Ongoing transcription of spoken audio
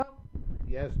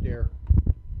Yes, dear.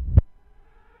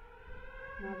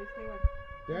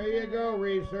 There you go,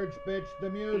 research bitch. The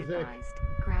Be music. advised,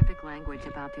 graphic language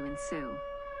about to ensue.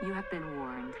 You have been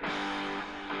warned.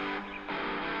 And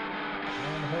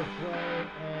Josue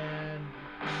and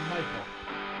Michael.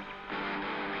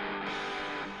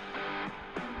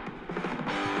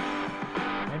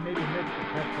 And maybe Mitch the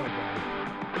Petco guy.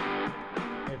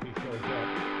 If he shows up.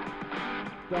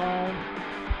 Don't.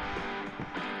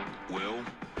 Well,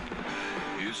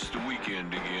 it's the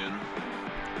weekend again.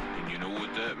 And you know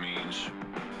what that means.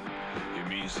 It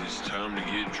means it's time to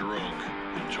get drunk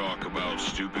and talk about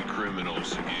stupid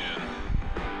criminals again.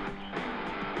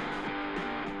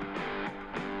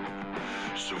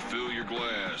 So fill your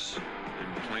glass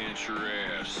and plant your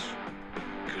ass.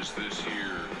 Cause this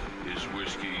here is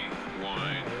Whiskey,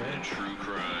 Wine, and True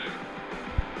Crime.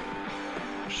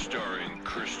 Starring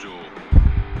Crystal,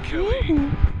 Kelly,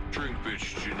 Drink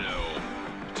Bitch Janelle,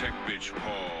 Tech Bitch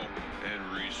Paul, and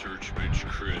Research Bitch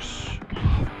Chris.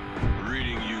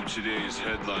 Reading you today's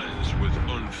headlines with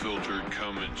unfiltered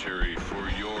commentary for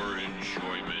your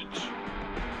enjoyment.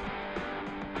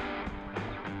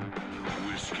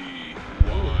 Whiskey,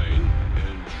 Wine,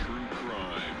 and True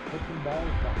Crime. Put some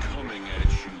balls down. Coming at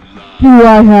you live. Do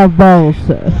I have balls,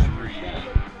 sir? 3,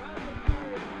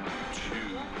 2,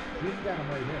 She's got them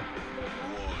right here.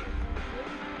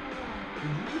 1.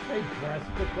 Did you say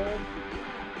breasticles?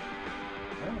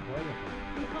 I don't play with them.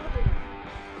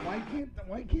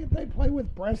 Why can't they play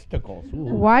with breasticles?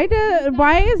 Ooh. Why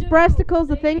is breasticles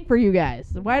a thing for you guys?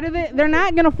 Why do they're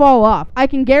not gonna fall off? I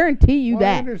can guarantee you Well,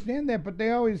 I that. understand that, but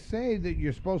they always say that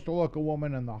you're supposed to look a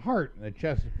woman in the heart, the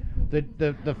chest,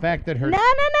 the fact that her No.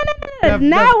 The-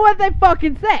 Not what they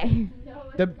fucking say.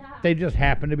 they just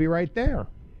happen to be right there.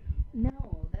 No,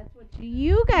 that's what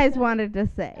you guys wanted to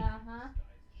say.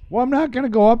 Well, I'm not gonna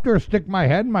go up there, stick my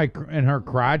head in her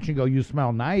crotch, and go, "You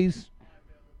smell nice."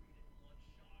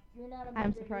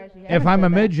 I'm surprised you If haven't I'm a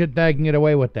said that. midget, I can get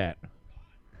away with that.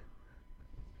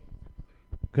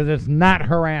 Because it's not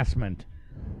harassment.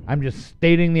 I'm just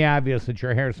stating the obvious that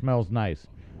your hair smells nice.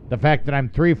 The fact that I'm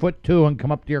 3'2" and come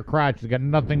up to your crotch has got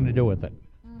nothing to do with it.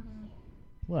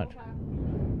 What? Okay.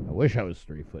 I wish I was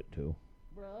 3'2".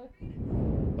 Really?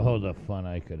 Oh, the fun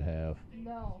I could have.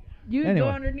 No. You Anyway.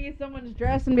 go underneath someone's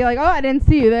dress and be like, "Oh, I didn't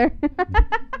see you there."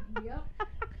 Yep.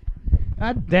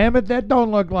 God damn it, that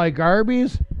don't look like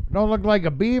Arby's. Don't look like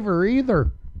a beaver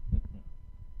either.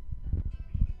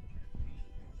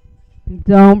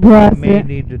 Don't press May it.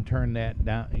 need to turn that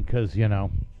down because, you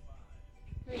know.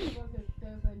 Facebook is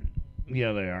stupid.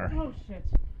 Yeah, they are. Oh shit.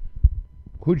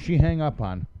 Who'd she hang up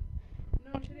on?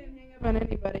 No, she didn't hang up on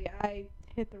anybody. I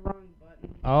hit the wrong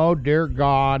button. Oh, dear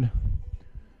God.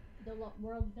 The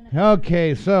world's gonna.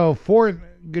 Okay, so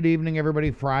good evening,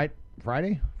 everybody. Friday?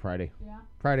 Friday. Yeah.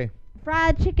 Friday.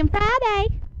 Fried Chicken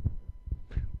Friday.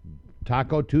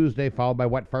 Taco Tuesday, followed by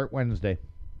Wet Fart Wednesday.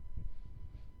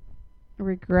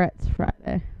 Regrets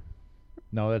Friday.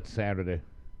 No, that's Saturday.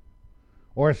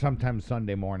 Or sometimes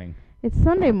Sunday morning. It's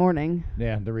Sunday morning.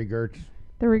 Yeah, the regrets.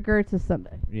 The regrets is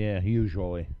Sunday. Yeah,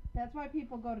 usually. That's why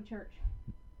people go to church.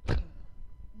 Yep.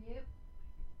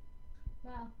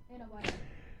 Well, in a way.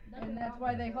 And that's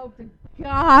why they hope to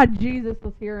God Jesus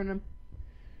was hearing them.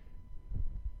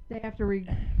 They have to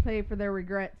pay for their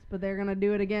regrets, but they're going to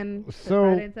do it again So-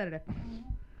 Friday and Saturday.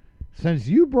 Since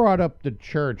you brought up the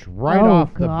church right Oh,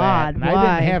 off the God, bat, and I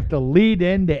why? didn't have to lead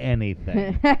into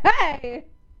anything, Hey!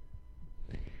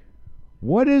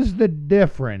 what is the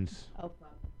difference Oh,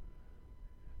 fuck.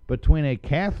 between a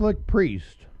Catholic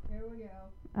priest Here we go.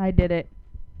 I did it.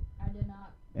 I did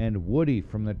not. and Woody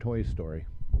from the Toy Story?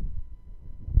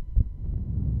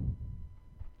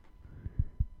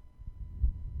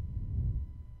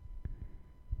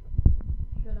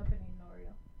 Shut up and ignore you.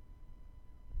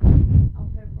 I'll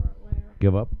pay for it later.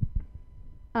 Give up?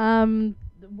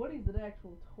 Woody's an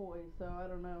actual toy, so I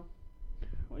don't know.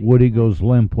 Woody goes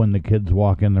limp when the kids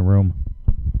walk in the room.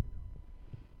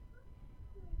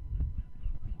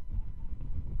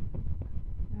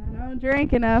 I don't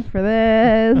drink enough for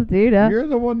this, dude. You're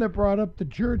the one that brought up the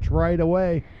church right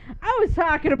away. I was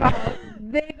talking about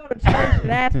they go to church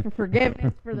and ask for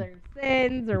forgiveness for their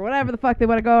sins or whatever the fuck they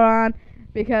want to go on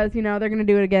because, you know, they're going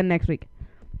to do it again next week.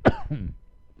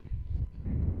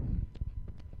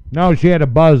 No, she had a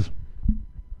buzz.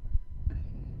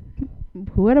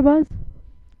 Who had a buzz?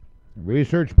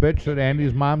 Research bitch said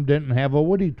Andy's mom didn't have a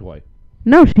Woody toy.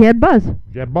 No, she had buzz.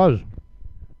 She had buzz.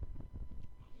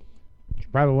 She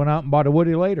probably went out and bought a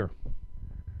Woody later.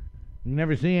 You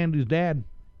never see Andy's dad.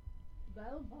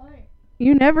 Valid point.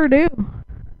 You never do.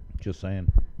 Just saying.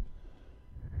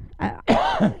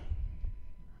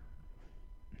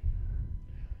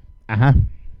 Uh-huh.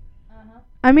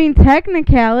 I mean,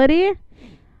 technicality,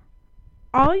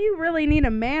 all you really need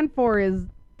a man for is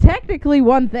technically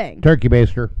one thing. Turkey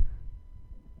baster.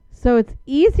 So it's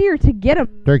easier to get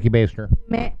Turkey baster.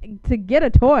 to get a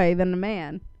toy than a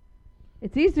man.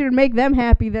 It's easier to make them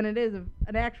happy than it is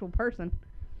an actual person.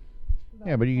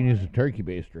 Yeah, but you can use a turkey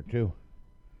baster, too.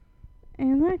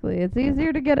 Exactly. It's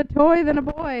easier to get a toy than a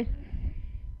boy.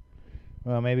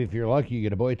 Well, maybe if you're lucky, you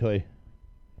get a boy toy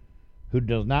who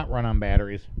does not run on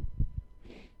batteries.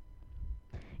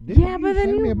 Didn't Yeah, but then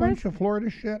send you me a risk- bunch of Florida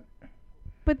shit?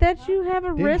 But that you have a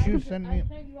Didn't risk. you send me? I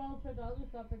sent you all sorts of other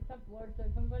stuff except Florida, so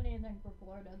couldn't find anything for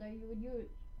Florida that you would use.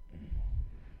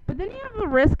 But then you have the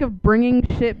risk of bringing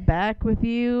shit back with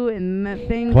you, and that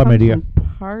thing Chlamydia. comes from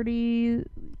parties.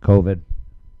 COVID.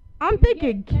 I'm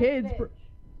thinking Yeah, kids. text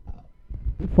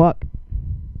Fuck.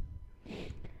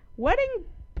 Wedding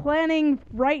planning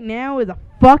right now is a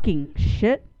fucking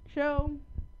shit show.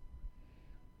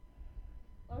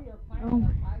 Oh, you're planning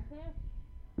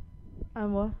a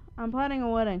podcast? I'm planning a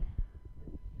wedding.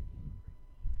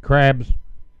 Crabs.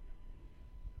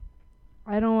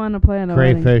 I don't want to plan a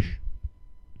wedding. Crayfish.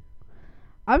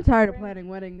 I'm tired of planning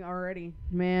wedding already,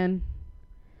 man.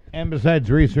 And besides,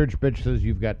 research bitch says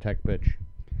you've got tech bitch.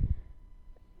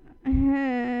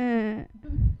 I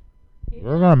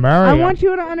We're gonna marry him. want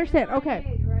you to understand.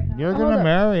 Okay. Right now. You're Hold gonna up.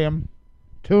 marry him.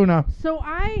 Tuna. So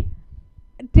I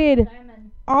did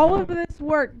Diamond. all of this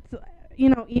work,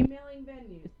 emailing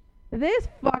venues. This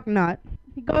fucknut,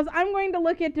 he goes, I'm going to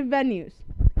look into venues.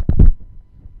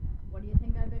 What do you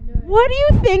think I've been doing? What do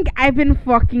you think I've been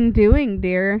fucking doing,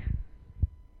 dear?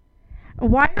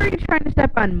 Why are you trying to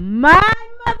step on my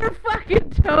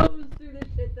motherfucking toes through the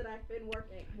shit that I've been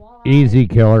working? Walleye. Easy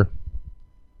killer.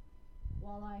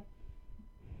 Walleye.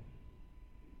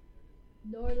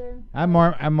 Northern. I'm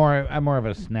more of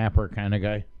a snapper kind of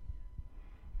guy.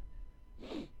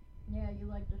 Yeah, you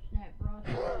like to snap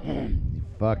bros.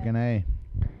 Fucking A.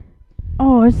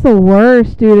 Oh, it's the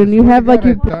worst, dude. And you swear have to like God,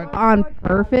 you I put thought- it on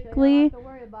perfectly. Don't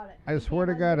worry about it. I swear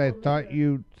to God, I thought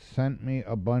you sent me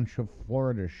a bunch of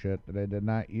Florida shit that I did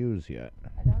not use yet.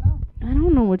 I don't know. I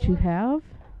don't know what you have.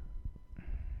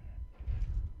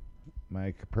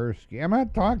 Mike Kapersky. I'm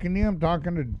not talking to you. I'm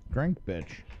talking to Drink Bitch.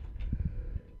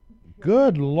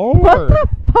 Good Lord. What the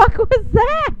fuck was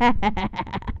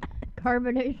that?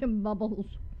 Carbonation bubbles.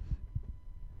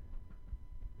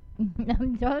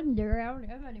 I'm done, dear. I don't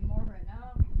have any more right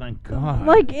now. Thank God.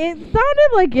 Like, it sounded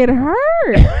like it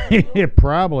hurt. It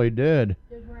probably did.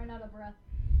 Just ran out of breath.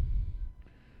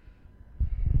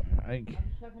 I, I'm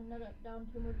sucking it down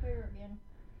to my finger again.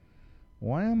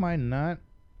 why am I not?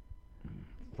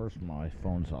 First of all, my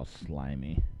phone's all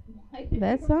slimy. Why did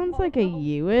That your sounds like a phone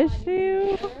you slide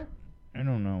issue. there? I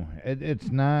don't know.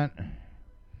 It's not.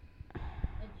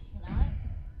 It's not.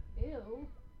 Ew.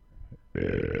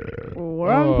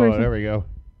 Wrong oh, person. there we go.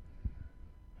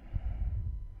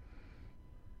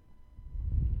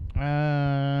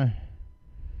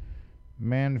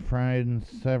 Man friend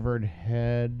severed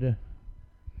head.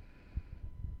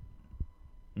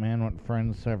 Man with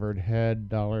friend severed head.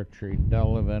 Dollar Tree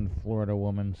Delavan. Florida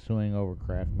woman suing over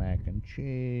Kraft mac and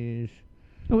cheese.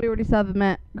 We already saw the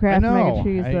Kraft mac know, and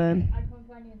cheese then. I couldn't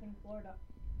find anything in Florida.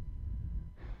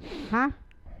 Huh?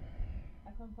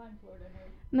 I couldn't find Florida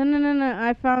news. No.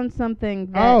 I found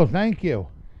something. That Oh, thank you.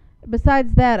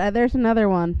 Besides that, there's another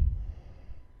one.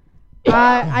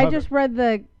 I Okay. just read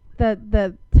the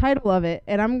title of it,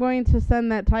 and I'm going to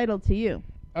send that title to you.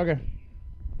 Okay.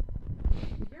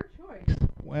 Your choice.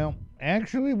 Well,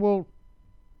 actually, we'll.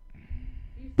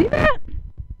 You see that?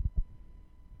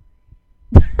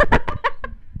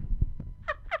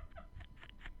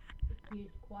 He's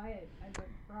quiet. I get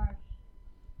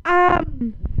fresh.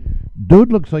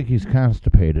 Dude looks like he's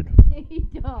constipated. He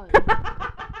does.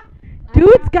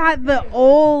 Dude's got the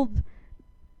old.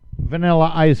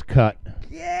 Vanilla ice cut.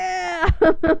 Yeah.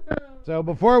 So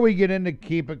before we get into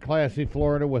Keep It Classy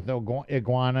Florida with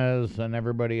iguanas and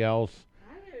everybody else,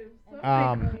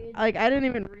 Like, I didn't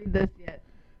even read this yet.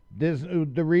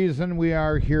 the reason we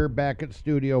are here back at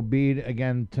Studio B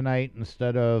again tonight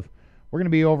instead of we're gonna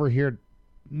be over here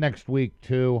next week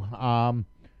too.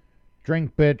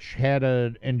 Drink Bitch had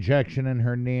an injection in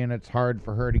her knee and it's hard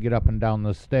for her to get up and down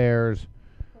the stairs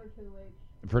For 2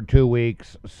 weeks. for 2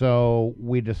 weeks. So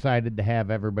we decided to have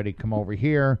everybody come over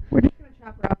here. We're just going to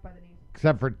chop her off by the knees.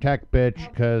 Except for Tech Bitch,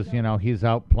 because, he's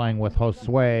out playing with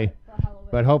Josue. For Halloween.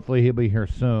 But hopefully he'll be here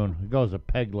soon. He goes a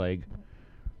peg leg.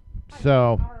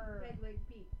 So, Or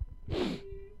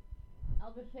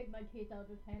I'll just take my teeth. I'll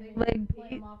just hand Peg them leg play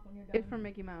Pete 'em off when you're done. It's from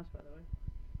Mickey Mouse, by the way.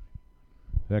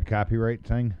 is that a copyright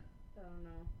thing? I don't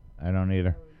know. I don't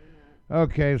either.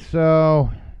 Okay, so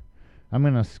I'm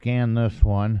going to scan this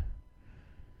one.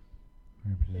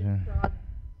 It's fraud.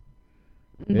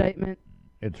 Indictment.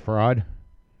 It's fraud.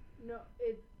 No,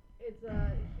 it's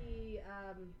he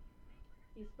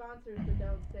sponsors the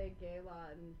Don't Say Gay law,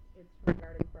 and it's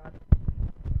regarding fraud.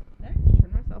 Did I just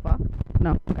turn myself off?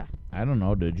 No. Okay. I don't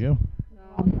know, did you?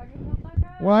 No.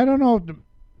 Well, I don't know.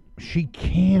 She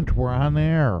can't. We're on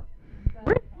air.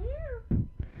 We're here.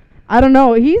 I don't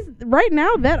know. He's right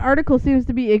now. That article seems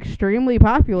to be extremely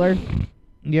popular.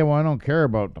 Yeah, well, I don't care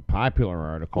about the popular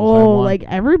articles. I Oh, want- like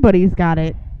everybody's got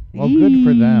it. Well, good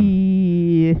for them.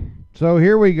 Eee. So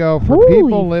here we go. For Holy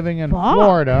people living in fuck.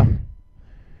 Florida.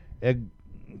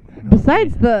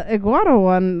 Besides the iguana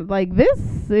one, like this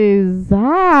is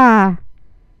I'm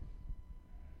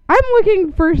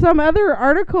looking for some other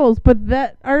articles, but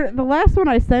the last one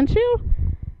I sent you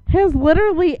has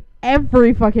literally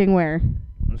every fucking where.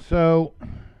 So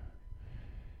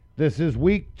this is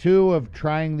week 2 of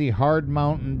trying the hard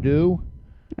Mountain Dew.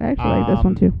 I actually like this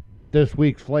one too. This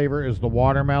week's flavor is the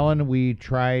watermelon. We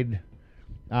tried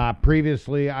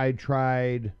previously. I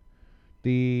tried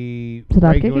the Stop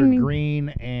regular kicking me. green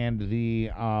and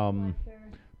the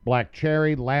black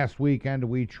cherry. Last weekend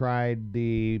we tried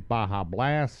the Baja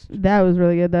Blast. That was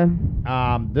really good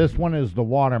though. This one is the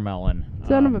watermelon.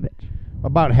 Son of a bitch.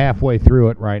 About halfway through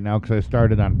it right now because I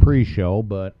started on pre-show,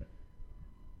 but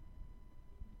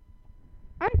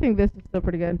I think this is still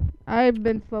pretty good. I've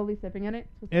been slowly sipping in it.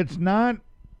 it's not.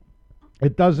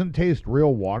 It doesn't taste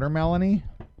real watermelony.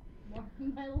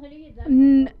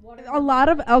 A lot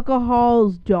of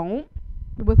alcohols don't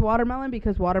with watermelon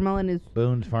because watermelon is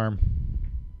Boone's Farm.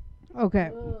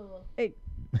 okay.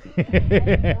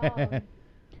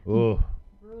 Ooh,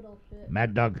 Brutal shit.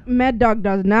 Mad Dog. Mad Dog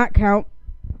does not count.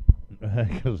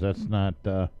 Because that's not.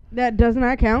 That does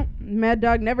not count. Mad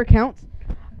Dog never counts.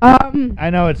 I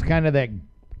know it's kind of that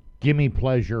gimme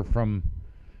pleasure from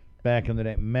back in the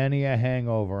day. Many a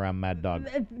hangover on Mad Dog.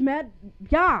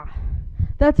 Yeah.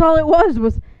 That's all it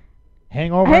was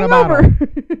Hangover in a hangover.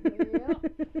 bottle.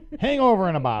 Hangover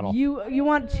in a bottle. You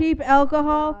want cheap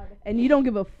alcohol and you don't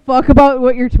give a fuck about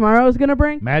what your tomorrow is gonna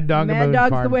bring? Mad Dog and Mad Boone's Dog's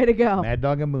Farm. the way to go. Mad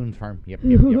Dog and Boone's Farm. Yep,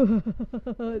 yep,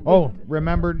 yep. Oh,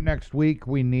 remember next week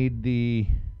we need the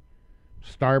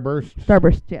Starburst.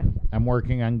 Starburst, yeah. I'm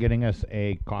working on getting us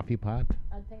a coffee pot.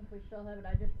 I think we still have it.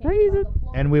 I just Can I can't use get it? on the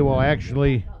floor. And we will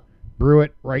actually brew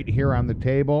it right here on the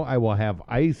table. I will have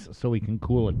ice so we can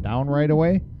cool it down right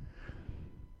away.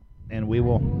 And we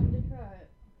will. I'm willing to try it.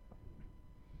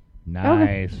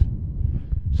 Nice.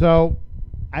 So,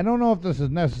 I don't know if this is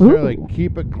necessarily Ooh.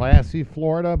 keep it classy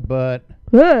Florida, but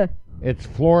Ugh, it's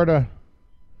Florida.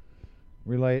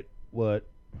 Relate what?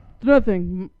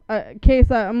 nothing. Case,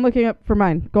 I'm looking up for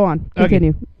mine. Go on. Okay.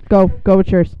 Continue. Go with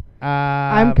yours.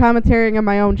 I'm commentating on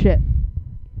my own shit.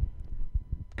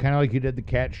 Kind of like you did the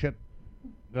cat shit.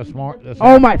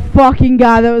 Oh my fucking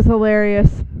god, that was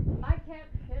hilarious. I can't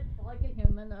pitch like a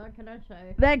human. What can I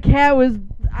say? That cat was.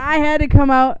 I had to come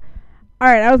out.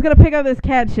 Alright, I was gonna pick up this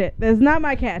cat shit. It's not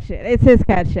my cat shit. It's his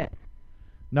cat shit.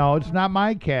 No, it's not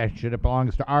my cat shit. It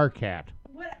belongs to our cat.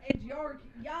 What? It's your.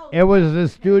 Y'all. It was the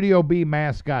Studio B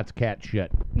mascot's cat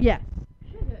shit. Yes.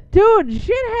 Shit. Dude,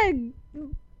 shit had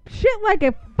shit like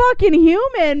a fucking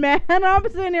human, man. I'm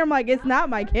sitting here, I'm like, it's not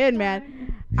my kid,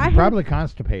 man. She's probably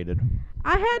constipated.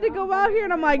 I had to go out here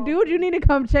and I'm like, dude, you need to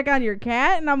come check on your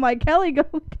cat. And I'm like, Kelly, go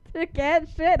look at the cat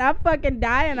shit. I'm fucking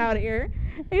dying out here.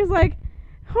 He's like,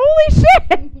 holy shit.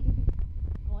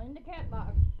 Clean the cat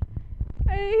box.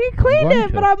 He cleaned going it,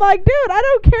 to. but I'm like, dude, I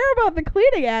don't care about the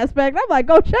cleaning aspect. I'm like,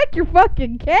 go check your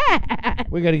fucking cat.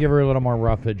 We got to give her a little more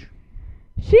roughage.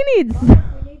 She needs. We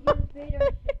need you to feed her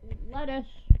lettuce.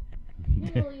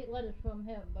 She will eat lettuce from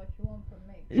him, but she won't from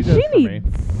me. She does for me.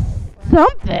 needs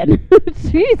something.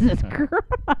 Jesus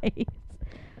Christ.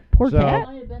 Poor So- It cat.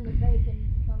 might have been the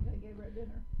bacon chunk I gave her at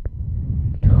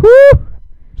dinner. Whew.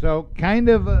 So, kind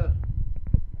of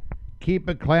keep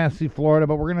it classy, Florida,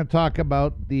 but we're going to talk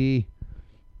about the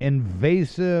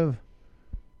invasive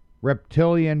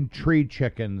reptilian tree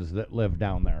chickens that live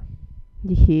down there.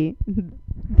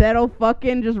 That'll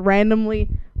fucking just randomly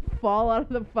fall out of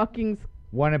the fucking.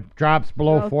 When it drops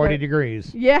below Oh, 40 sorry.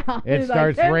 degrees, Yeah. it it's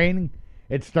starts like, raining.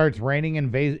 It starts raining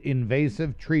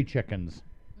invasive tree chickens.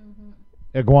 Mm-hmm.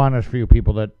 Iguanas for you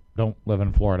people that don't live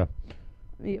in Florida.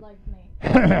 Yeah. Like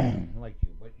me. Like you,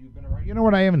 but you've been around. You know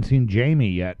what? I haven't seen Jamie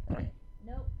yet.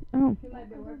 Nope. Oh. She might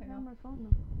be working on my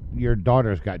phone. Your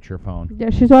daughter's got your phone. Yeah,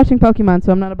 she's watching Pokemon,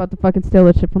 so I'm not about to fucking steal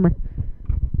that shit from her.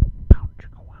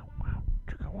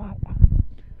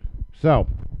 So,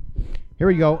 here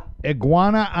we go.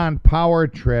 Iguana on power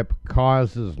trip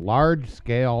causes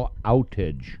large-scale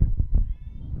outage.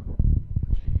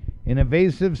 An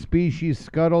invasive species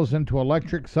scuttles into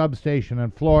electric substation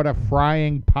in Florida,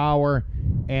 frying power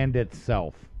and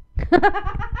itself.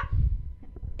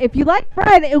 If you like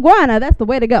fried iguana, that's the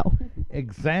way to go.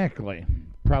 Exactly.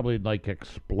 Probably like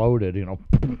exploded, you know.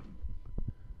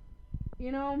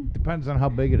 You know, Depends on how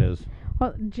big it is.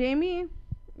 well, Jamie,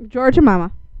 Georgia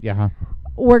Mama, Yeah.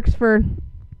 works for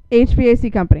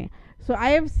HVAC company. So I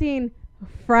have seen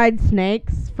fried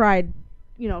snakes, fried,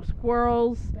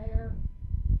 squirrels. Bear.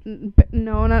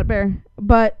 No, not bear,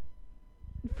 but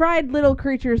fried little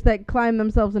creatures that climb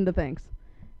themselves into things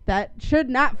that should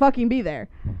not fucking be there.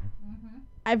 Mm-hmm.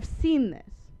 I've seen this.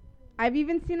 I've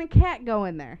even seen a cat go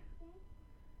in there.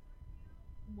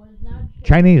 Was not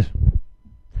Chinese.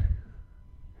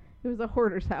 It was a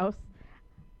hoarder's house,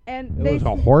 and It they was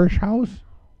a horse house?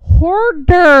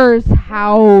 hoarder's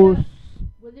house.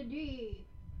 with a D.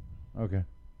 Okay.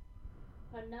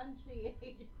 Enunciate.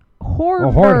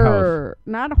 Hoarder, whorehouse.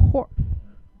 not a whore.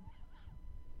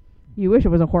 You wish it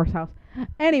was a horse house.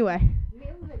 Anyway,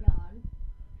 Moving on.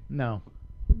 No.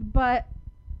 but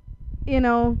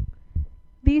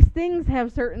these things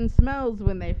have certain smells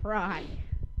when they fry,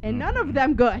 and none of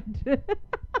them good.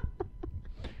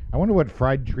 I wonder what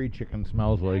fried tree chicken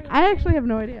smells like. I actually have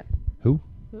no idea. Who?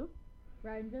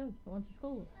 Ryan Jones. I went to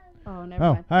school. Oh, never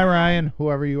Oh, mind. hi Ryan,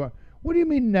 whoever you are. What do you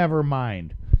mean never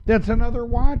mind? That's another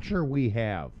watcher we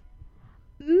have.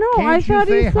 No, Can't I you thought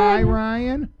say he said hi,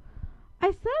 Ryan? I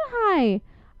said hi.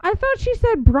 I thought she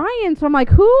said Brian, so I'm like,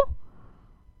 who?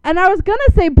 And I was gonna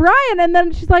say Brian, and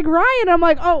then she's like Ryan. I'm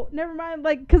like, oh, never mind,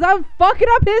 like, cause I'm fucking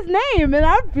up his name, and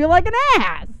I feel like an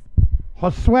ass.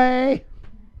 Josue.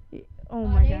 Oh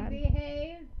my Honey, god.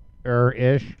 behave.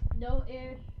 Ish. No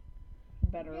ish.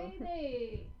 Better.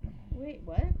 Baby. Wait,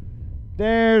 what?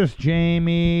 There's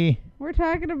Jamie. We're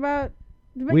talking about.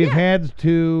 But We've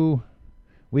yeah,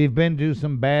 we've been to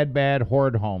some bad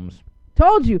hoard homes.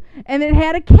 told you, and it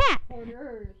had a cat.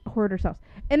 Orders. Hoarder's house,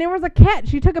 and there was a cat.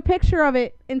 She took a picture of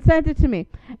it and sent it to me,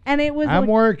 and it was I'm like,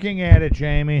 working at it,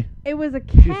 Jamie. it was a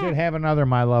cat. She said have another,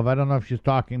 my love. I don't know if she's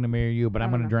talking to me or you, but I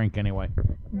I'm don't going to know. drink anyway.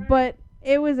 But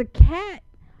it was a cat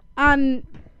on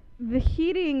the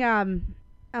heating.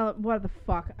 What the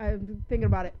fuck? I'm thinking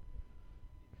about it.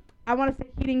 I want to say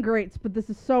heating grates, but this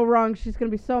is so wrong. She's gonna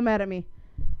be so mad at me.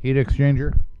 Heat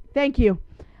exchanger. Thank you.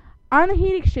 On the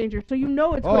heat exchanger, so you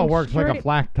know it's Oh, going it works like a straight-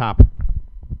 flat top.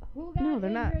 Who got No, they're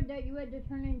not. injured that you had to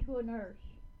turn into a nurse?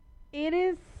 It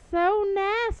is so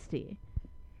nasty.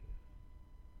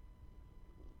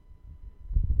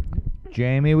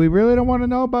 Jamie, we really don't want to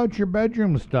know about your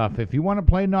bedroom stuff. If you want to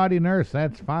play naughty nurse,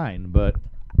 that's fine, but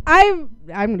I'm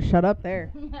gonna shut up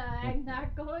there. I'm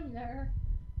not going there.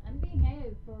 I'm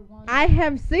behaved for once. I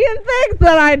have seen things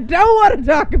that I don't want to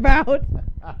talk about.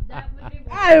 That would be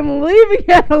I am leaving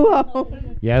it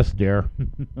alone. yes, dear.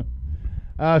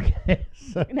 Okay,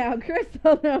 so Now,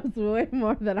 Crystal knows way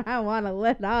more than I want to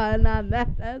let on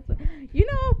that. That's,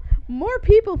 more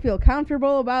people feel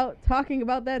comfortable about talking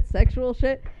about that sexual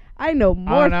shit. I know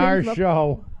more on things our about-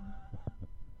 show,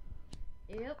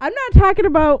 Yep. I'm not talking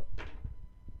about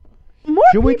more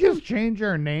should we people. just change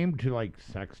our name to like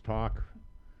Sex Talk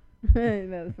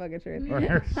That's fucking true.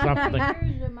 or something?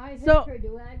 Years of my So- history,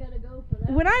 do I gotta go for that?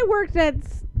 When I worked at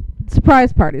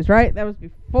surprise parties, right? That was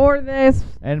before this.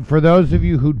 And for those of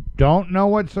you who don't know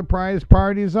what surprise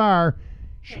parties are,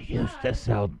 she used to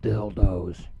sell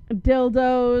dildos.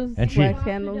 Dildos, And she- wax Lots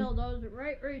of handles. dildos,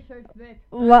 right research,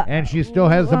 bitch. And she still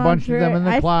has a bunch of them in the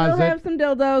I still closet. have some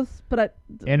dildos, but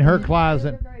In her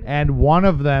closet, and one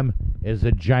of them is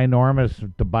a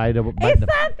ginormous debatable. it's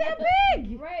not that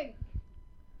big. Drake.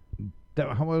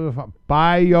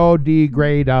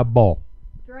 Biodegradable.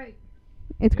 Drake.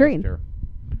 It's green. Yes, dear.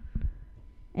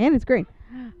 And it's green.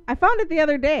 I found it the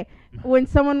other day when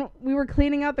we were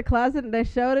cleaning out the closet and I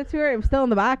showed it to her. It was still in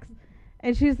the box.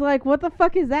 And she's like, what the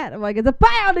fuck is that? I'm like, it's a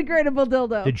biodegradable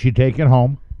dildo. Did she take it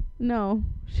home? No.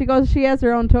 She goes, she has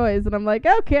her own toys. And I'm like,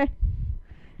 okay.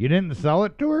 You didn't sell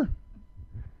it to her?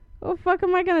 What the fuck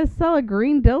am I going to sell a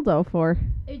green dildo for?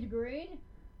 It's green.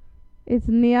 It's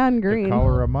neon green. The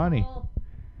color of money. Oh,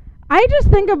 I just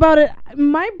think about it.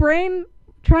 My brain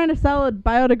trying to sell a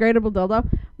biodegradable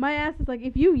dildo. My ass is like,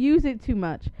 if you use it too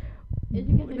much, is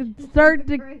it gonna start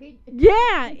to green?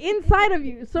 yeah, inside of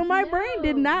you. So my brain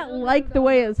did not No, like the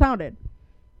way it sounded.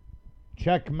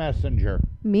 Check Messenger.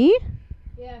 Me?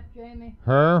 Yeah, Jamie.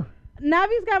 Her?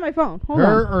 Navi's got my phone. Hold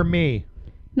Her on. or me?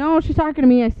 No, she's talking to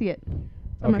me. I see it.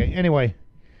 I'm Okay, a- anyway.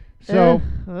 So,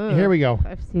 Ugh. here we go.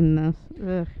 I've seen this.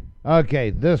 Ugh. Okay,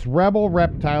 this rebel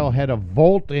reptile had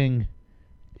vaulting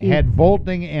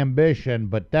ambition,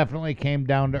 but definitely came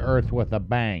down to earth with a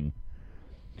bang.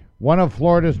 One of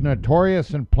Florida's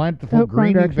notorious and plentiful Oh, green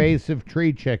wrong direction. invasive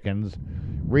tree chickens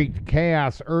wreaked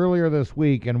chaos earlier this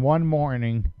week in one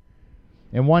morning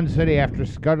in one city after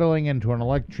scuttling into an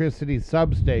electricity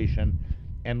substation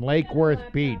in Lake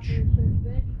Worth Beach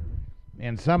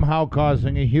and somehow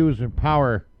causing a huge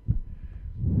power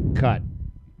cut.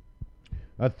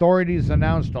 Authorities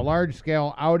announced a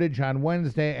large-scale outage on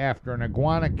Wednesday after an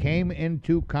iguana came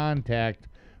into contact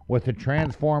with a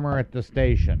transformer at the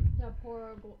station.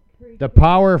 The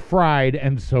power fried,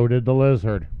 and so did the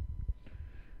lizard.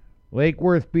 Lake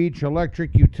Worth Beach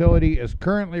Electric Utility is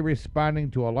currently responding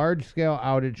to a large-scale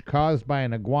outage caused by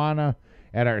an iguana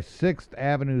at our 6th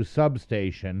Avenue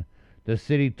substation, the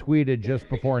city tweeted just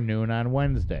before noon on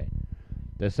Wednesday.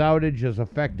 This outage is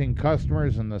affecting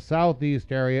customers in the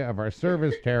southeast area of our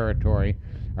service territory.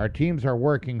 Our teams are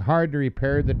working hard to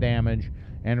repair the damage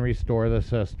and restore the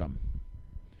system.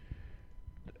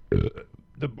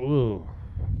 The blue.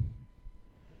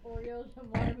 Oreos and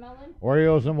watermelon.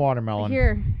 Oreos and watermelon.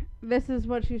 Here, this is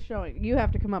what she's showing. You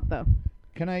have to come up though.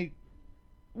 Can I?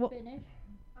 Finish.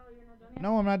 Oh, you're not done yet?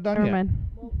 No, I'm not done Never yet. mind.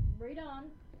 Well, read on.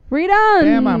 Read on.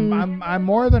 Damn, I'm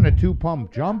more than a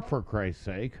 2-pump jump, for Christ's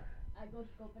sake. I go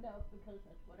scope it out because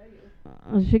that's what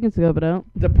I do. She can scope it out.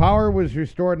 The power was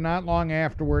restored not long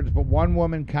afterwards, but one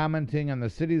woman commenting on the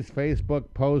city's Facebook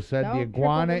post said Don't the trip over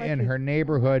iguana my in shoe. her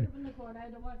neighborhood In the corner, I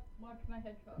had to watch my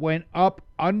hedgehog. went up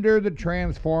under the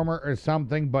transformer or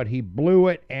something, but he blew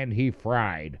it and he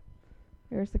fried.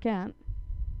 Here's the cat.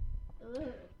 Ugh.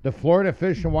 The Florida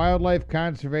Fish and Wildlife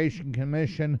Conservation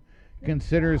Commission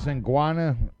considers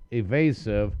iguana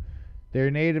invasive.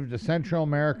 They're native to Central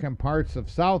America and parts of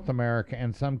South America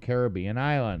and some Caribbean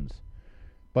islands.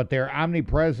 But they're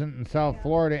omnipresent in South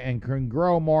Florida and can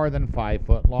grow more than 5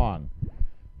 foot long.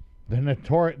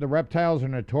 The reptiles are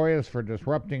notorious for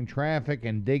disrupting traffic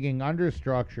and digging under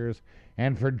structures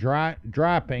and for dropping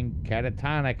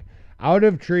catatonic out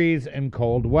of trees in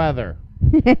cold weather.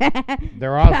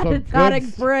 They're also Catatonic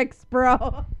good, bricks,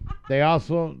 bro.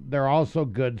 they're also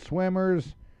good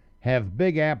swimmers, have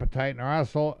big appetite, and are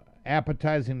also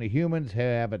appetizing to humans who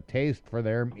have a taste for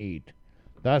their meat.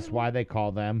 That's why they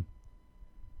call them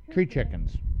tree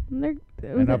chickens.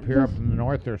 And up here up in the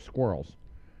north, they're squirrels.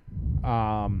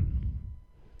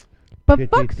 But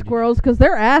fuck squirrels, because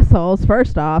they're assholes,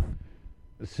 first off.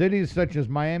 Cities such as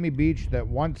Miami Beach that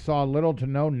once saw little to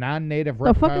no non-native The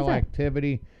fuck is reptile that?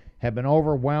 activity have been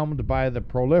overwhelmed by the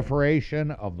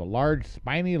proliferation of the large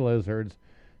spiny lizards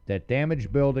that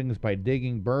damage buildings by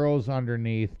digging burrows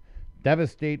underneath,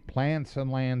 devastate plants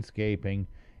and landscaping,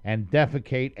 and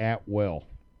defecate at will.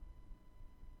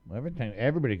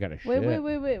 Everybody got a shit.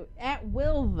 Wait. At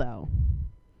will, though.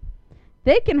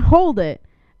 They can hold it,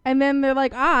 and then they're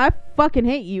like, I fucking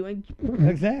hate you. And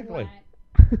Exactly.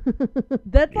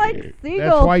 that's like seagulls.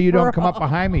 That's why you don't bro. come up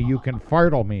behind me. You can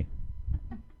fartle me.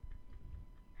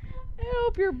 I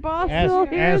hope your boss still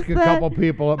hears Ask a that. couple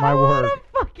people at my I work. wanna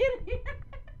fucking hear.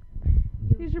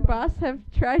 Does your boss have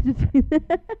tried to do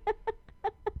that?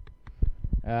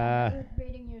 Just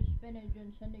reading your spinach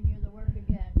and sending you the word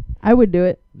again. I would do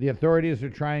it. The authorities are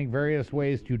trying various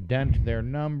ways to dent their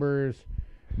numbers.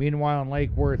 Meanwhile, in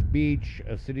Lake Worth Beach,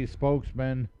 a city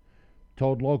spokesman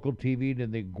told local TV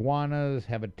that the iguanas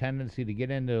have a tendency to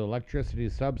get into electricity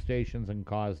substations and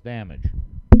cause damage.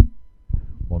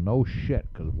 Well, no shit,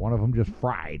 because one of them just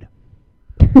fried.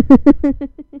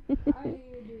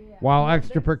 While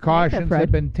extra precautions fried.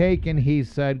 have been taken, he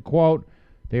said, quote,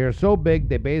 they are so big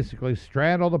they basically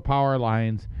straddle the power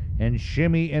lines and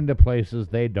shimmy into places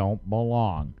they don't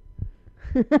belong.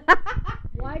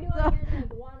 Why do I get an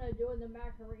iguana doing the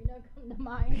Macarena come to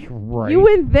mind? Right. You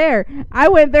went there. I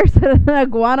went there to an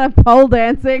iguana pole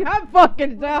dancing. I'm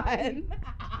fucking done.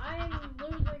 I'm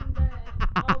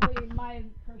losing my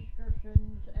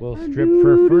prescriptions. We'll strip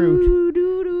for fruit.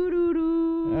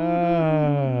 Hey,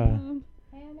 I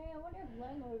wonder if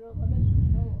landlord will let us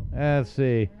know. Let's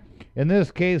see. In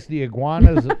this case, the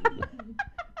iguana's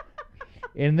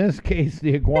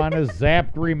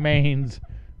zapped remains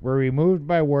were removed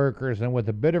by workers, and with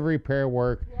a bit of repair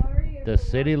work, the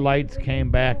city lights came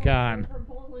back on.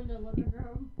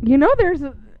 You know,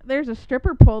 there's a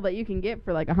stripper pole that you can get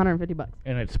for like $150,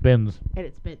 And it spins. and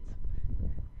it spins.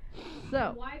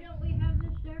 So, Why don't we have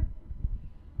this there?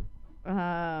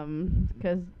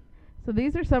 because so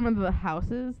these are some of the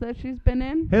houses that she's been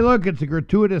in. Hey, look, it's a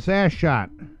gratuitous ass shot.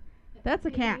 That's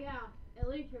a cat Yeah, at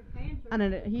least your pants are on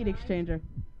a heat exchanger.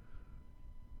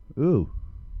 Ooh.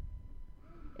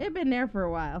 It's been there for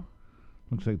a while.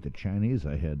 Looks like the Chinese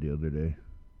I had the other day.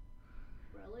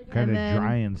 Really? Kind of then-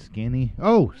 dry and skinny.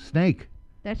 Oh, snake.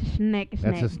 That's a snake.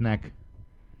 That's a snake.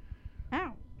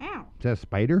 Ow, ow. Is that a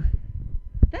spider?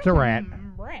 That's a rat.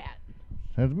 Rat.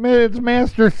 It's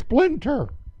Master Splinter.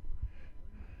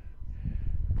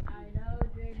 I know,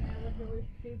 Jamie. I wish it was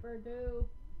cheaper too.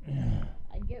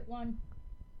 I'd get one.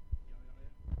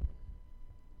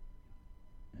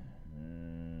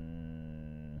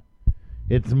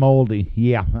 It's moldy.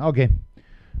 Yeah. Okay.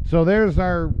 So there's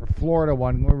our Florida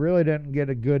one. We really didn't get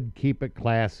a good keep it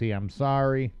classy. I'm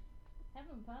sorry.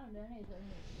 Haven't found anything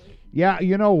this week. Yeah,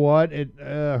 you know what? It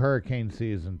hurricane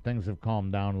season. Things have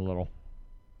calmed down a little.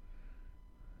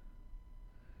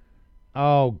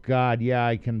 Oh God, yeah,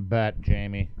 I can bet,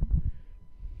 Jamie.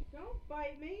 Don't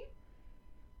bite me.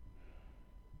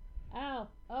 Oh,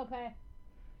 okay.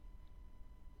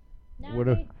 Now What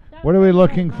see, that's What are we not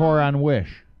looking nice, for Mom. on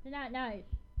Wish? They're not nice.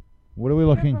 What are we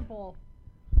looking? Purple.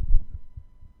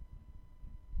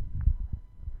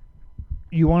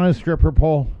 You want a stripper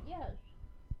pole? Yes.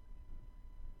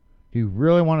 Do you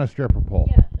really want a stripper pole?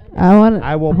 Yes. I want it.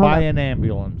 I will Hold buy on. an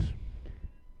ambulance,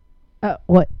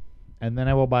 What? and then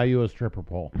I will buy you a stripper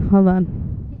pole. Hold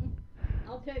on.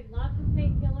 I'll take lots of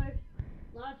painkillers,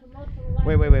 lots of muscle relaxers.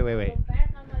 Wait. I'll go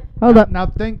back on my Hold up. Now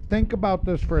think about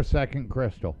this for a second,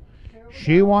 Crystal. Here we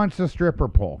She go. wants a stripper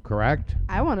pole, correct?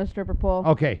 I want a stripper pole.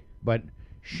 Okay, but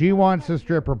she wants a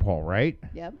stripper pole, right?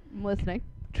 Yep, I'm listening.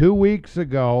 2 weeks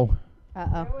ago,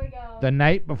 Uh-oh. Here we go. the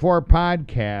night before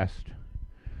podcast,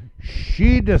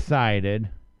 she decided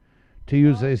to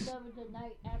use No, this. that was the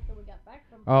night after we got back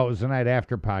from. Oh, it was the night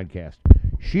after podcast.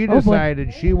 She Oh, boy.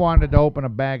 decided she wanted to open a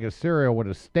bag of cereal with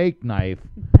a steak knife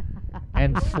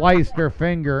and sliced her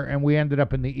finger, and we ended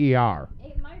up in the ER.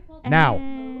 Ain't my fault. Now,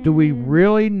 do we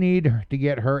really need to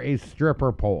get her a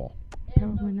stripper pole? There's No,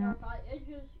 no we're not. sharp eye. It's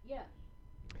just, yes.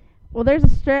 Well, there's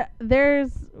a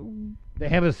there's They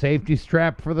have a safety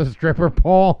strap for the stripper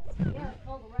pole. Yeah, it's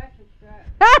called a ratchet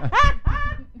strap.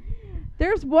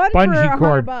 there's one for Bungee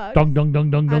cord. $100 Dung dung dung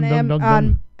dung dung dung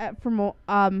dung dung. from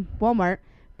Walmart.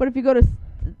 But if you go to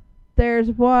there's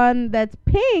one that's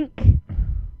pink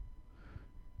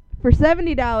for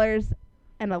 $70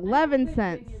 and 11 Fishing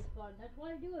cents. is fun. That's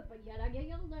why I do it, but yet I get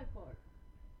yelled at for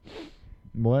it.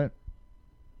 What?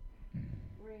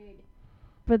 Read.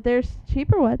 But there's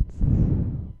cheaper ones.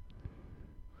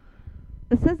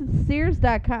 It says it's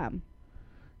Sears.com.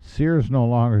 Sears no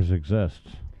longer exists.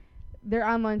 Their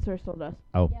online store still does.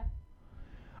 Oh. Yeah.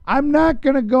 I'm not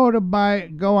gonna go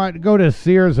to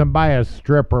Sears and buy a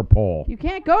stripper pole. You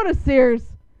can't go to Sears.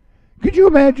 Could you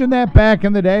imagine that back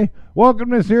in the day?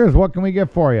 Welcome to Sears. What can we get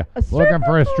for you? Looking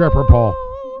for a stripper pole.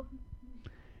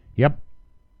 Yep.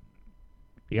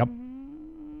 Yep.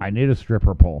 I need a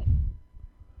stripper pole.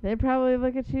 They probably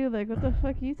look at you like, what the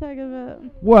fuck are you talking about?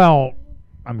 Well,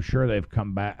 I'm sure they've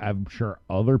come back. I'm sure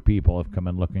other people have come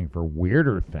in looking for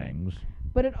weirder things.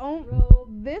 But it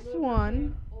Robe, this lubricant,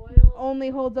 one oil, only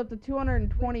holds up to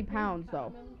 220 pounds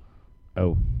though.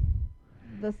 Oh.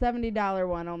 The $70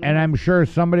 one only. And I'm sure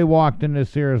somebody walked into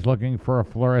Sears looking for a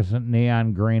fluorescent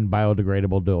neon green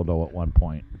biodegradable dildo at one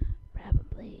point.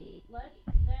 probably. less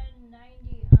than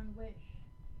 90 on Wish.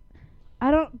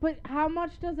 I don't. But how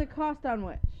much does it cost on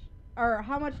Wish? Or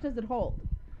how much does it hold?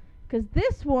 Because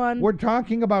this one. We're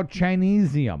talking about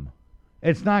Chinesium.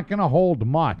 It's not going to hold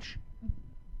much.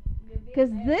 Because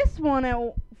this one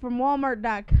from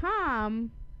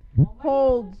Walmart.com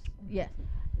holds. Yes.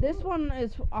 This one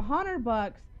is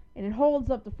 $100 and it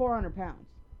holds up to 400 pounds.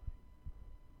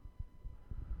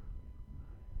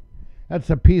 That's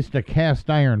a piece of cast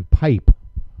iron pipe.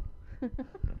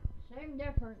 Same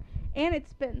difference. And it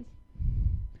spins.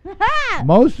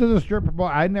 Most of the stripper pole,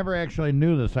 I never actually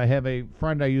knew this. I have a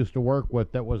friend I used to work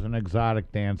with that was an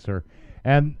exotic dancer,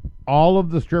 and all of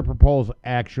the stripper poles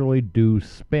actually do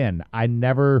spin. I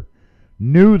never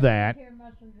knew that. Here,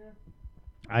 messenger.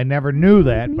 I never knew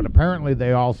that, but apparently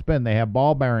they all spin. They have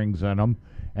ball bearings in them,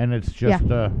 and it's just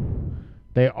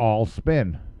they all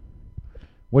spin,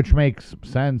 which makes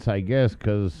sense, I guess,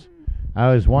 because I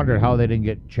always wondered how they didn't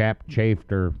get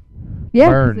chafed or Yeah,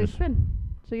 'cause burns. they spin.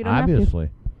 So you don't Obviously.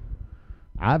 have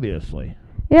Obviously. to.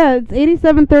 Yeah, it's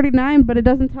 $87.39, but it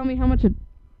doesn't tell me how much it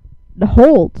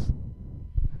holds.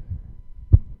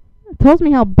 It tells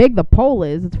me how big the pole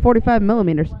is. It's 45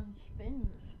 millimeters. One spins.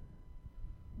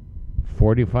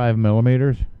 45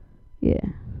 millimeters? Yeah.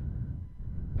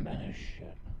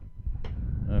 Shit.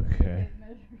 Okay. Tape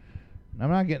measure.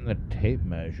 I'm not getting the tape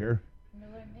measure. No,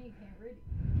 like me, you can't read it.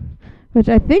 Which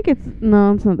I think it's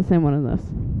not the same one as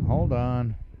this. Hold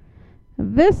on.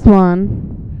 This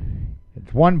one.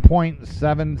 It's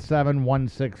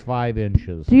 1.77165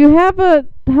 inches. Do you have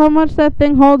how much that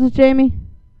thing holds, Jamie?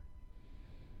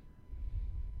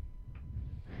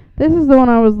 This is the one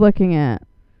I was looking at.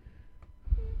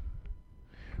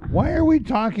 Why are we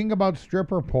talking about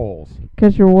stripper poles?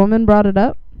 Because your woman brought it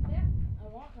up? Yeah, I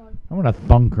want one. I'm gonna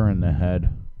thunk her in the head.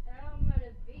 And I'm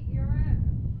gonna beat your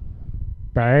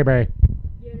ass. Baby.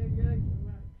 Get a judge.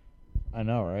 I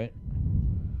know, right?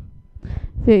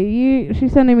 See,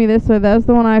 she's sending me this, so that's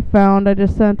the one I found. I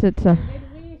just sent it to.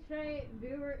 Did we say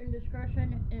viewer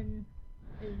indiscretion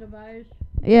is advised?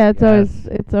 Yeah, it's Yes.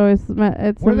 it's Where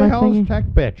in the my hell is thingy. Tech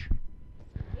Bitch?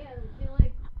 Yeah, she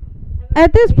like.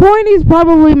 At this point, he's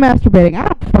probably masturbating. I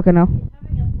don't fucking know. He's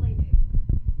having a play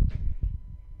date.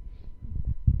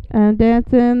 I'm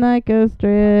dancing like a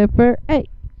stripper. Hey.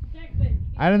 Check bitch.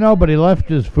 I don't know, but he left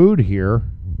his food here.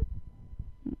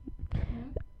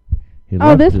 He Oh,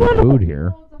 left this his one food here.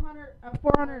 holds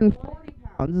 440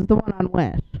 pounds. Is the one on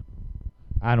Wish.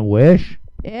 On Wish?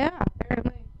 Yeah,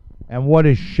 apparently. And what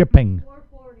is shipping?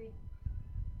 440.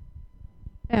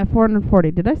 Yeah,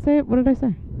 440. Did I say it? What did I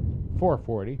say?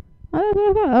 440. Oh, that's what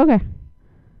I thought. Okay.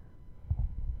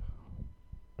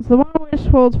 So the one on Wish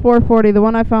holds 440. The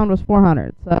one I found was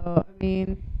 400. So, I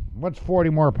mean, What's 40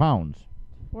 more pounds?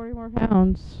 40 more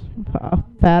pounds.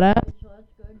 Fat ass. So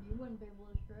that's good. You wouldn't be able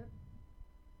to strip.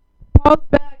 Paul's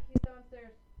back. He's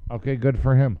downstairs. Okay, good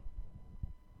for him.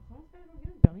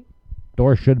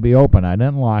 Door should be open. I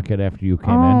didn't lock it after you came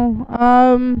in.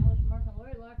 Oh, Unless Mark and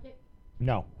Lloyd locked it.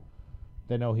 No.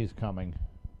 They know he's coming.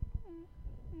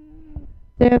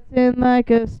 dancing like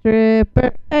a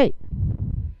stripper. Hey.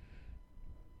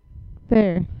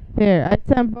 There. I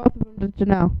sent both of them to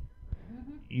Janelle.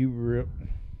 You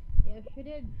Yes, she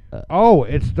did. Oh,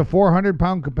 it's the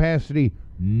 400-pound capacity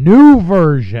new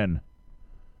version.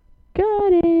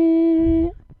 Got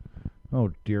it.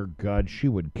 Oh, dear God, she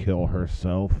would kill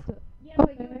herself. Yeah,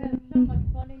 but you have so much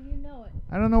fun and you know it.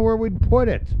 I don't know where we'd put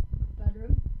it.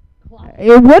 Bedroom. Closet.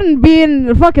 It wouldn't be in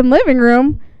the fucking living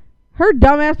room. Her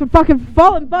dumbass would fucking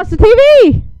fall and bust the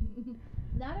TV.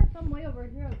 Not if I'm way over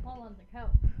here and fall on the couch.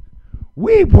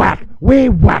 We whack, we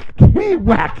whack, we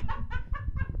whack.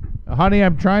 Honey,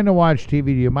 I'm trying to watch TV.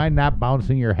 Do you mind not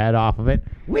bouncing your head off of it?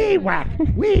 We whack,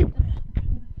 we.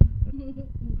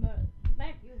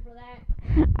 Thank you for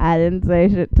that. I didn't say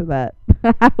shit to that.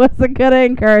 I wasn't gonna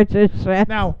encourage his shit.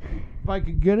 Now, if I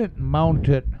could get it and mount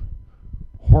it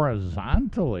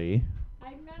horizontally,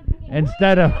 I'm not fucking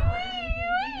instead of,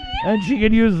 and she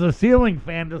could use the ceiling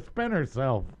fan to spin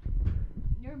herself.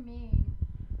 You're mean.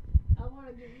 I want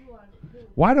to give you one too.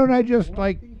 Why don't I just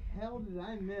What the hell did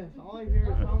I miss? All I hear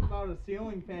is something about a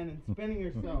ceiling fan and spinning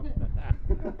yourself.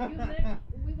 You bitch.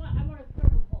 I want a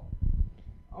stripper pole.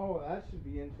 Oh, that should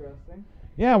be interesting.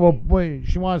 Yeah, well, boy,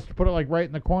 she wants to put it like right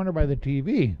in the corner by the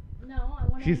TV. No, I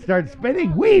want She it in the starts bedroom spinning.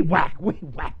 closet. We whack, we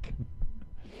whack.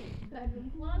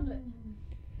 Bedroom closet.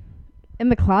 In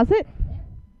the closet? Yeah,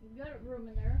 you've got a room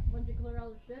in there once you clear all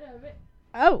the shit out of it.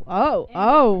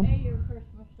 Oh. And your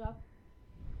Christmas stuff.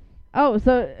 Oh,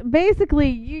 so basically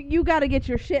you got to get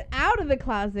your shit out of the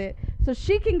closet so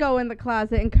she can go in the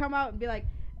closet and come out and be like,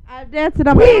 I'm dancing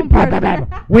on my We own person.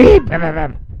 we.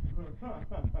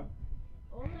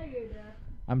 Only you there.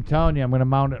 I'm telling you, I'm going to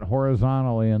mount it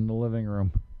horizontally in the living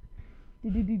room.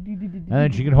 And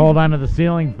then she can hold on to the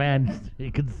ceiling fan.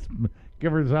 She can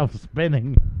give herself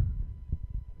spinning.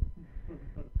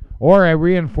 Or I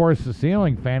reinforce the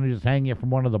ceiling fan and just hang it from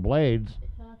one of the blades.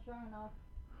 It's not strong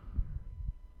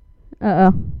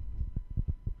enough. Uh-oh.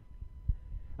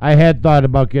 I had thought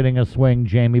about getting a swing,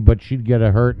 Jamie, but she'd get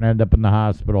a hurt and end up in the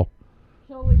hospital.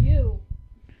 So would you.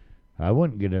 I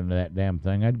wouldn't get into that damn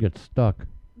thing. I'd get stuck.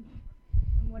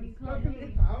 And what do you call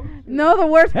me? No, the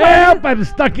worst part Help! I'm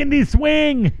stuck in the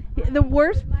swing! is, the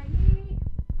worst My knee.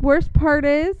 part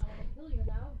is I want to kill you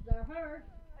now. They're hurt.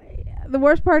 the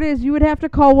worst part is you would have to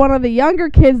call one of the younger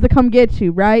kids to come get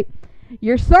you, right?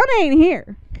 Your son ain't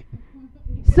here.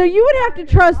 So you would have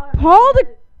to trust Paul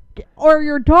or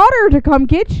your daughter to come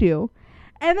get you.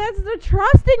 And that's the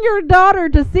trusting your daughter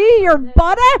to see your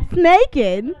butt ass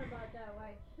naked. What about that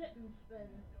white sit and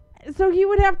spin? So he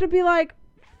would have to be like,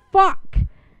 fuck.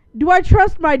 Do I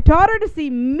trust my daughter to see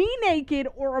me naked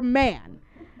or a man?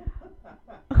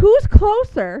 Who's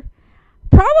closer?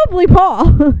 Probably Paul.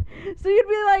 So you'd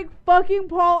be like, fucking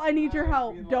Paul, I need your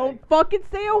help. Don't fucking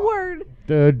say a word.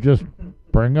 Dude, just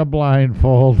bring a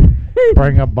blindfold.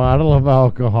 Bring a bottle of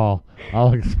alcohol.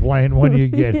 I'll explain when you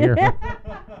get here.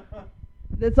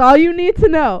 That's all you need to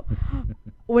know.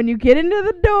 When you get into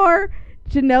the door,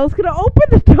 Janelle's going to open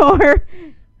the door.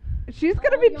 She's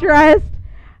going to be dressed.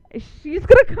 She's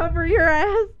going to cover your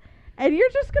ass. And you're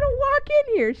just going to walk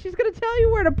in here. She's going to tell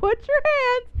you where to put your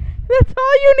hands. That's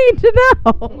all you need to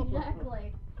know.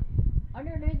 Exactly.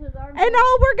 Underneath his arm. And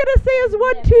all we're going to say is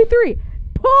 1, 2, 3.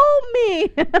 pull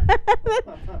me.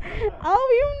 That's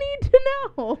all you need to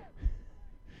know.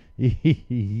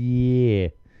 Yeah.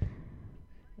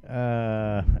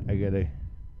 I gotta.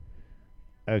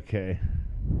 Okay.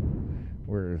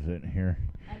 Where is it here?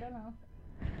 I don't know.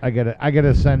 I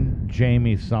gotta send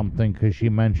Jamie something because she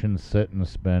mentioned sit and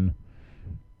spin.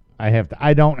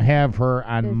 I don't have her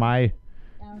on Is- my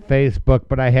Down there. Facebook,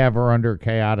 but I have her under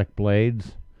Chaotic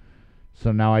Blades.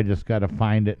 So now I just gotta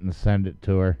find it and send it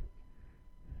to her.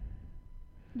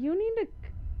 You need to.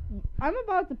 I'm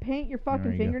about to paint your There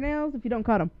fucking you go. fingernails if you don't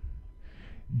cut them.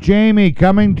 Jamie,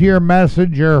 coming to your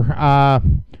messenger off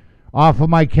of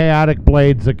my Chaotic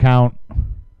Blades account.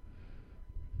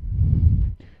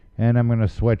 And I'm going to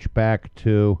switch back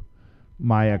to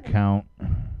my account.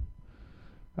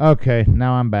 Okay,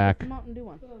 now I'm back. Mountain Dew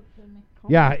one. Go up to me.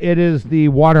 Yeah, it is the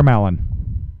watermelon.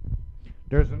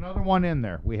 There's another one in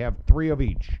there. We have 3 of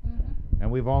each. Mhm.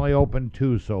 And we've only opened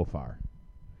 2 so far.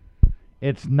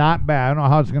 It's not bad. I don't know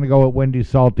how it's going to go with Windy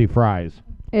Salty Fries.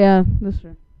 Yeah, that's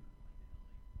true.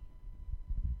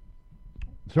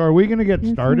 So are we going to get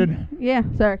started? Yeah,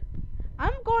 sorry.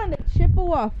 I'm going to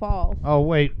Chippewa Falls. Oh,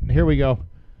 wait. Here we go.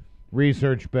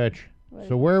 Research, bitch. What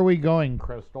So is where are we going,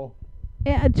 Crystal?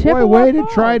 Yeah, Chippewa Boy, way Falls.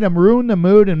 to try to ruin the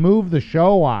mood and move the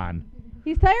show on.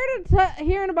 He's tired of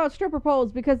hearing about stripper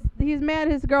poles because he's mad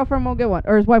his girlfriend won't get one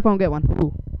or his wife won't get one.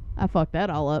 Ooh, I fucked that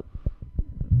all up.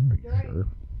 Sure.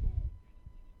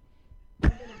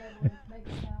 Get a better one. Make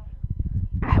it count.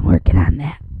 I'm working on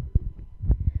that.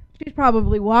 She's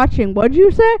probably watching. What'd you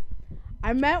say?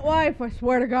 I meant wife. I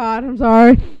swear to God. I'm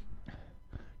sorry.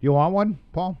 You want one,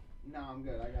 Paul? No, I'm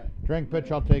good. I got. Drink,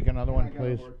 bitch. I'll take another one, I gotta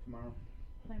please. work tomorrow.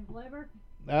 Same flavor.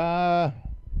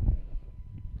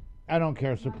 I don't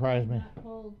care. Surprise me. Not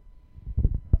cold.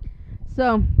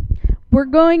 So, we're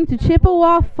going to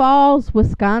Chippewa Falls,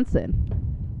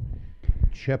 Wisconsin.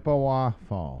 Chippewa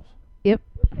Falls.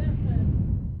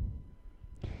 Wisconsin.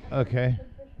 Okay.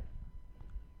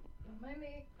 Don't mind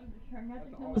me. I'm just trying not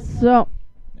to kill myself.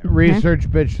 So, Research,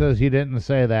 bitch says he didn't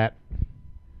say that.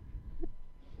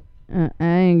 I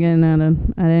ain't getting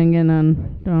none. I didn't get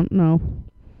none. Don't know.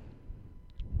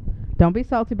 Don't be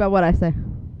salty about what I say.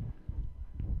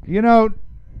 You know,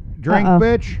 drink, Uh-oh.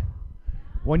 bitch.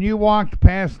 When you walked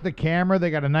past the camera,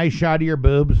 they got a nice shot of your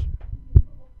boobs.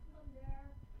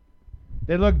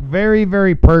 They look very,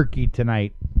 very perky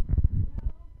tonight.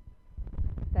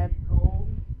 That Cold.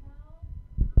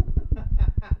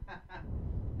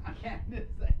 I can't just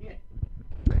say it.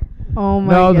 Oh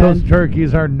my No, God. those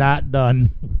turkeys are not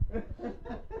done.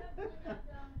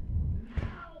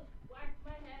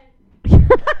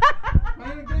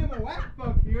 Playing a game of whack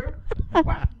fuck here.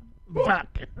 Fuck.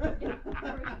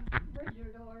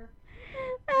 Freezer door.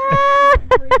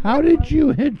 How did you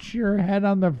hit your head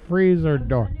on the freezer I'm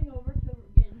door? bending over to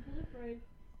get into the fridge.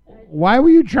 Why were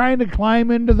you trying to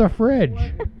climb into the fridge?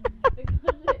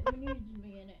 Because it needs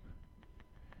me in it.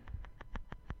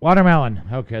 Watermelon.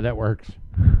 Okay, that works.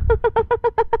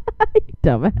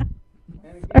 Dumbass.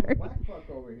 Playing a game Sorry. of whack fuck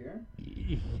over here.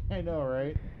 I know,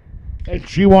 right? And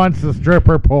she wants the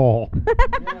stripper pole.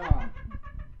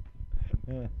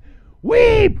 Yeah.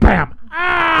 Wee bam!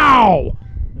 Ow!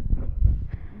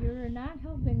 You're not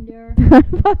helping, dear.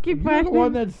 Fucking You're the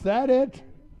one fine. that said it.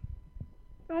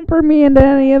 Don't put me into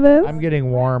any of this. I'm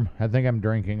getting warm. I think I'm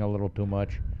drinking a little too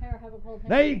much. Here, have a cold hand.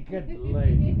 Naked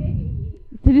lady.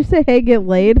 Did you say, hey, get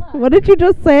laid? What did you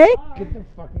just say? Get the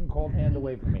fucking cold hand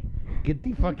away from me. Get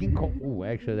the fucking cold. Ooh,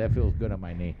 actually, that feels good on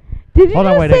my knee. Did you Hold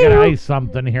on, just wait. say I gotta who- ice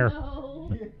something here. No.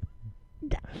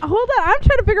 Hold on, I'm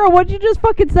trying to figure out what you just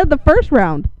fucking said the first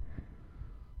round.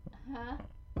 Huh?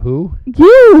 Who?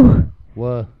 You!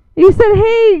 What? You said,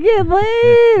 hey, get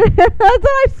laid. That's what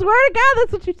I swear to God,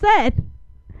 that's what you said.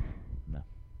 No.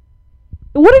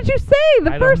 What did you say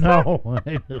the I first don't time?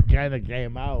 know. It kind of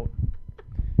came out.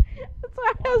 That's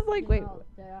why I was like, wait. Oh,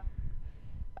 dear.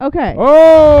 Okay.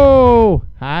 Oh!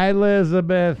 Hi,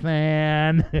 Elizabeth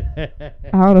Ann. I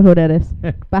don't know who that is.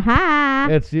 But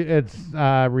hi. It's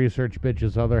Research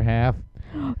Bitch's other half.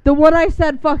 The one I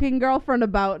said fucking girlfriend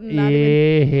about not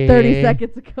even 30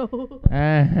 seconds ago.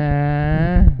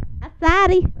 Uh-huh.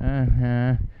 Sorry.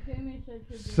 Uh-huh. Jamie said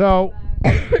she'd be So-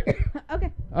 back.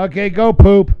 Okay. Okay, go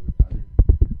poop.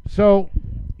 So,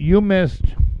 you missed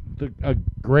a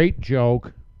great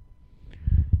joke.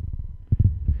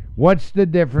 What's the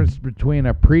difference between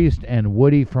a priest and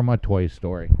Woody from a Toy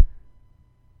Story?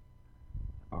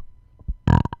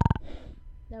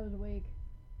 That was weak.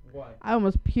 What? I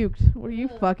almost puked. What are you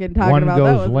fucking talking One about? That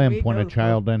goes was limp weak. when That a was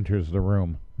child enters the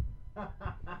room.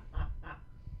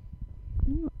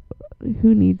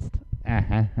 Who needs?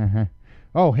 Uh-huh, uh-huh.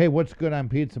 Oh, hey, what's good on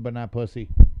pizza but not pussy?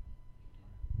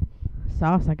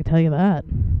 sauce, I can tell you that.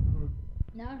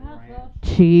 Not hot sauce.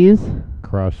 Cheese.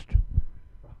 Crust.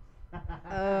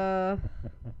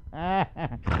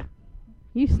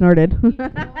 You snorted. He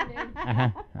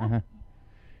snorted.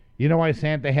 You know why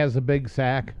Santa has a big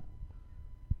sack?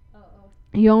 Uh-oh.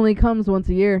 He only comes once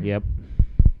a year. Yep.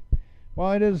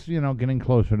 Well, it is, getting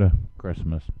closer to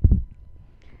Christmas.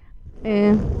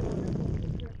 Christmas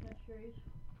trees.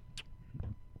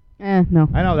 No.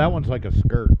 I know that one's like a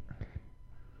skirt.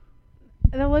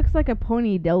 That looks like a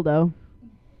pony dildo.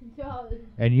 So,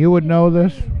 And you would know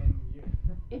this?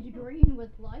 it's green with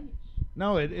lights.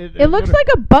 No, it It looks like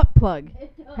a butt plug.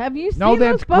 It does. Have you seen No, those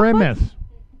that's butt Grimace. plugs?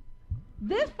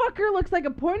 This fucker looks like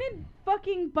a pointed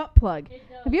fucking butt plug. It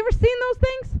does. Have you ever seen those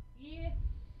things? Yeah.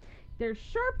 They're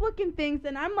sharp looking things,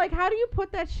 and I'm like, how do you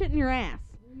put that shit in your ass?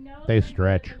 No, They that's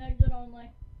stretch. connected only.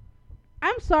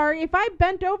 I'm sorry, if I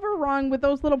bent over wrong with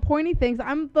those little pointy things,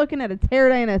 I'm looking at a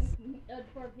pterodactyl. A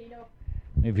torpedo.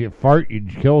 If you fart, you'd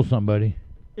kill somebody.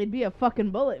 It'd be a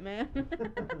fucking bullet, man.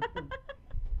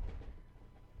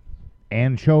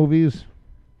 Anchovies.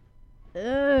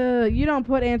 You don't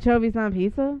put anchovies on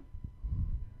pizza?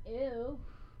 Ew.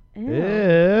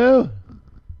 Ew.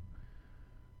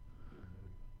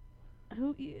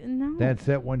 No. That's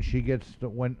it when she gets to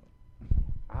when.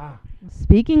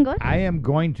 Speak English. I am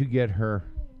going to get her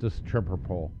this stripper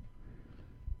pole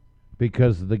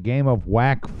because the game of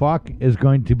whack fuck is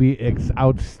going to be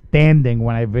outstanding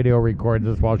when I video record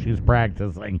this while she's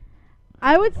practicing.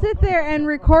 I would sit there and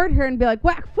record her and be like,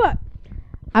 whack fuck.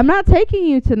 I'm not taking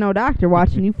you to no doctor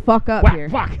watching you fuck up Whack here.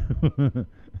 fuck.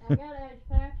 I got ice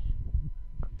packs.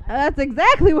 That's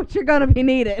exactly what you're going to be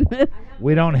needing.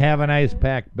 We don't have an ice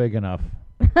pack big enough.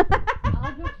 I'll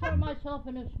just throw myself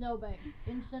in a snowbank.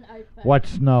 Instant ice pack. What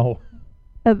snow?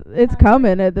 It's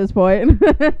coming at this point.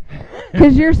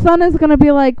 Because your son is going to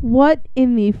be like, what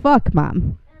in the fuck,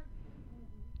 Mom?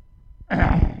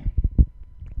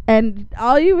 And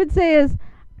all you would say is,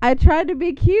 I tried to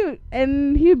be cute.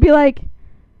 And he'd be like,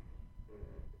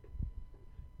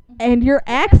 and you're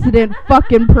accident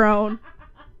fucking prone.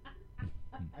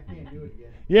 I can't do it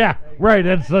again. Yeah, right.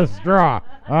 It's the straw.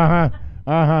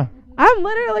 Uh-huh. I'm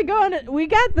literally going to, we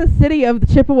got the city of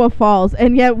Chippewa Falls,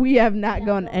 and yet we have not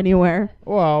gone anywhere.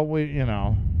 Well, Moving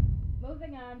on.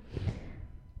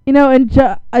 And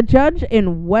a judge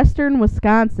in western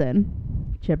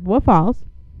Wisconsin, Chippewa Falls,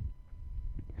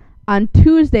 on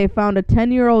Tuesday found a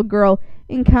 10-year-old girl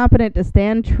incompetent to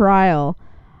stand trial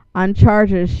on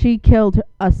charges she killed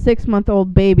a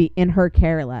 6-month-old baby in her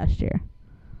care last year.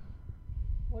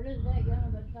 What is that young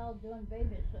of a child doing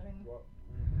babysitting?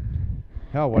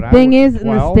 hell, when The I thing was is, in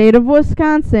the 12, state of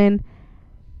Wisconsin,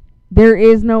 there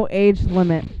is no age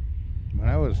limit. when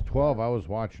I was 12, I was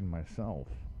watching myself.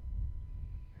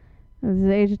 This is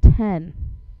the age of 10.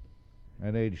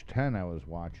 At age 10, I was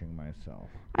watching myself.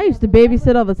 I used to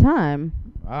babysit all the time.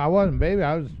 I wasn't, baby.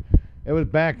 It was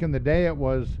back in the day. It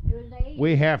was, It was 8.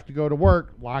 we have to go to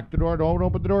work, lock the door, don't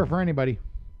open the door for anybody.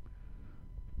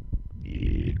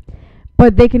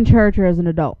 But they can charge her as an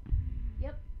adult.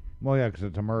 Well, yeah, 'cause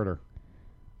it's a murder.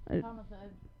 Homicide.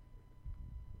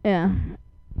 Yeah,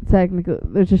 technically,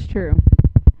 which is true.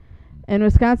 And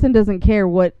Wisconsin doesn't care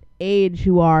what age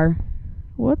you are.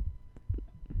 What?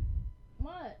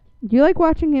 What? Do you like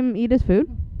watching him eat his food?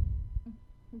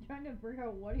 I'm trying to figure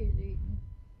out what he's eating.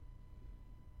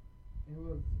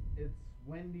 It's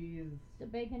Wendy's. The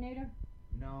Baconator?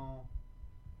 No.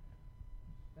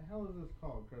 The hell is this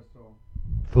called, Crystal?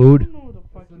 Food?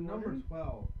 It's the number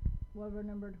 12. Whatever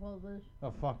number 12 is.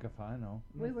 Oh, fuck if I know.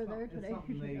 We It's were some- there it's today.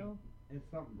 something You should they- know.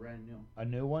 It's something brand new. A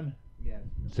new one? Yes.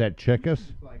 Is that Chickus?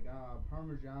 It's like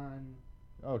Parmesan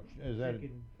Oh, is that?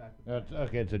 chicken. back with That's that.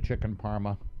 okay. It's a chicken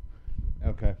parma.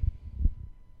 Okay.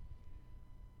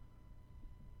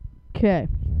 Okay.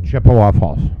 Chippewa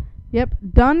Falls. Yep.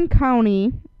 Dunn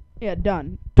County. Yeah,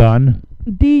 Dunn. Done.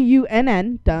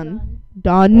 Dunn.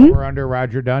 Dunn. Over under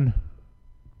Roger Dunn.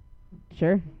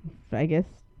 Sure. I guess.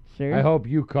 Sure. I hope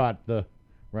you caught the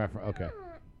reference. Okay.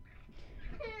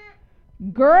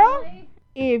 Girl, Really?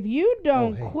 if you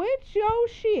don't hey. quit your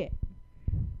shit.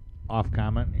 Off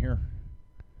comment here.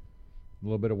 A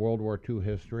little bit of World War II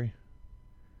history.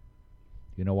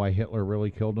 You know why Hitler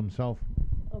really killed himself?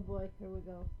 Oh boy, here we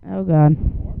go. Oh, God.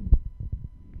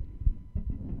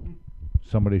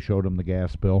 Somebody showed him the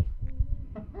gas bill.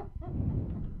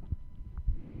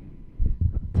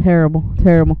 Terrible.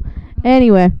 Terrible.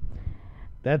 Anyway,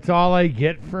 That's all I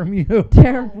get from you.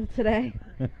 terrible today.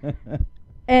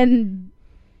 And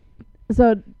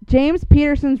so James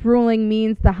Peterson's ruling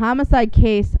means the homicide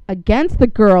case against the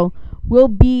girl will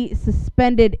be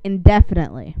suspended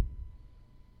indefinitely.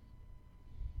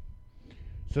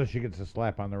 So she gets a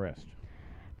slap on the wrist.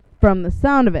 From the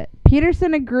sound of it,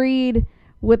 Peterson agreed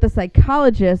with the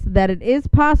psychologist that it is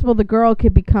possible the girl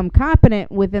could become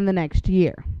competent within the next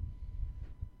year.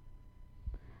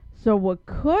 So what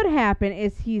could happen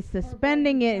is he's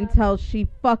suspending it until she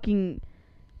fucking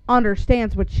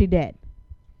understands what she did.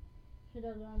 She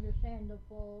doesn't understand the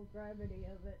full gravity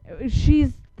of it.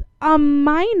 She's a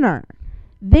minor.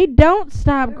 They don't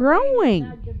stop Their brain is growing.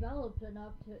 not developed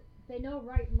enough to. They know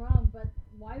right and wrong, but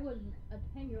why was a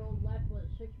 10-year-old left with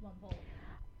a 6-month-old?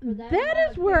 That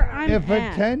is where I'm If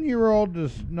at. a 10-year-old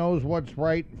just knows what's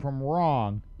right from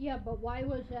wrong, Yeah, but why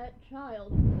was that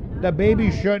child? the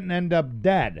baby shouldn't end up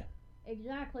dead.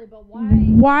 Exactly, but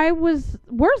why? Where's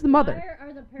the mother? Why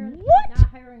are the parents What? not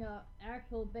hiring a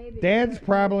actual baby? Dad's They're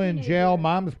probably in jail. teenagers.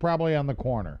 Mom's probably on the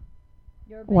corner.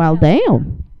 You're a big Well, house.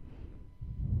 damn.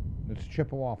 It's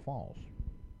Chippewa Falls.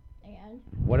 And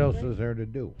What else is there to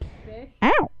do? fish.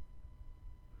 Ow.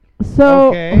 So.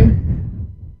 Okay.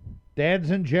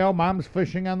 Dad's in jail. Mom's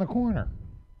fishing on the corner.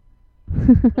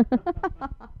 You're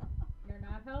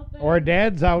not helping. Or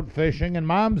Dad's out fishing and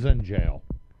Mom's in jail.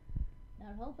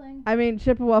 Not helping. I mean,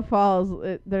 Chippewa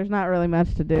Falls, there's not really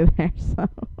much to do there, so.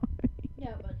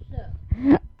 Yeah, but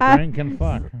still. Drink and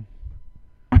fuck.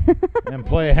 And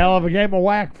play a hell of a game of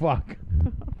whack fuck.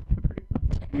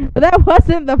 But that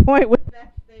wasn't the point with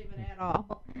that statement at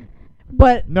all.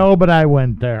 But, No, but I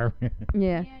went there. yeah.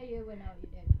 Yeah, you would know you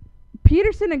did.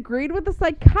 Peterson agreed with the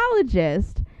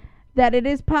psychologist that it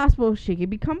is possible she could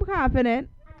become confident,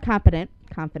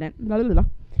 blah, blah, blah,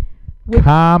 with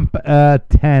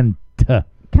Competent.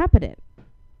 competent.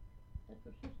 That's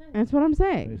what she said. That's what I'm They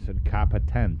saying. said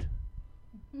competent.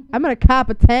 I'm gonna cop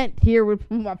a tent here with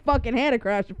my fucking hand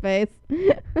across your face.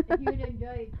 If you'd enjoy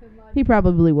it too much. He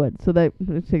probably would. So that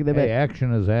let's take the Hey, bit.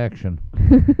 action is action.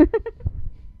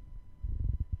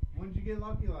 When'd you get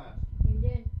lucky last? You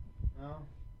did. No.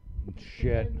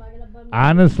 Shit. It's not gonna bug me.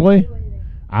 Honestly? Do anything.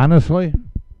 Honestly,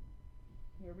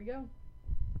 Here we go.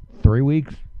 3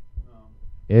 weeks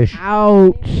No. ish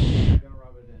Ouch. Gonna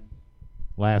rub it in.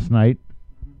 last night.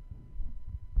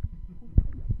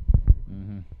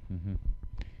 Mm-hmm.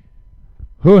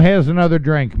 Who has another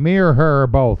drink? Me or her or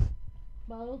both?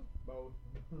 Both. Both.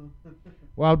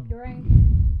 Well, Drink.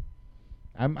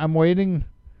 I'm waiting.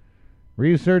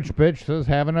 Research bitch says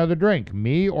have another drink.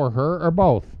 Me or her or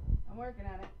both? I'm working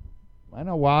on it. I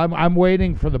know. Well, I'm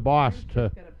waiting for the boss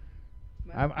to.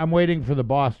 I'm waiting for the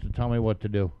boss to tell me what to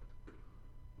do.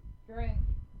 Drink.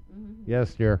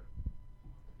 Yes, dear.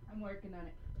 I'm working on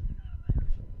it.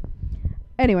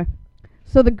 Anyway,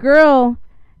 so the girl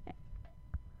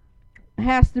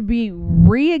has to be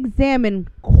re-examined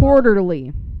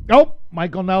quarterly. Oh,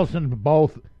 Michael Nelson,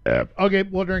 both. Okay,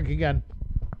 we'll drink again.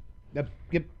 Yep.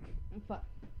 Fuck.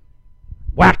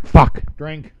 Whack fuck.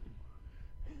 Drink.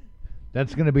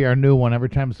 That's going to be our new one. Every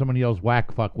time someone yells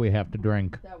whack fuck, we have to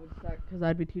drink. That would suck because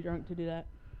I'd be too drunk to do that,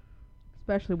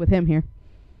 especially with him here.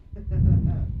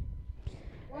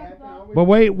 But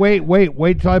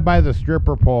wait till I buy the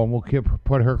stripper pole and we'll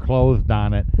put her clothes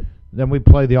on it. Then we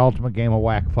play the ultimate game of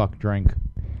whack fuck drink.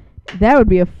 That would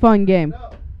be a fun game. No.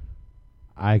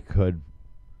 I could.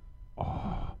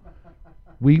 Oh.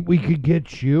 We could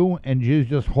get you and you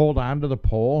just hold on to the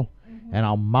pole and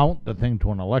I'll mount the thing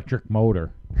to an electric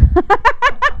motor.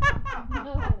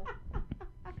 No.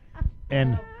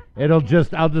 And I'll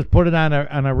just put it on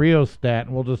a rheostat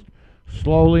and we'll just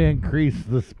slowly increase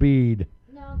the speed.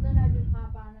 No, then I just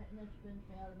hop on it and it spins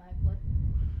me automatically.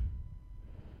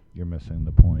 You're missing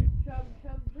the point. Chug,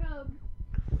 chug, chug.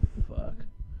 Fuck.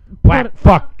 Whack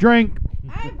fuck drink.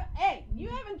 Hey, you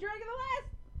haven't drank it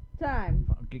the last time.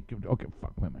 Okay,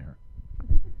 fuck my hair.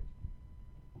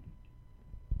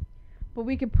 But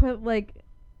we could put like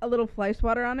a little fly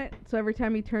swatter on it, so every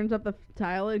time he turns up the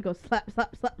tile, it goes slap,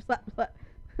 slap, slap, slap, slap.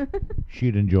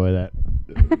 She'd enjoy that.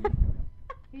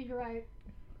 He's right.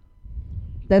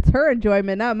 That's her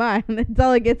enjoyment, not mine. That's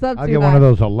all it gets up I'll to. get one of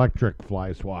those electric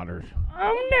fly swatters.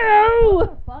 Oh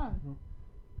no! Fun.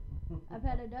 I've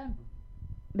had it done.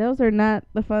 Those are not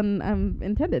the fun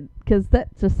intended, because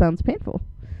that just sounds painful.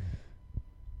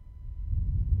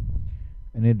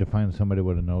 I need to find somebody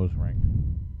with a nose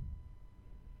ring.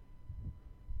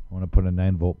 I want to put a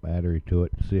 9-volt battery to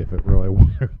it to see if it really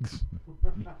works.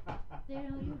 They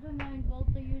don't use a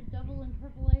 9-volt, they use double and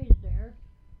triple A's there.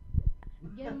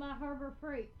 Get them at Harbor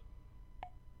Freight.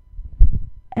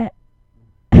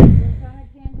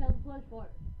 Electronic handheld flush water.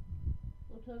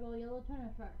 Looks like a yellow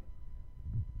tennis racket.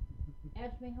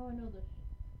 Ask me how I know this.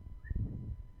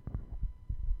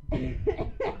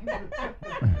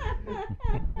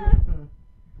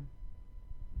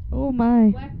 Oh my.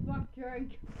 Whack, fuck,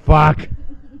 drink. Fuck.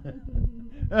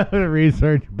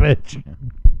 Research bitch.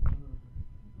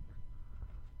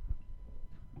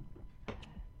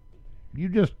 You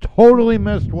just totally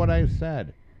missed what I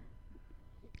said.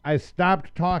 I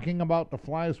stopped talking about the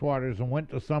fly swatters and went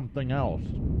to something else.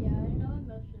 Yeah, I know I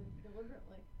missed it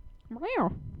deliberately.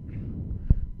 Meow.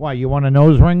 Why, you want a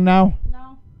nose ring now?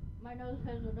 No, my nose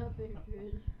has enough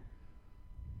issues.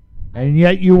 And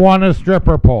yet you want a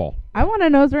stripper pole. I want a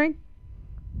nose ring.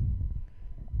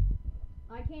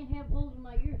 I can't have holes in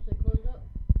my ears that close up.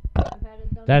 I've had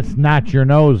it done. That's not your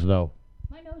nose, though.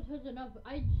 My nose has enough.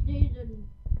 I sneeze and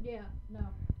yeah, no.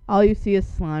 All you see is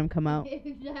slime come out.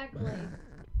 Exactly.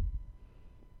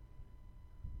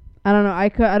 I don't know.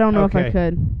 I don't know if I Okay.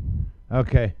 could.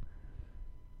 Okay.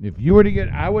 If you were to get,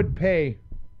 I would pay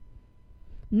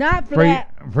Not for for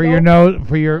that. for your nose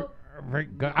for your.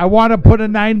 I want to put a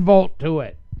 9-volt to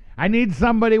it. I need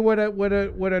somebody with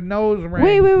a nose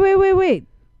ring. Wait.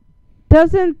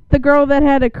 Doesn't the girl that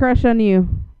had a crush on you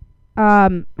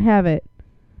have it?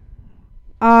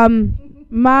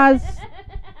 Maz,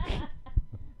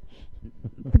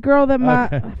 the girl that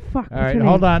Okay. fuck. All right,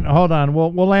 hold on.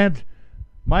 We'll answer.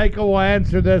 Michael will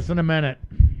answer this in a minute.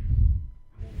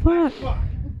 Fuck.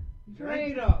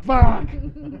 Drink it up. Fuck.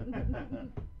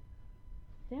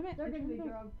 Damn it. They're gonna be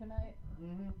drunk tonight.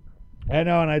 I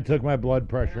know, and I took my blood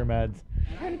pressure meds.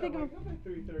 I'm trying to think of-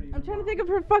 3:30. I'm trying to think of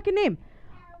her fucking name.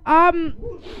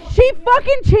 She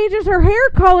fucking changes her hair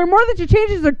color more than she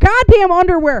changes her goddamn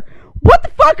underwear. What the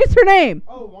fuck is her name?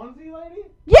 Oh, onesie lady?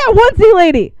 Yeah, onesie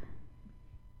lady.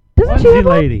 Doesn't she Onesie have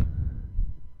one? lady.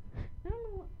 I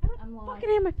don't know. I don't I'm lying. fucking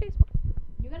have my Facebook.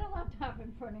 You got a laptop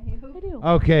in front of you. I do.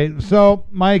 Okay, so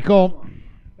Michael,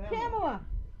 Pamela.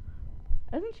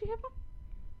 Doesn't she have one?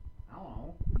 I don't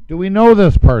know. do we know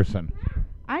this person?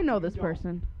 I know this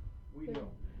person. We do.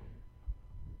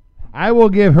 I will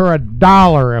give her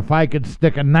 $1 if I could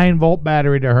stick a 9-volt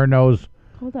battery to her nose,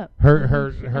 Hold up.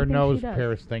 her I think nose she does.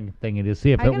 pierce thingy to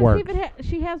see if I it gotta works. see if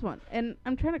she has one, and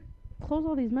I'm trying to close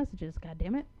all these messages. God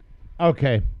damn it.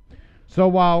 Okay, so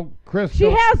while Chris, She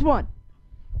has one.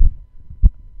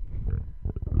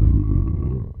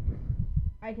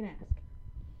 I can ask,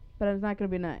 but it's not gonna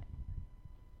be night.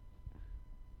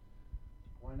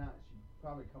 Why not? She'd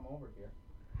probably come over here.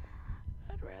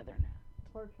 I'd rather not.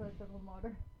 Poor choice of a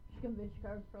mother. She's gonna be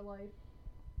scarred for life.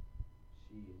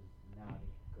 She is not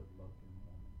a good looking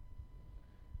woman.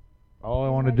 all I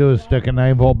want to do is stick a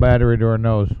 9-volt battery to her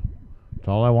nose. That's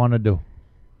all I want to do.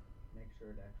 Make sure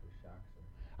it actually shocks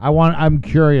her. I'm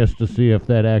curious to see if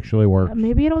that actually works.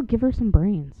 Maybe it'll give her some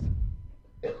brains.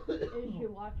 Is she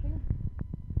watching?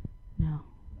 No.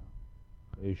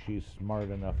 Is she smart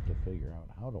enough to figure out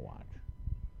how to watch?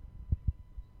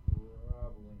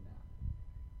 Probably not.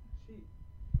 She.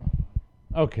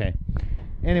 Okay.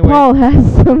 Anyway, Paul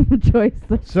has some choice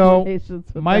so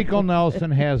explanations with Michael that.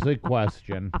 Nelson has a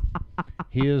question.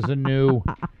 He is a new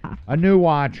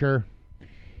watcher.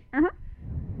 Uh-huh.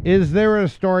 Is there a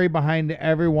story behind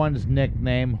everyone's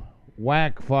nickname?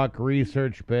 Whack, fuck,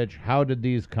 research bitch. How did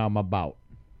these come about?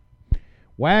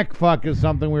 Whack, fuck is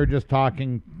something we were just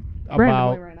talking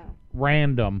about. Randomly right now.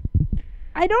 Random.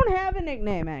 I don't have a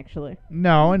nickname actually.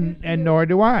 No, and nor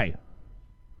do I.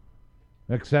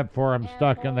 Except for I'm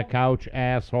stuck in the Asshole. couch,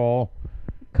 asshole.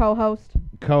 Co-host.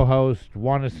 Co-host,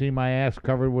 want to see my ass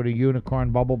covered with a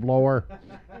unicorn bubble blower?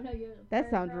 I know you're the That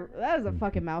sounds. firecracker. That is a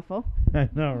fucking mouthful. I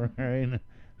know, right?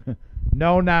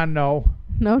 No, nah, no.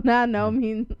 No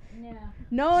means Yeah.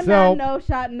 no, So- no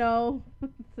shot, no.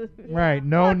 Right,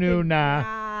 no, Fucking new, nah.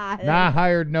 God. Not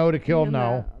hired, no to kill,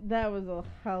 no. That was a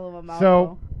hell of a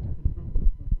mouthful.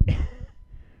 So-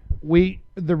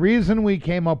 The reason we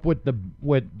came up with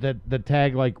the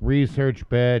tag like research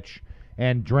bitch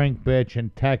and drink bitch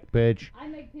and tech bitch, I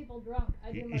make people drunk.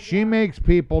 I do my she job. makes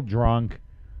people drunk.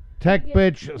 Tech Yeah,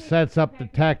 bitch she- sets up the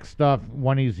tech stuff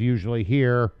when he's usually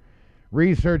here.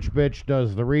 Research bitch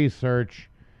does the research,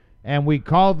 and we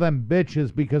call them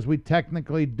bitches because we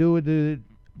technically do it.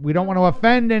 We don't want to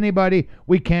offend anybody.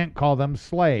 We can't call them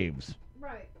slaves.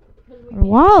 Right. 'Cause we can't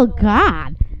Well, control-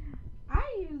 God.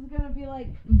 I was gonna be like,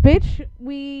 bitch,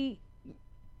 we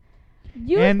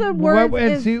use and the words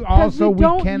and is- see, 'cause also we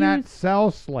don't cannot use- sell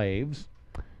slaves.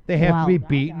 They have Well, to be God,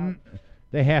 beaten.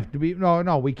 They have to be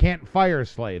no. We can't fire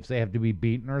slaves. They have to be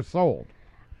beaten or sold.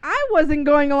 I wasn't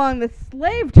going along the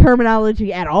slave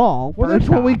terminology at all. Well, that's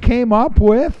first what we off. came up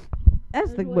with. That's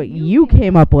That's what what you you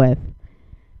came up with.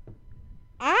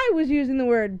 I was using the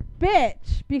word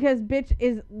bitch because bitch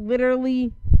is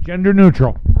literally Gender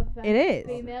neutral. Offend It is.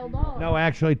 Female dog. No,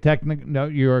 actually, no,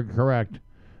 you're correct.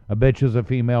 A bitch is a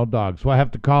female dog, so I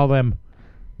have to call them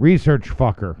research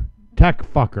fucker, tech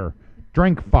fucker,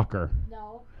 drink fucker,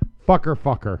 No.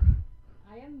 Fucker.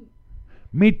 I am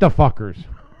Meet the fuckers.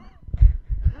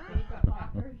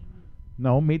 fuckers,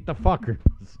 No, meet the fuckers.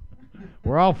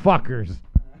 We're all fuckers.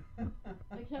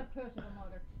 except Crystal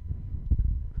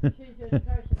Motor. She's just a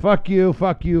person. Fuck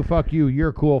you.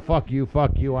 You're cool. Fuck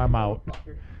you. I'm out.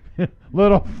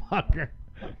 Little fucker.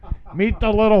 Meet the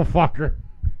little fucker.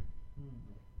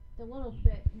 The little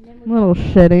shit. And then we Little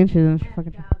got shit, ain't she? gas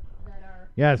Fucking. jobs that are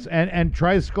Yes, and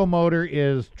tricycle motor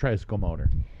is tricycle motor.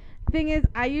 Thing is,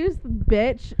 I use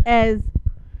bitch as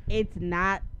it's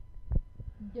not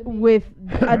demeaning. with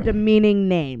a demeaning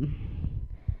name.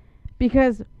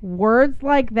 Because words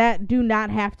like that do not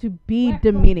have to be Whack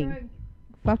demeaning. Buster.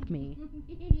 Fuck me.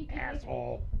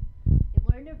 Asshole.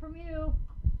 I learned it from you.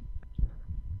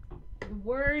 The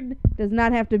word does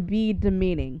not have to be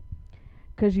demeaning.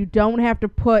 Because you don't have to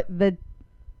put the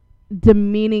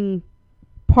demeaning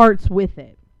parts with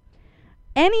it.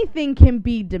 Anything can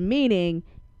be demeaning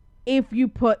if you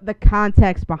put the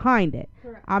context behind it.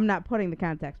 Correct. I'm not putting the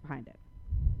context behind it.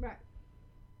 Right.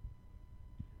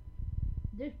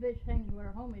 This bitch hangs with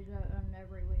her homies on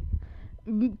every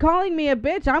week. Calling me a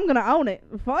bitch, I'm gonna own it.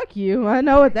 Fuck you. I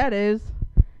know what that is.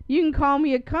 You can call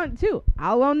me a cunt too.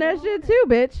 I'll own that shit too,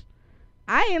 bitch.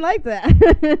 I ain't like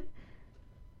that.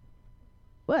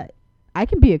 What? I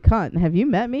can be a cunt. Have you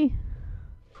met me?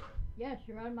 Yes,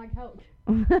 you're on my couch.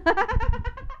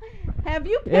 Have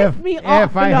you pissed me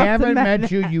off If I enough to haven't met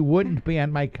met you, you wouldn't be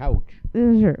on my couch.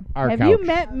 Sure. Our Have you couch.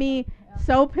 met me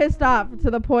so pissed off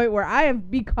to the point where I have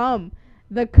become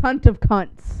the cunt of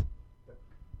cunts?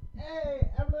 Hey,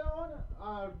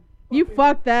 everyone. You fucking-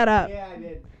 fucked that up. Yeah, I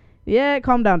did. Yeah,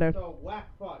 calm down, dude. So, whack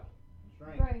fuck.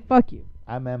 Drink. Right. Fuck you.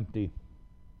 I'm empty.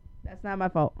 That's not my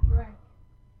fault. Right.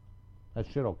 That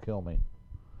shit'll kill me.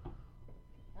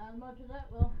 Not as much as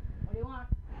that will. What do you want?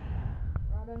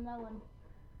 Watermelon.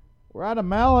 We're out of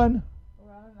melon.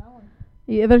 Watermelon.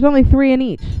 Yeah, there's only 3 in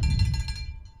each.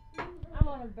 I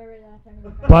want to bury that thing.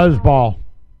 Buzzball.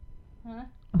 Huh?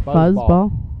 A Fuzzball.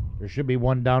 fuzzball. There should be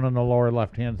one down in the lower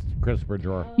left-hand Christopher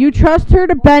drawer. You trust her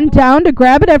to bend down to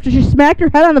grab it after she smacked her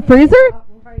head on the freezer?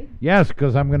 Right. Yes,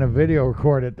 because I'm going to video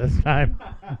record it this time.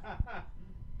 I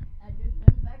just sent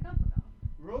it back up now.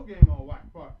 Real game of whack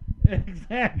fuck.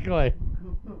 Exactly.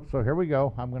 So here we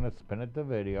go. I'm going to spin it to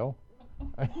video.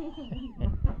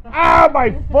 Ah, my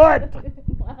foot!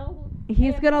 Well,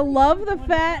 He's gonna love the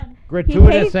fact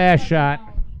Gratuitous hates- ass shot.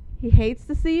 he hates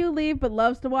to see you leave, but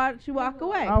loves to watch you walk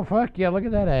away. Oh, fuck yeah. Look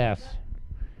at that ass.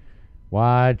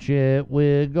 Watch it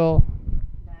wiggle.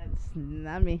 That's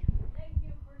not me. Thank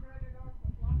you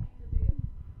for watching the video.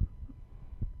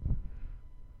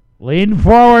 Lean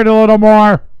forward a little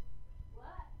more.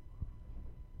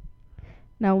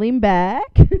 Now lean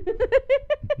back.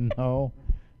 No.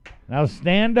 Now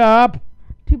stand up.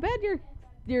 Too bad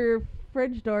your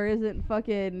fridge door isn't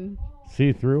fucking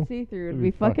See through. see through. It'd It'd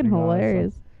be be fucking fucking awesome.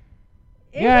 hilarious.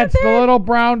 Yeah, Isn't it's the that- little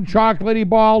brown chocolatey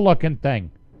ball looking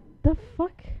thing. The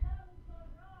fuck?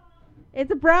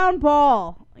 It's a brown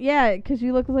ball. Yeah, 'cause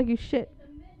you look like you shit.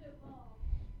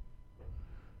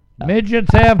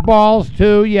 Midgets have balls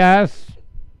too, yes.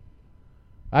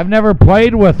 I've never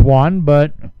played with one,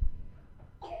 but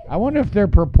I wonder if they're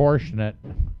proportionate.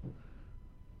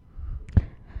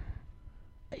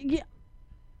 Yeah,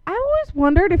 I always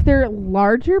wondered if they're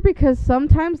larger because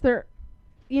sometimes they're,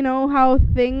 you know how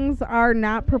things are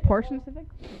not proportionate to things.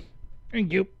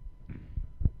 Thank you.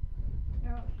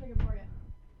 Here, I'll stick it for you.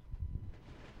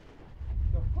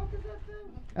 The fuck is that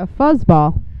thing? A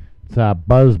fuzzball, It's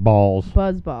buzz balls.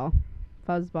 buzzball,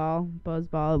 fuzzball,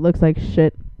 buzzball. It looks like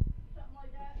shit. Something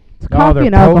like that. It's Oh, coffee they're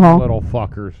and potent alcohol. little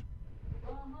fuckers.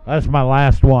 That's my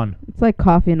last one. It's like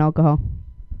coffee and alcohol.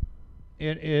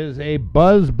 It is a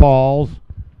Buzz Balls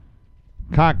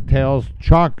cocktails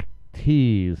chalk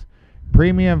teas.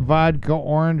 Premium vodka,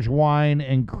 orange wine,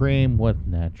 and cream with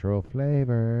natural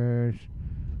flavors.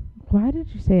 Why did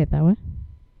you say it that way?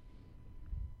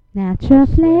 Natural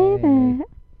flavor.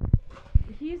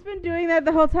 He's been doing that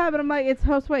the whole time, and I'm like, it's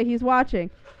Josue. He's watching.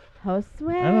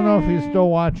 Josue. I don't know if he's still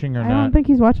watching or I not. don't think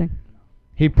he's watching.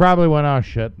 He probably went, oh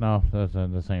shit, no, that's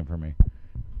the same for me.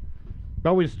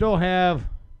 But we still have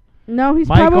No, he's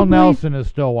Michael probably Nelson is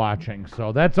still watching,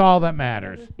 so that's all that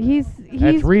matters. He's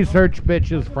That's research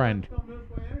bitch's friend. Come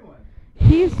this way anyway.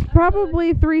 he's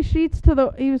probably 3 sheets to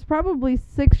the. He was probably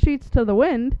 6 sheets to the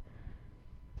wind.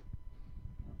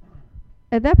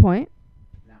 At that point,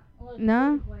 Unless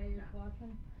No. this way is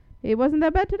watching. it wasn't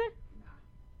that bad today.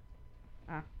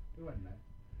 It wasn't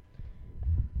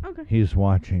bad. Okay, He's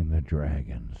watching the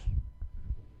dragons.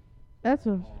 that's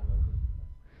what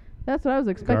I was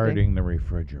expecting. Guarding the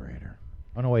refrigerator.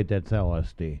 Oh no, wait, that's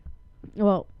LSD.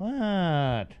 Well,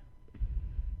 What?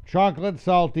 Chocolate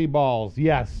salty balls.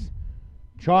 Yes.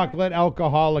 Chocolate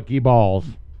alcoholic-y balls.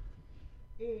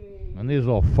 And these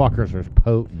little fuckers are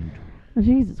potent.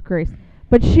 Jesus Christ.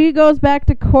 But she goes back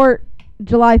to court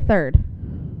July 3rd.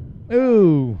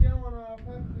 Ooh. Feeling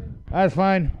Pepsi. That's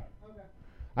fine. Okay.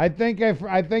 I think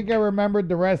I remembered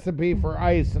the recipe for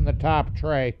ice in the top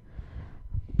tray.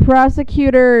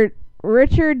 Prosecutor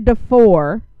Richard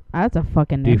DeFore. That's a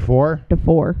fucking name. D4.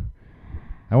 DeFore.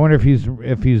 I wonder if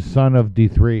he's son of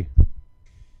D3.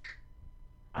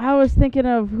 I was thinking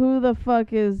of who the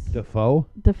fuck is Defoe.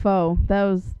 Defoe. That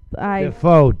was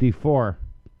Defoe. D4.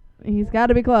 He's got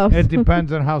to be close. It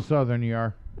depends on how southern you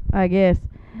are. I guess.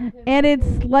 And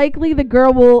it's likely the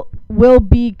girl will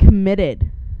be committed.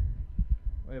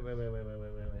 Wait.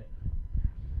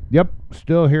 Yep,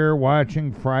 still here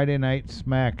watching Friday Night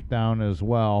SmackDown as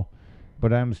well,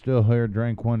 but I'm still here.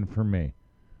 Drink one for me.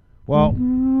 Well,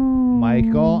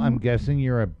 Michael, I'm guessing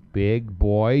you're a big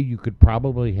boy. You could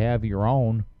probably have your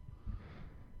own.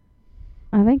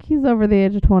 I think he's over the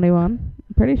age of 21. I'm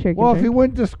pretty sure he can Well, if he drink.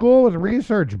 went to school with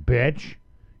research, bitch,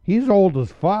 he's old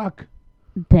as fuck.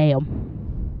 Damn.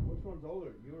 Which one's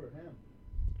older, you or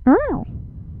him? Wow.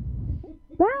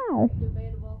 Wow.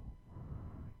 Debatable.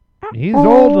 He's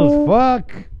old as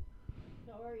fuck.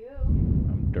 So are you.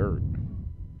 I'm dirt.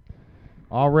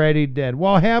 Already dead.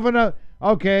 Well,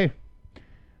 okay.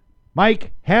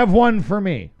 Mike, have one for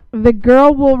me. The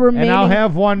girl will remain. And I'll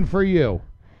have one for you.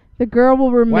 The girl will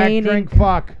Whack, remain. drink,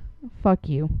 fuck. Fuck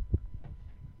you.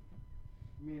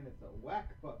 I mean, it's a whack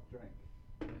fuck drink.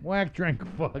 Whack, drink,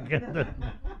 fuck.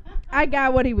 I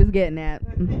got what he was getting at.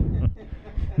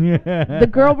 Yeah. The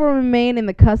girl will remain in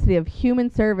the custody of Human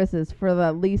Services for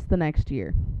at least the next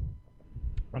year.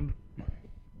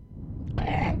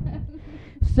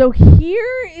 So here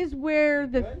is where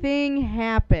the thing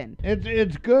happened.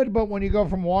 It's good, but when you go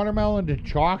from watermelon to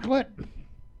chocolate,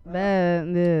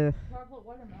 That Chocolate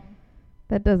watermelon.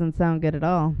 that doesn't sound good at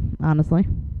all, honestly.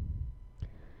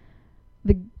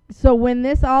 So when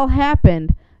this all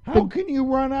happened, how can you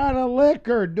run out of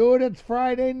liquor? Dude, it's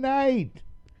Friday night.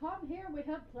 Come here, we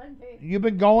have plenty. You've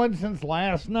been going since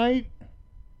last night?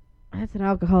 that's an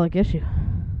alcoholic issue.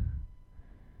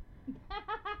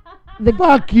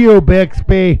 Fuck you,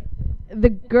 Bixby. The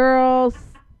girls,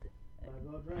 Gotta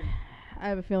go drink. I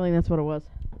have a feeling that's what it was.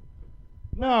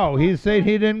 No, he said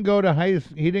he didn't go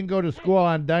to school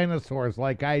on dinosaurs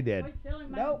like I did. We're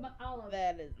filling my Nope. olive.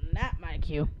 That is not my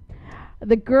cue.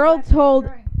 The girl told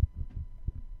Drink.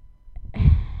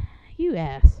 you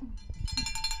ass.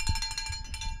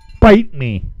 Bite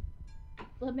me.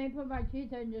 Let me put my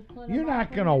teeth in and just clean You're them off not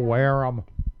when gonna you're done. wear them.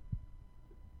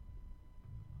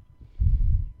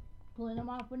 Clean them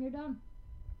off when you're done.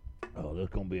 Oh, this is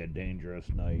gonna be a dangerous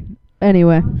night.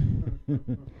 Anyway,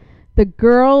 the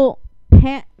girl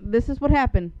this is what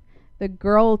happened. The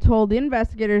girl told the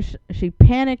investigators she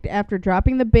panicked after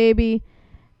dropping the baby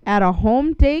at a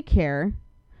home daycare,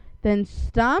 then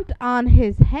stomped on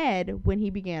his head when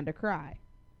he began to cry.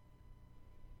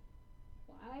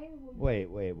 Why would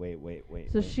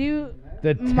Wait. So she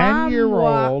The mom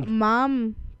 10-year-old.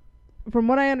 mom, from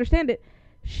what I understand it,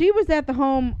 she was at the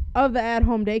home of the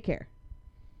at-home daycare.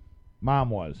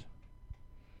 Mom was.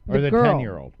 Or the girl,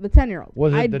 10-year-old. The 10-year-old.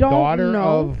 Was it I the don't daughter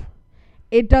know. of...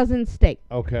 It doesn't state.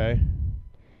 Okay.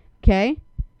 Okay?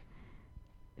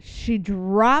 She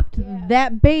dropped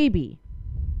that baby.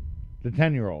 The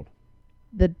 10-year-old.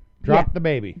 Dropped The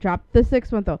baby. Dropped the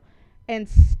 6-month-old. And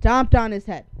stomped on his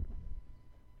head.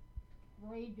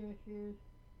 rage issues?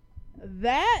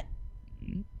 That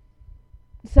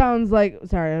sounds like...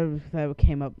 Sorry, that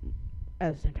came up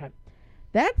at the same time.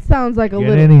 That sounds like a Get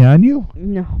little... any on you?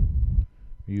 No,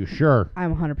 You sure?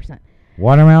 I'm 100%.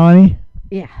 Watermelon-y?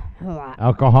 Yeah, a lot.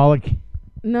 Alcoholic?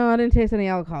 No, I didn't taste any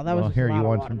alcohol. That Well, was just here, a lot you of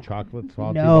want water. some chocolate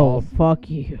salty No, balls? fuck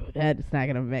you. That's not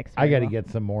gonna mix. I very gotta well. get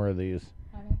some more of these.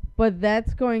 Honey? But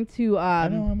that's going to I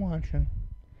know, I'm watching.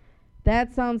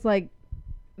 that sounds like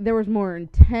there was more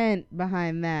intent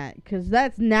behind that, because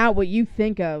that's not what you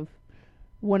think of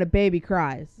when a baby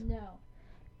cries. No.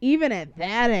 Even at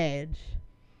that age,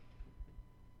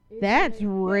 Either that's they get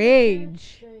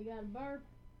rage. sick, They got a birth,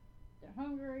 they're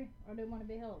hungry, or they want to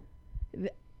be held.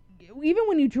 Even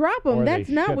when you drop them, Or that's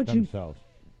they not shit what themselves.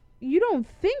 you don't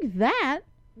think that.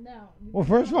 No. Well,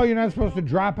 first of all, you're not supposed to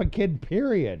drop a kid,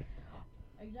 period.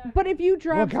 Exactly. But if you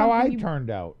drop Look how I something, turned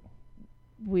out.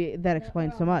 that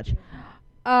explains so much.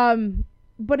 Yeah.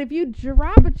 But if you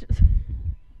drop it,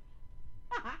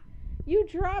 you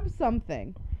drop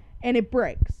something, and it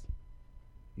breaks.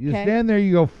 You 'Kay. stand there,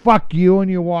 you go, fuck you, and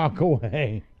you walk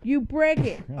away. You break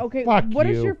it. Okay, Fuck what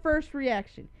is you. your first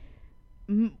reaction?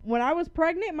 When I was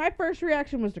pregnant, my first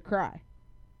reaction was to cry.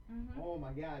 Oh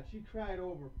my God, she cried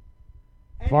over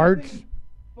Farts? anything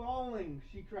falling.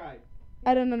 She cried.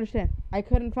 I didn't understand. I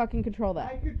couldn't fucking control I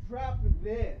that. could drop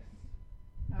this.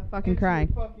 I'm fucking and crying.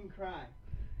 She would fucking cry.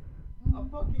 A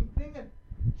fucking thing of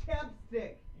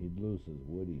chapstick. He'd lose his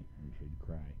Woody and she'd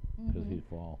cry because he'd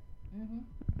fall.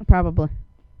 Probably.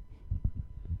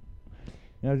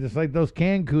 You know, just like those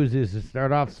canned koozies that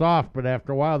start off soft, but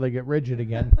after a while they get rigid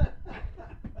again.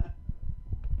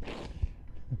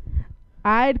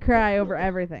 I'd cry over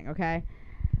everything, okay?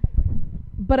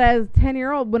 But as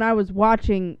 10-year-old, when I was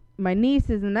watching my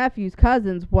nieces and nephews,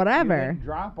 cousins, whatever,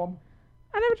 Drop them.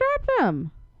 I never dropped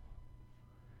them.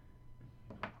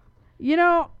 You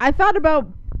know, I thought about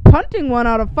punting one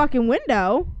out a fucking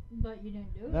window. But you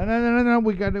didn't do it. No.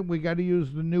 We gotta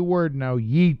use the new word now.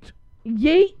 Yeet.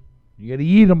 Yeet. You gotta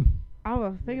eat them. I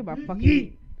was thinking about fucking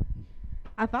Yeet.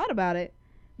 I thought about it,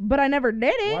 but I never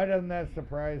did it. Why doesn't that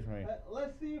surprise me?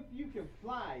 Let's see if you can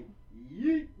fly.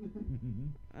 Yeet.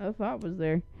 I thought was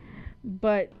there.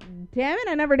 But damn it,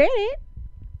 I never did it.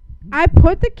 I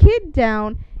put the kid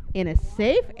down in a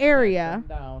safe area,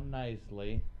 Down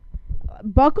nicely.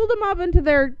 buckled them up into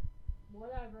their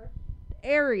Whatever.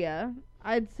 area.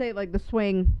 I'd say like the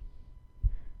swing,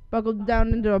 buckled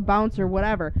down into a bouncer,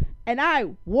 whatever. And I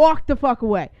walked the fuck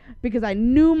away because I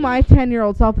knew my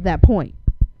 10-year-old self at that point.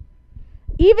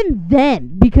 Even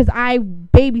then, because I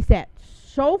babysat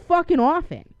so fucking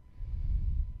often,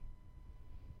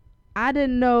 I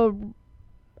didn't know.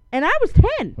 And I was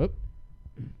 10. Whoop.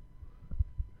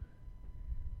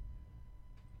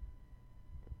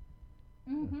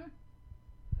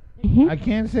 I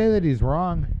can't say that he's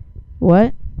wrong.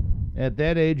 What? At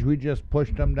that age, we just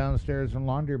pushed them downstairs in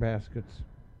laundry baskets.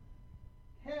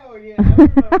 Hell yeah. I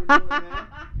remember doing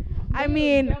that. I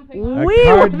mean, jumping A up. we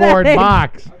were cardboard that age.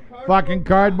 box. cardboard Fucking box.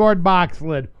 cardboard box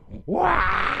lid.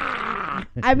 Wah!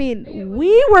 I mean,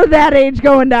 we were that age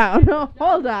going down.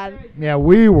 Hold on. Yeah,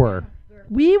 we were.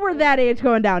 We were that age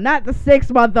going down, not the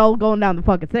 6-month-old going down the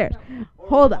fucking stairs. Or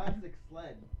Hold a on. plastic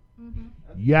sled.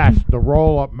 Yes, the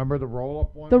roll up. Remember the roll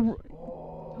up one?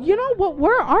 You know what?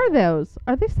 Where are those?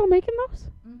 Are they still making those?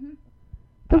 Mhm.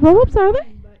 The roll-ups, are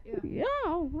they? But yeah. Yeah,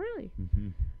 oh, really.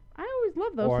 Mhm. I always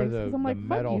love those Or things the, 'cause I'm the like, fuck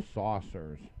metal you.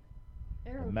 saucers.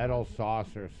 The Aeroplan. metal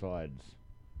saucer sleds.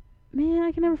 Man,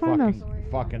 I can never find those.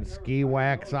 Fucking ski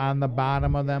wax on the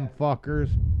bottom of them fuckers.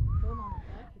 Hold on a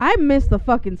sec. I miss the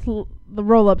fucking the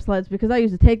roll-up sleds because I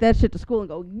used to take that shit to school and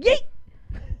go, yeet!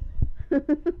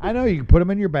 I know, you can put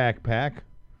them in your backpack.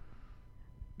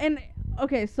 And,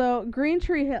 okay, so Green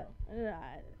Tree Hill.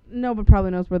 Nobody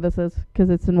probably knows where this is because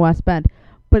it's in West Bend.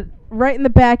 But right in the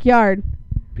backyard.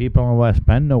 People in West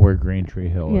Bend know where Green Tree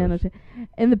Hill Yeah, is. no shit.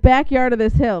 In the backyard of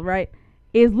this hill, right,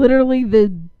 is literally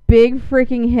the big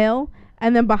freaking hill,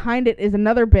 and then behind it is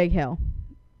another big hill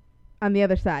on the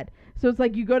other side. So it's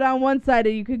like you go down one side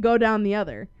and you could go down the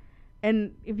other.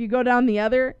 And if you go down the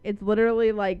other, it's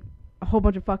literally like a whole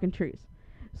bunch of fucking trees.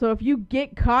 So if you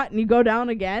get caught and you go down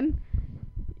again,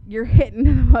 you're hitting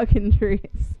the fucking trees.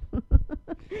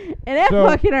 And that So-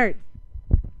 fucking hurts.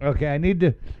 Okay,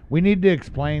 we need to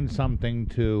explain something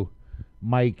to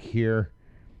Mike here.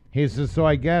 He says, so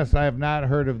I guess I have not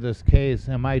heard of this case.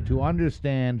 Am I to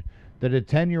understand that a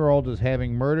 10-year-old is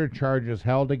having murder charges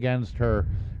held against her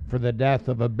for the death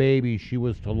of a baby she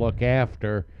was to look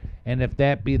after? And if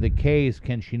that be the case,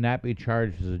 can she not be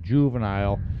charged as a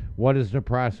juvenile? What is the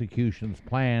prosecution's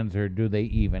plans, or do they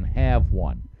even have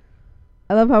one?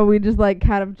 I love how we just like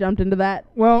kind of jumped into that.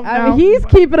 Well, I mean, he's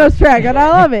keeping us track, and I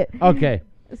love it. Okay,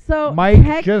 So,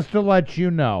 Mike, just to let you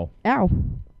know, ow.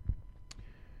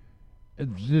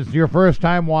 this is your first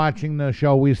time watching the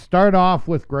show. We start off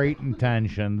with great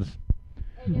intentions.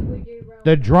 And then we derail.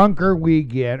 The drunker we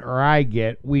get, or I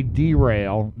get, we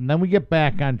derail, and then we get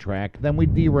back on track. Then we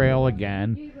derail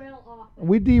again. Derail off.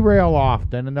 We derail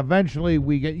often, and eventually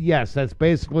we get. Yes, that's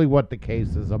basically what the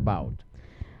case is about.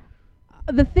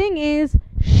 The thing is,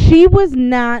 she was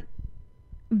not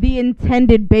the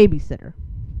intended babysitter.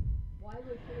 Why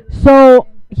would she? So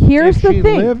here's If the she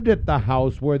thing. lived at the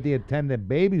house where the attendant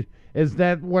baby, is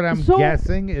that what I'm So-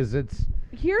 guessing? Is it's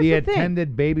Here's the the thing.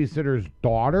 attendant babysitter's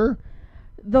daughter?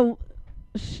 The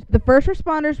first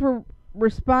responders were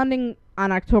responding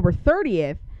on October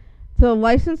 30th to a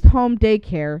licensed home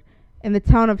daycare in the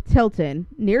town of Tilton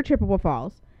near Chippewa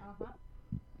Falls.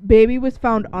 Baby was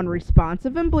found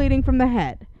unresponsive and bleeding from the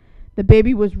head. The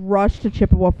baby was rushed to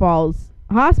Chippewa Falls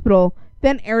Hospital,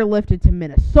 then airlifted to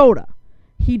Minnesota.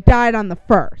 He died on the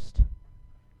 1st.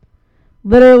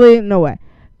 Literally, no way.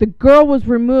 The girl was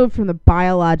removed from the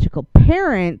biological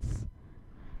parents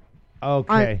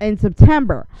Okay. in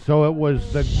September. So it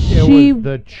was the She-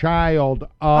 child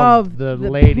of the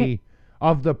lady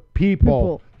of the people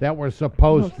People. that were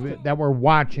supposed to, that were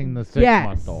watching the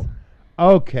 6-month-old.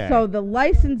 Okay. So the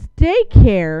licensed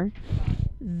daycare,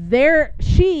 their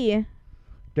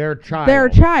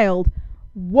child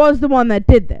was the one that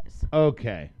did this.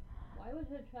 Okay. Why was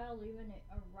her child even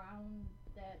around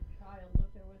that child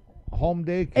if there was a Home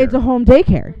daycare. It's a home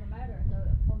daycare. doesn't matter.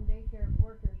 The home daycare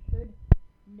workers should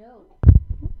know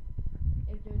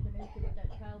if there's an issue with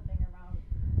that child being around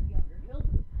younger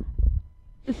children.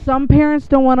 Some parents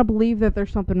don't want to believe that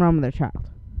there's something wrong with their child.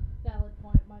 Valid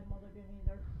point. My mother didn't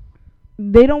either.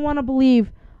 They don't want to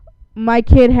believe my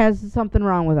kid has something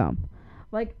wrong with them.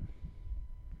 Like,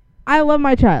 I love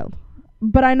my child,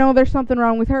 but I know there's something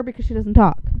wrong with her because she doesn't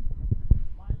talk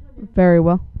Mine didn't. very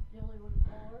well. Dilly was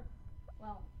smaller.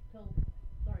 Well, till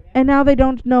sorry. And now they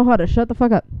don't know how to shut the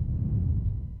fuck up.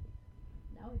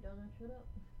 Now he doesn't shut up.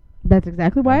 That's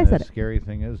exactly why I And said the scary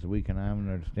thing is we can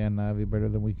understand Navi better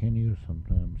than we can you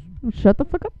sometimes. it. Shut the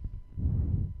fuck up.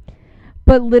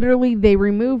 But literally, they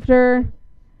removed her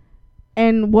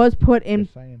and was put in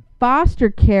Just saying. foster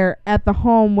care at the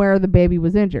home where the baby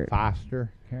was injured.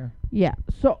 Foster care. Yeah.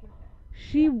 So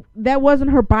that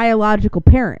wasn't her biological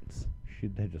parents.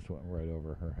 They just went right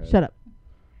over her head. Shut up.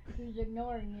 She's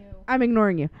ignoring you. I'm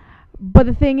ignoring you. But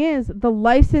the thing is, the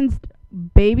licensed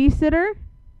babysitter,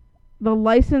 the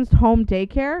licensed home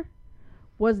daycare,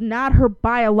 was not her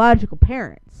biological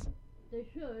parents. They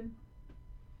should.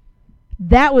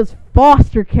 That was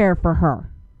foster care for her.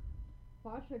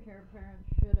 Foster care parents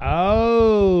should.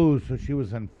 Oh, so she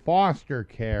was in foster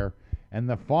care, and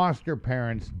the foster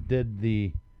parents did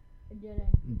the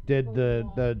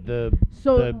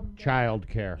So child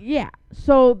care. yeah,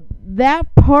 so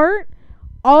that part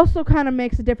also kind of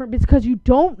makes it different because you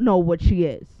don't know what she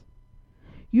is.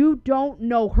 You don't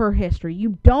know her history.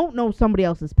 You don't know somebody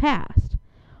else's past.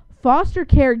 Foster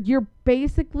care, you're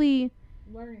basically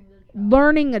learning the child.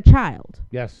 learning a child.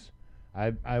 Yes,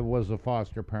 I was a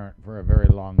foster parent for a very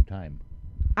long time.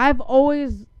 I've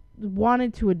always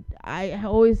wanted to. I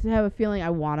always have a feeling I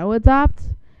want to adopt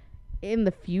in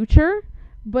the future,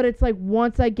 but it's like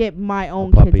once I get my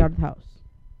own kids puppy. out of the house.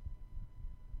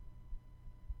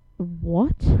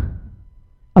 What?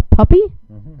 A puppy?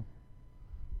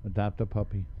 Adopt a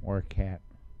puppy or a cat.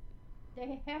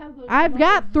 They have. I've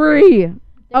got 3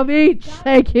 of each.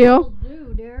 Thank you.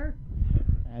 Do, dear.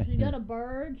 She got a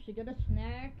bird. She got a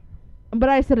snack. But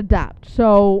I said adopt,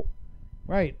 so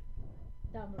Down Right.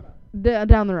 the road.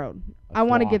 down the road. A I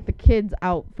want to sloth. get the kids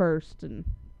out first, and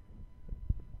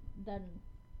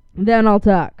Then I'll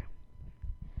talk.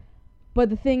 But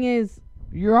the thing is,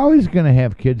 You're always gonna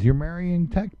have kids. You're marrying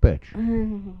tech bitch.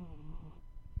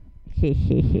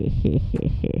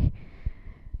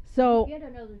 so get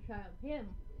another child. Him.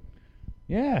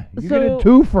 Yeah, you So- get a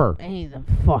twofer. he's a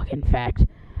fucking fact.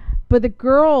 But the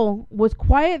girl was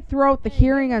quiet throughout the Hey,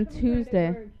 hearing give on her some credit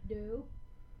Tuesday. where it's due.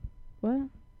 What?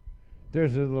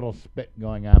 There's a little spit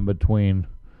going on between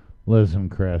Liz and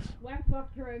Chris. Whack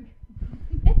fuck drink.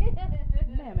 Damn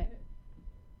it.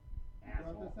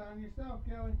 Brought this on yourself,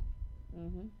 Kelly.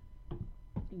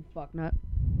 You fuck nut.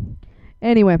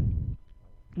 Anyway,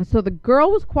 so the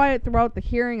girl was quiet throughout the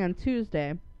hearing on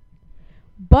Tuesday,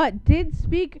 but did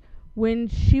speak when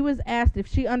she was asked if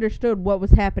she understood what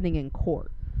was happening in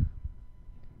court.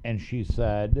 And she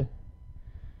said,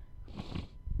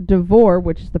 DeVore,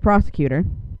 which is the prosecutor,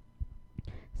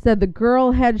 said the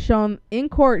girl had shown in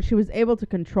court she was able to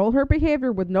control her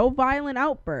behavior with no violent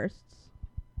outbursts.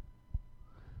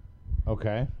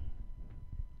 okay.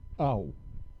 Oh,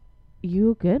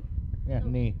 You good? yeah,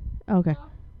 knee. Okay.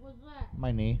 What's that?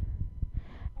 My knee.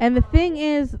 And the thing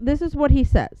is, this is what he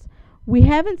says. We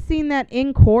haven't seen that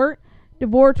in court.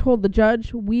 DeVore told the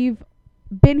judge, we've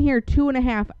been here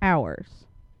 2.5 hours.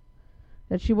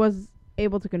 That she was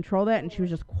able to control that and she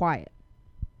was just quiet.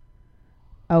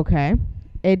 Okay.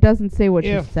 It doesn't say what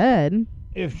If- she said.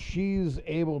 If she's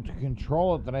able to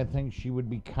control it, then I think she would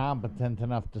be competent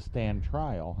enough to stand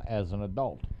trial as an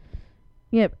adult.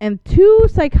 Yep. And 2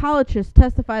 psychologists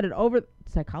testified at over...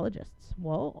 Psychologists?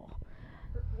 Whoa.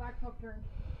 Whack fuck drink.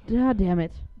 God damn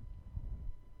it.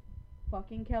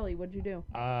 Fucking Kelly, what'd you do?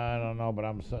 I don't know, but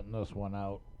I'm setting this one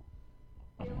out.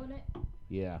 Feeling it?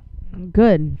 Yeah.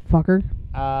 Good, fucker.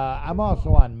 I'm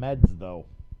also on meds, though.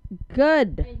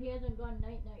 Good. And he hasn't gone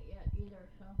night night yet either,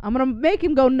 so. I'm gonna make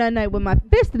him go night-night with my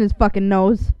fist in his fucking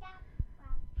nose.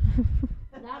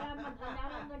 Not on the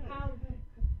couch.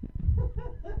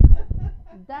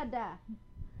 Dada.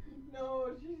 No,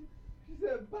 she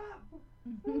said bop.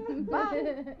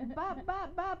 Bop, bop,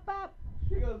 bop, bop, bop.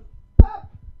 She goes bop,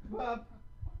 bop.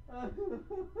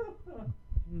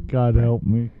 God help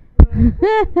me.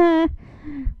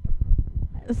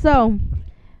 So,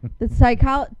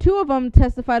 two of them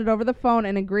testified over the phone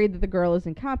and agreed that the girl is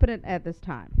incompetent at this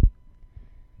time.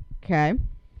 Okay.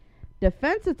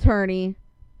 Defense attorney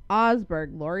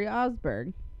Lori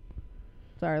Osberg,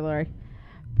 sorry, Lori,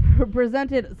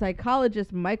 presented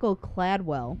psychologist Michael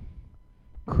Cladwell.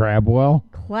 Crabwell?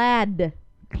 Clad.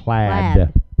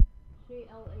 Clad.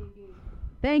 C-L-A-D.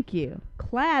 Thank you.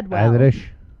 Cladwell. Irish?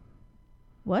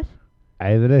 What?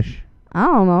 Irish? I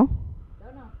don't know.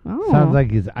 Don't know. I don't Sounds know.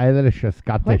 like he's Irish or Quite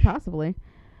Scottish. possibly.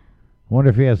 Wonder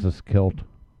if he has a kilt.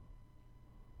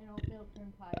 And oatmeal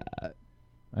cream pie.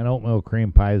 An oatmeal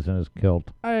cream pie's in his kilt.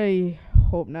 I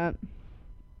hope not.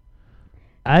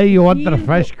 Hey, you want the He's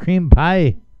fresh cream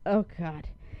pie? Oh, God.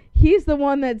 He's the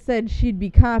one that said she'd be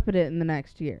competent in the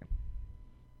next year.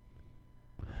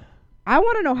 I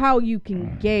want to know how you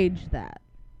can gauge that.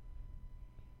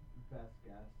 Best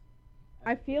guess.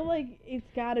 I feel like it's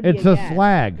got to be It's a guess.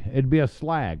 slag. It'd be a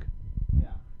slag. Yeah.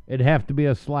 It'd have to be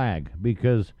a slag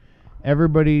because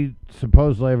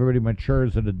supposedly everybody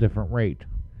matures at a different rate.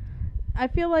 I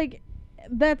feel like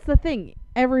that's the thing.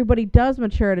 Everybody does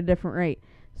mature at a different rate.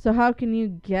 So how can you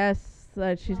guess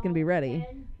that she's going to be ready?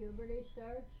 And puberty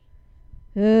starts,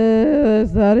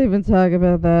 Let's not even talk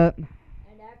about that. and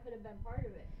that could have been part of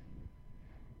it.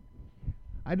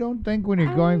 I don't think when you're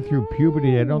I going don't through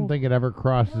puberty, I know. don't think it ever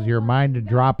crosses your mind to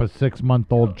drop a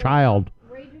 6-month-old child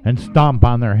Raging and stomp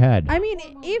on their head. I mean,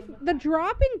 if the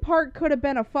dropping part could have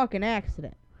been a fucking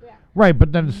accident. Right,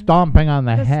 but then stomping on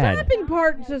the The head. stomping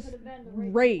part That just could have been the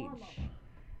raging rage. hormone.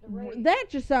 The rage. That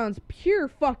just sounds pure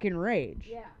fucking rage.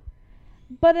 Yeah.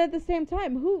 But at the same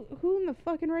time, who in the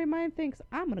fucking right mind thinks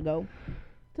I'm gonna go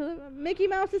to Mickey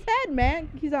Mouse's head, man?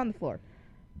 He's on the floor.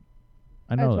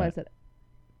 I That's know why I that. said it.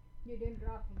 You didn't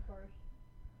drop him first.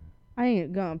 I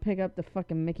ain't gonna pick up the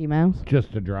fucking Mickey Mouse.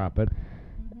 Just to drop it.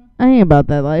 I ain't about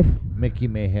that life. Mickey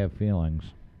may have feelings.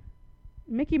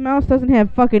 Mickey Mouse doesn't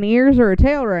have fucking ears or a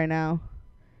tail right now.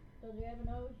 Does he have a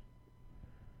nose?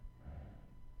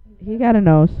 He got a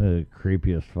nose. The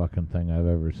creepiest fucking thing I've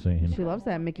ever seen. She loves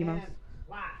that Mickey Mouse.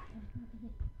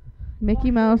 Mickey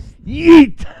Mouse.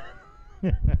 Yeet!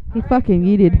 He fucking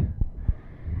yeeted.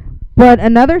 But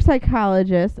another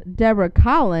psychologist, Deborah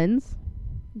Collins,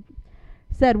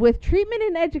 said with treatment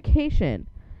and education,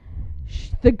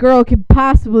 the girl could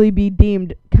possibly be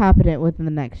deemed competent within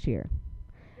the next year.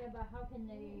 Yeah, but how can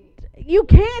they... You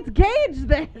can't gauge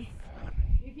this.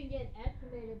 You can get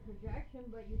estimated projection,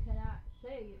 but you cannot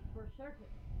say for certain.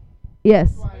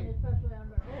 Yes. And especially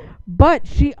under oath. But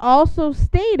she also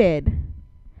stated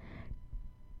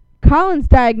Collins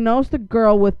diagnosed the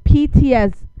girl with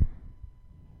PTSD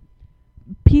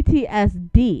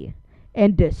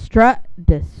and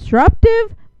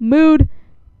disruptive mood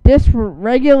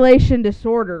dysregulation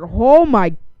disorder. Oh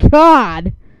my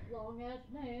God. Long ass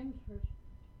names.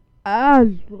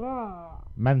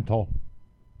 Mental.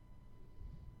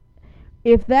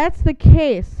 If that's the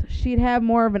case, she'd have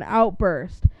more of an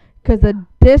outburst. Because the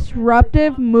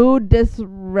disruptive mood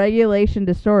dysregulation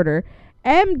disorder,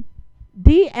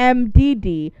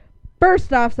 DMDD,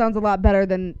 first off, sounds a lot better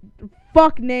than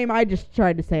fuck name I just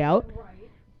tried to say out. Right.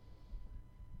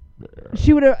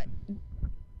 She would have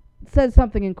said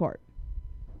something in court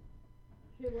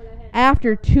She would have had...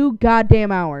 after 2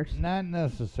 goddamn hours. Not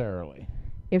necessarily.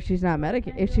 If she's not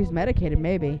medicated, if she's medicated,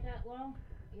 maybe. That long?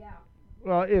 Yeah.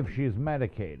 Well, if she's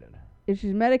medicated. If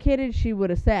she's medicated, she would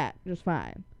have sat just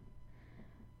fine.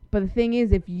 But the thing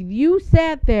is, if you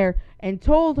sat there and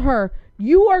told her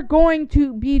you are going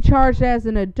to be charged as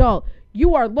an adult,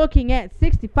 you are looking at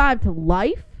 65 to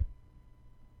life,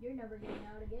 You're never getting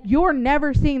out again. you're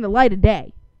never seeing the light of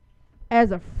day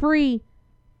as a free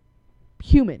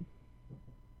human.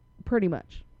 Pretty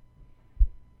much.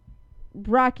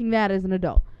 Rocking that as an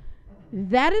adult.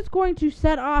 That is going to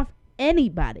set off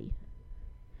anybody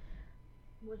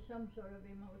With some sort of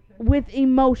emotion. with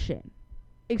emotion,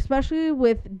 especially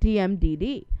with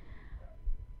DMDD.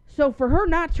 So for her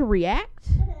not to react,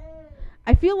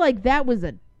 I feel like that was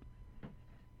a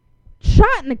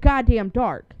shot in the goddamn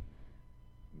dark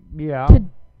Yeah.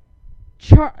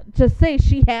 to say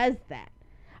she has that.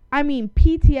 I mean,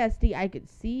 PTSD I could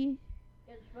see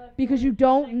Especially because you if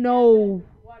don't something know happened,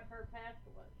 what her past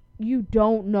was.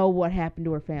 what happened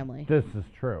to her family. This is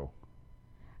true.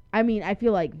 I mean, I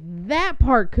feel like that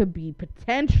part could be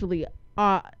potentially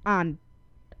on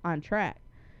track.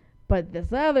 But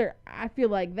this other, I feel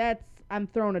like I'm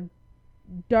throwing a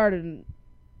dart and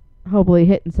hopefully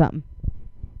hitting something.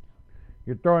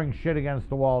 You're throwing shit against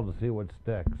the wall to see what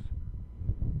sticks.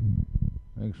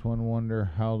 Makes one wonder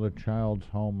how the child's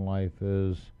home life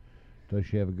is. Does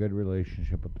she have a good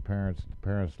relationship with the parents? The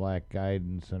parents lack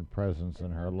guidance and presence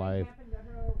in her life. Happened to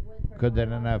her with her Could they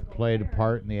not have biological played a parents.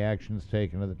 part in the actions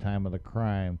taken at the time of the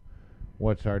crime?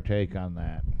 What's our take on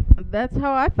that? That's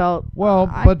how I felt. Well,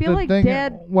 I but feel the like thing,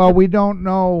 Dad. well, we don't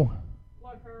know.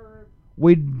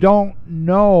 We don't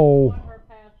know What her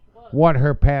past was. what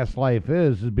her past life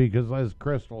is because, as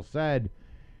Crystal said,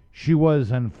 she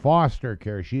was in foster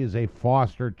care. She is a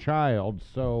foster child,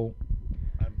 so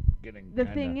I'm getting. The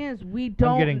thing is, we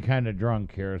don't I'm getting kind of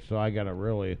drunk here, so I gotta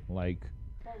really Focus.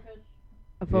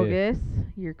 focus.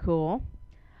 You're cool.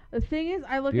 The thing is,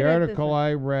 I look The at it this article way.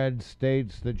 I read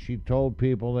states that she told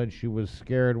people that she was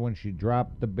scared when she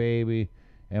dropped the baby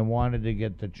and wanted to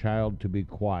get the child to be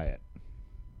quiet.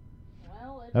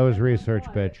 Well, it's That was definitely research,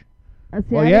 quiet. bitch.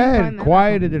 See, Well, I didn't yeah, find it that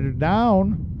quieted article. her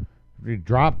down. He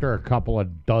dropped her a couple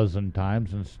of dozen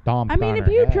times and stomped I mean, on if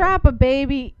her you head. drop a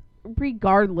baby,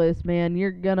 regardless, man,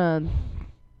 you're gonna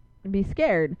be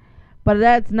scared. But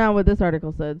that's not what this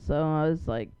article said. So I was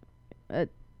like,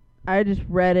 I just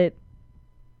read it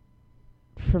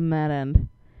from that end.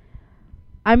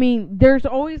 I mean, there's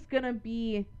always gonna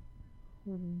be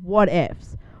what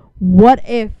ifs. What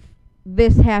if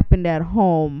this happened at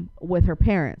home with her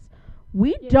parents?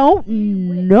 We Did don't she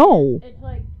witness- know. It's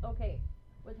like, okay,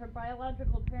 with her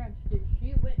biological parents, did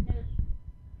she witness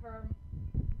from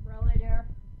Raleigh there?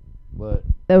 But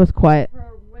That was quiet.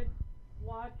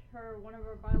 Watch one of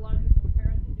her biological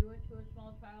parents do it to a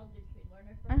small child? Did she learn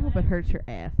it I from hope that? it hurts your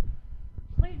ass.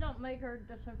 Please don't make her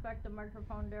disinfect the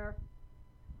microphone there.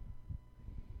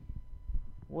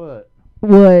 what?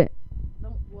 What?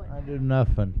 Don't what? I do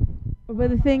nothing. But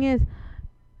the thing is,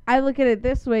 I look at it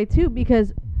this way too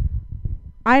because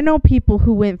I know people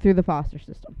who went through the foster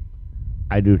system.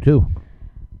 I do too.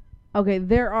 Okay,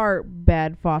 there are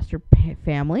bad foster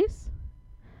families,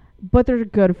 but there's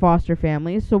good foster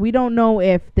families. So we don't know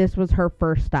if this was her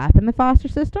first stop in the foster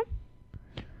system.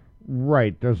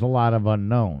 Right. There's a lot of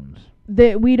unknowns.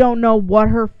 That we don't know what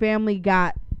her family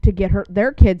got to get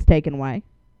their kids taken away.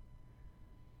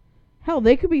 Hell,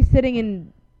 they could be sitting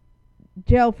in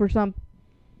jail for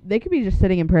they could be just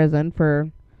sitting in prison for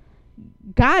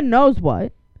God knows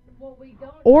what. What we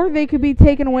don't Or know they could be is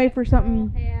taken that away for girl something.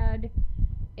 Had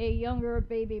a younger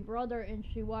baby brother, and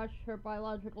she watched her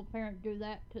biological parent do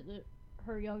that to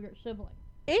her younger sibling.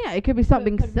 Yeah, it could be So it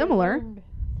something could be a similar. learned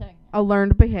thing. A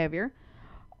learned behavior.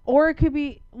 Or it could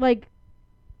be like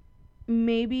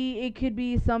maybe it could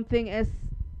be something as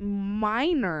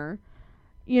minor,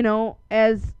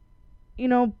 as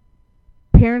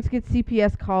parents get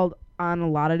CPS called on a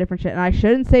lot of different shit. And I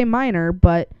shouldn't say minor,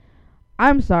 but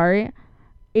I'm sorry.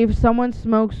 If someone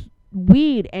smokes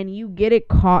weed and you get it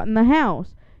caught in the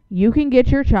house, you can get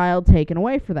your child taken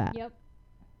away for that. Yep.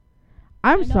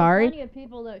 I'm I know sorry. Plenty of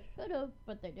people that should have,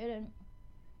 but they didn't.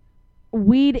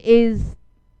 Weed is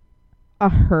a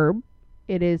herb.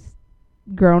 It is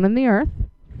grown in the earth.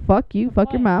 Fuck you. It's a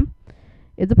Fuck your plant. mom.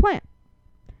 It's a plant.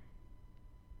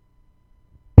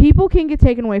 People can get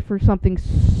taken away for something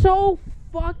so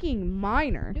fucking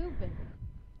minor. Stupid.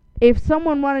 If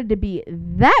someone wanted to be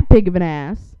that big of an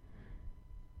ass,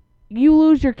 you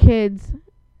lose your kids.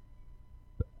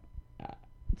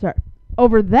 Sorry.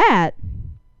 Over that,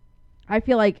 I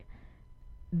feel like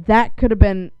that could have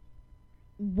been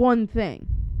one thing.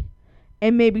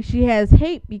 And maybe she has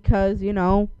hate because,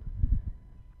 you're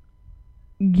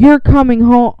coming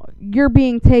home, you're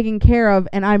being taken care of,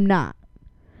 and I'm not.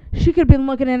 She could have been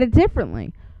looking at it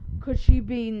differently. Could she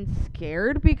be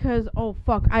scared because, oh,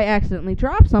 fuck, I accidentally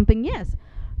dropped something? Yes.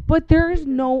 But there's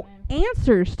no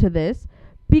answers to this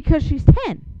because she's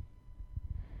 10.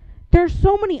 There's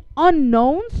so many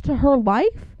unknowns to her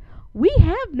life. We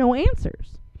have no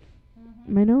answers.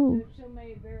 Mm-hmm. My nose. There's so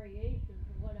many variations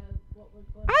of what was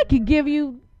going I on could in give her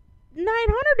you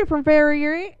 900 different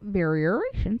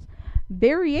variations.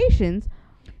 Variations.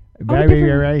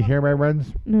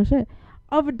 Everyone's No shit.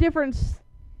 Of a different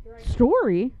life.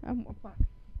 story.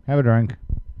 have a drink.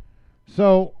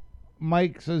 So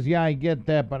Mike says, "Yeah, I get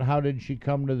that, but how did she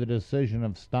come to the decision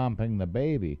of stomping the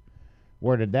baby?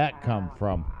 Where did that come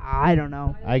from? I don't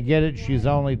know. I get it. She's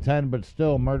only 10, but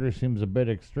still, murder seems a bit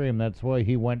extreme. That's why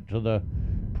he went to the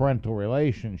parental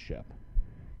relationship."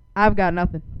 I've got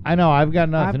nothing. I know, I've got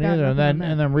nothing got either. nothing on that.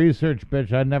 And then research,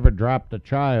 bitch. I never dropped a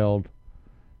child.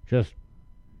 Just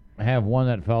have one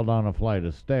that fell down a flight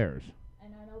of stairs.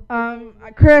 And I know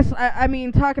Chris, I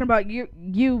mean, talking about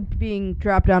you being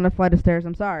dropped down a flight of stairs,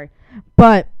 I'm sorry.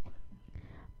 But,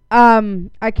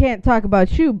 I can't talk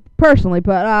about you personally,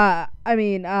 but,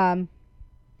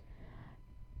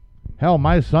 Hell,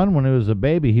 my son, when he was a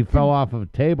baby, he fell off of a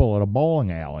table at a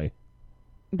bowling alley.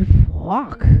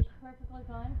 fuck. it's perfectly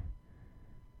fine.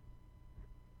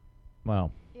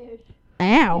 Well, Ish.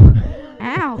 Ow.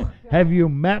 Ow. have you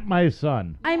met my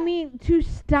son? I mean, to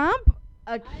stomp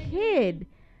a kid.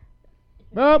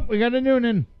 Oh, we got a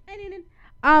Noonan.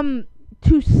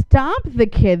 To stomp the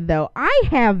kid, though, I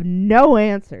have no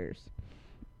answers.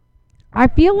 I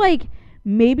feel like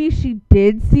maybe she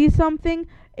did see something.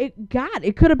 It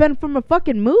could have been from a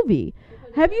fucking movie.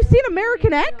 Have you seen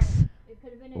American X? It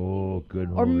could have been Oh, good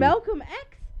Or movie. Malcolm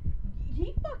X?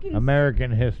 He fucking...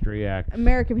 American History X.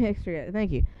 American History,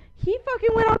 thank you. He fucking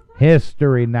went outside.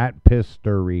 History, not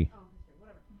pistory.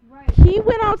 Right. He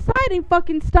went outside and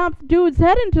fucking stomped dude's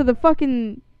head into the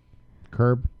fucking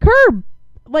Curb. curb.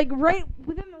 Like, right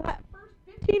within the first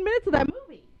 15 minutes of that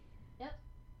movie. Yep.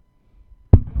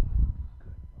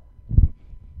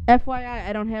 FYI,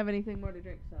 I don't have anything more to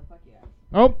drink, so fuck you guys.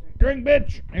 Oh, drink,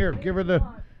 bitch. Here, give her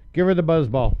the buzz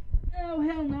ball. Oh,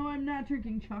 hell no, I'm not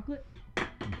drinking chocolate.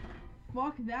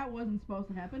 Fuck, that wasn't supposed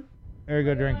to happen. There you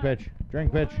go, drink, bitch.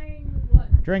 Drink, bitch. Fine,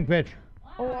 what? Drink, bitch.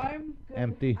 Oh, I'm good.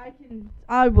 Empty.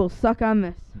 I will suck on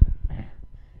this.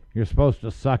 You're supposed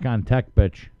to suck on tech,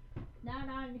 bitch. Not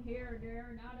on here,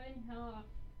 dear. Not in hell.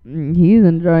 He's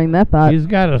enjoying that thought. He's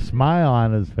got a smile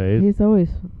on his face. He's always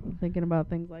thinking about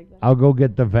things like that. I'll go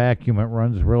get the vacuum. It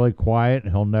runs really quiet.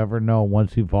 He'll never know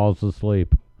once he falls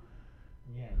asleep.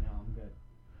 Yeah, no, I'm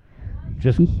good.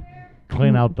 Just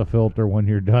clean out the filter when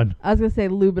you're done. I was gonna say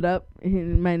lube it up. He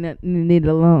might not need it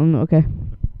alone. Okay.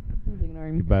 He's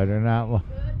ignoring You me. better not.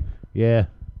 Yeah.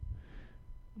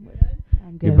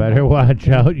 I'm You good. better watch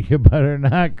out. You better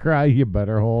not cry. You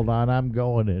better hold on. I'm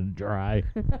going in dry.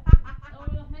 Oh, hell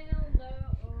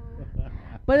no.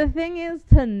 But the thing is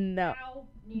to know. Ow.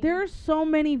 There are so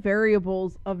many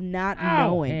variables of not Ow,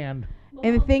 knowing. hand.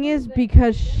 And the thing is,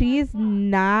 because she's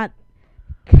not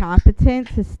competent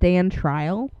to stand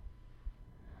trial,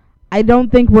 I don't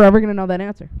think we're ever going to know that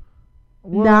answer.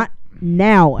 Well- Not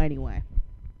now, anyway.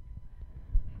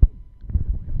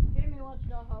 Jamie wants to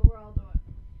know how we're all doing.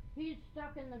 He's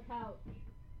stuck in the couch.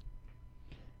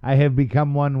 I have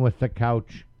become one with the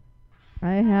couch.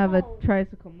 I have a Ow.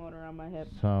 tricycle motor on my hip.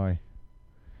 Sorry.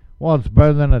 Well, it's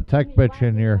better than a tech He's bitch in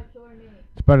laughing your. at my sore knee.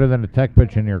 It's better than a tech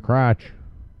bitch in your crotch.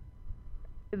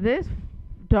 This,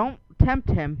 don't tempt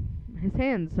him. His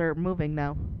hands are moving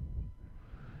now.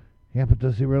 Yeah, but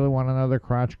does he really want another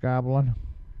crotch goblin?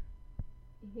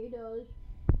 He does.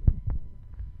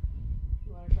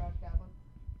 You want a cross goblin?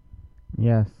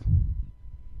 Yes.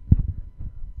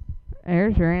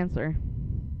 There's your answer.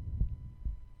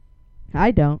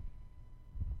 I don't.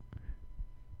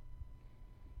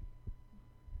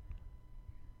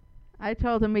 I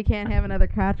told him we can't have another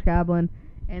crotch goblin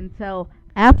until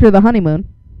after the honeymoon.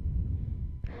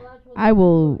 Well, that's what I the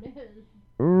will- honeymoon is.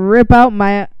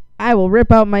 I will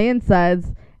rip out my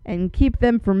insides and keep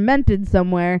them fermented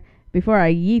somewhere before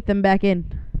I yeet them back in.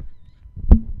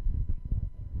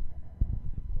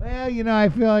 Well, you know, I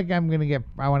feel like I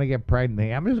want to get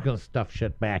pregnant. I'm just gonna stuff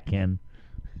shit back in.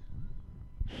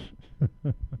 Yes,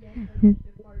 I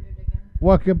just farted again.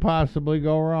 What could possibly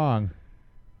go wrong?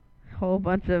 Whole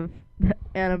bunch of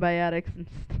antibiotics and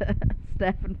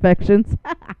staph infections.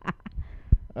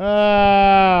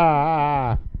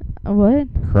 What?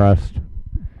 Crust.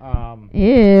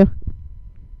 Ew.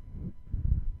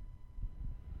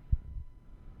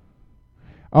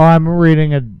 Oh, I'm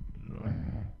reading a.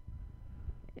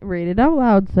 Read it out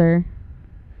loud, sir.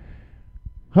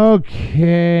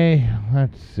 Okay,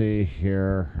 let's see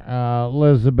here.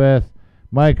 Elizabeth,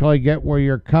 Michael, I get where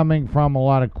you're coming from. A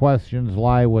lot of questions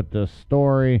lie with this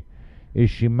story. Is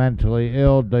she mentally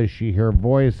ill? Does she hear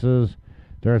voices?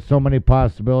 There are so many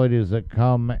possibilities that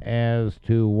come as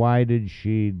to why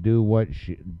she did what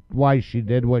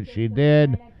she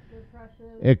did.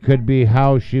 It could be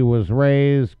how she was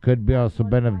raised. Could be also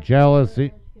been of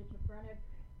jealousy.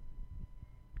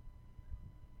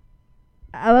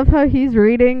 I love how he's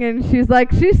reading and she's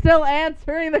like, she's still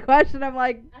answering the question. I'm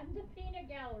like, I'm the peanut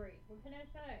gallery. What can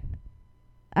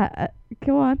I say?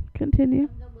 go on, continue.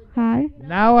 I'm the legit Hi. peanut-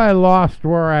 Now I lost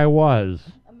where I was.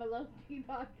 I'm a little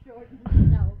teapot short and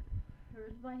snow.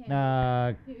 Here's my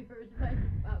hand. Here's my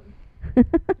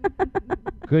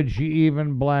spout. Could she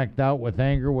even blacked out with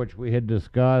anger, which we had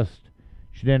discussed?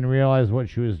 She didn't realize what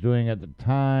she was doing at the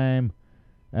time.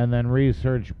 And then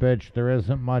research, bitch. There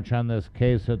isn't much on this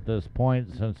case at this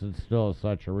point since it's still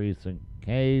such a recent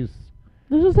case.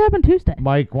 This just happened Tuesday.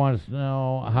 Mike wants to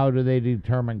know, how do they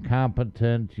determine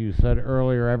competent? You said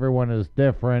earlier everyone is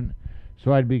different,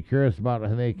 so I'd be curious about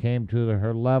how they came to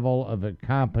her level of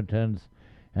incompetence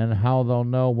and how they'll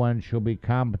know when she'll be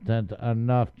competent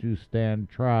enough to stand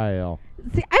trial.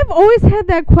 See, I've always had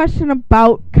that question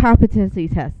about competency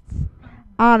tests.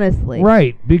 Honestly.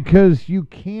 Right, because you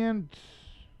can't.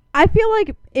 I feel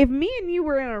like if me and you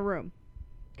were in a room,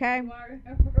 okay? You are in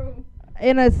a room.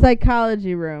 In a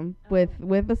psychology room with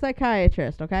a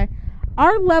psychiatrist, okay?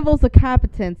 Our levels of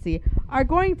competency are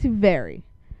going to vary.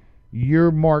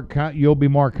 You're more. You'll be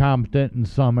more competent in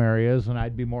some areas, and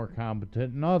I'd be more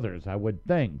competent in others. I would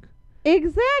think.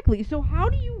 Exactly. So how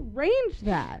do you range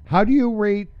that? How do you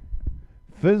rate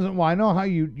physical? Well, I know how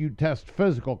you test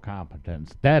physical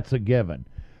competence. That's a given.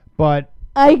 But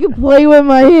I can play with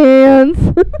my hands.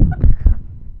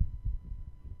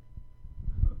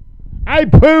 I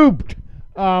pooped.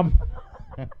 But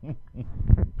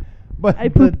I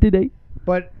pooped today.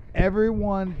 But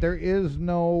everyone, there is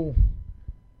no.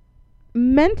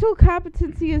 Mental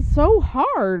competency is so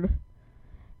hard.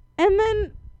 And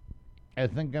then I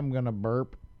think I'm gonna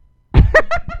burp, You would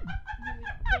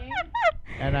think.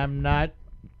 and I'm not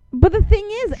but the thing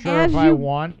is, sure as if you I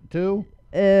want to.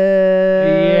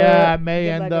 yeah, Yeah, I may good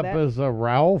end luck up with as a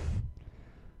Ralph.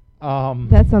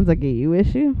 that sounds like a you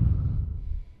issue.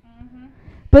 Mm-hmm.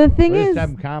 But the thing At is, least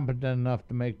I'm competent enough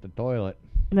to make the toilet.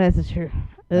 that's true.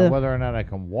 Now, Ugh. whether or not I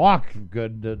can walk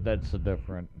good, that's a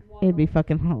different. It'd be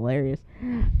fucking hilarious.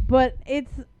 But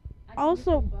it's I can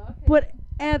also, do some bucket. but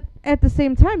at the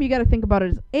same time, you got to think about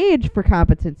it as age for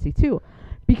competency too,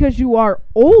 because you are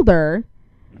older.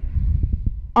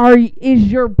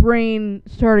 Is your brain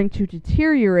starting to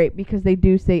deteriorate? Because they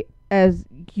do say as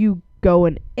you go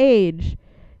in age,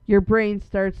 your brain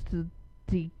starts to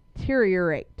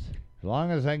deteriorate. As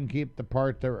long as I can keep the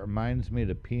part that reminds me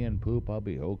to pee and poop, I'll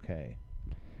be okay.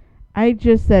 I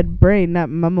just said brain, not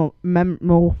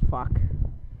fuck.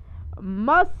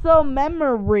 Muscle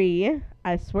memory.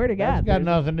 I swear to God. That's got there's-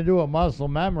 nothing to do with muscle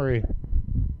memory.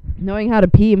 Knowing how to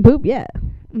pee and poop, yeah.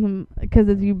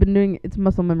 Because you've been doing it's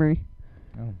muscle memory.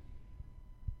 Oh.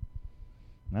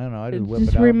 I don't know. I just whip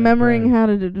Just it out. remembering how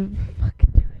to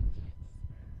fucking do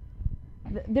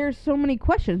it. There's so many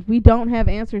questions we don't have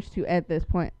answers to at this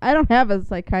point. I don't have a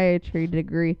psychiatry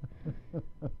degree.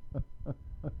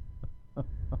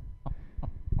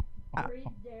 Read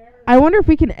there. I wonder if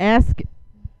we can ask.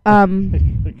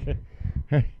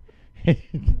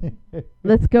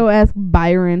 Let's go ask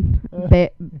Byron,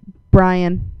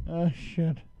 Brian, Oh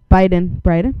shit. Biden,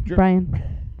 Dr- Brian.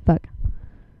 Fuck.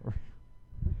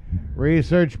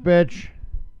 Research bitch.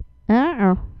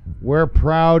 Uh-oh. We're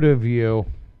proud of you.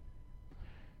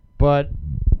 But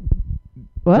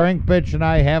What? Drink Bitch and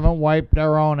I haven't wiped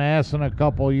our own ass in a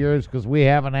couple years because we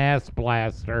have an ass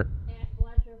blaster. Ash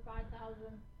Blaster 5000.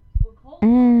 We're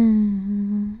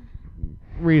cold.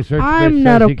 Research I'm bitch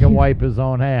not says he can okay. wipe his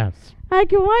own ass. I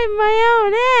can wipe my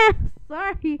own ass.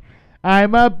 Sorry.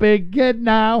 I'm a big kid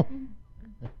now.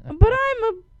 But I'm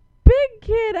a big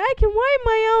kid. I can wipe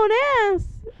my own ass.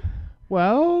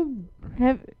 Well,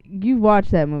 Have you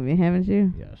watched that movie, haven't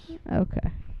you? yes. Okay.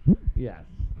 Yes.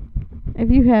 If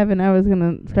you haven't, I was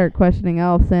gonna start questioning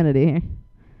all sanity here.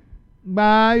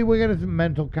 We got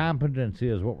mental competency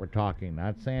is what we're talking,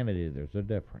 not sanity. There's a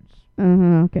difference.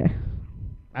 Okay.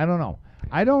 I don't know.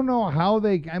 I don't know how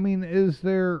they. I mean, is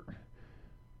there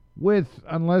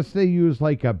unless they use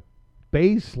like a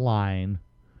baseline?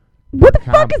 What the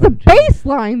fuck is a Competency.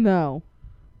 baseline, though?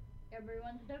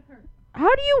 Everyone's different.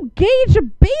 How do you gauge a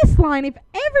baseline if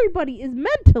everybody is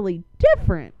mentally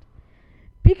different?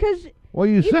 Because, Well,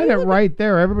 you If said you it look at- right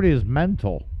there. Everybody is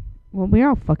mental, well, we're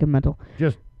all fucking mental.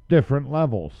 just different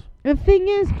levels. The thing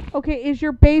is, okay, is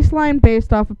your baseline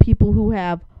based off of people who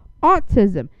have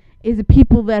autism? Is it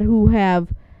people who have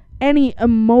any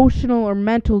emotional or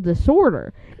mental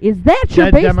disorder? Is that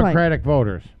your Dead baseline? Democratic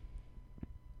voters.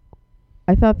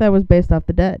 I thought that was based off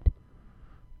the dead.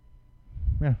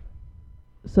 Yeah.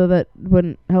 So that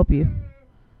wouldn't help you.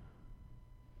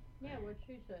 Yeah, what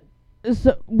she said.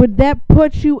 So would that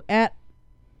put you at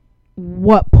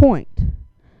what point?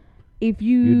 If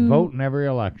you You'd vote in every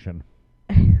election.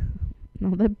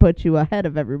 No, that puts you ahead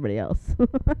of everybody else.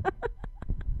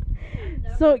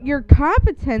 So your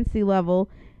competency level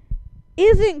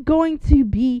isn't going to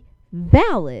be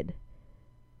valid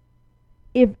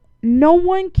if no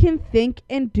one can think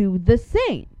and do the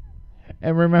same.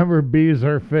 And remember, bees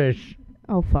are fish.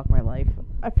 Oh, fuck my life.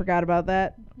 I forgot about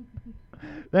that.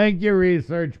 Thank you,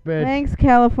 research bitch. Thanks,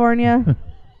 California.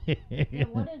 Yeah,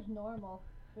 what is normal?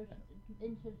 There's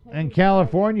In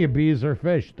California, bees are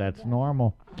fish. That's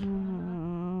normal.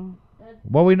 That's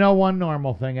Well, we know one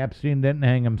normal thing. Epstein didn't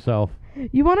hang himself.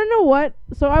 You want to know what?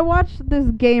 So I watched this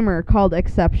gamer called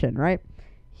Exception, right?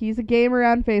 He's a gamer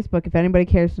on Facebook, if anybody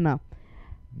cares to know.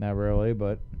 Not really,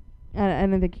 but I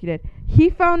don't think he did. He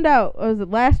found out, was it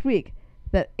last week,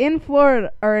 that in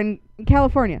Florida, or in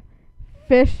California,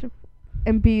 fish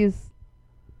and bees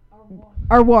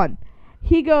R1.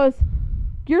 He goes,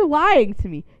 "You're lying to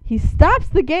me." He stops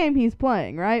the game he's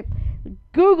playing, right?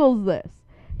 Googles this.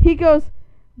 He goes,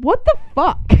 "What the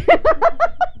fuck?"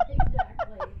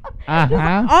 Exactly.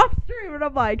 Uh-huh. Off stream, and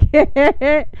I'm like,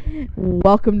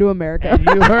 "Welcome to America." And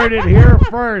you heard it here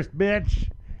first, bitch.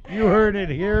 You heard it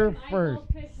here first.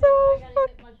 So I gotta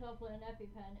fuck- get myself with an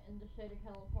EpiPen in the state of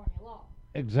California law.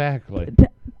 Exactly. D-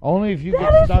 Only if you That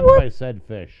get is stung what- by said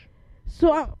fish.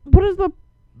 So, what is the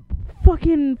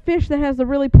fucking fish that has the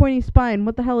really pointy spine?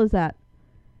 What the hell is that?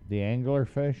 The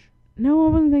anglerfish? No, I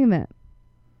wasn't thinking that.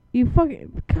 You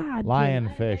fucking God.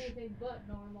 Lionfish. Anything but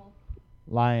normal.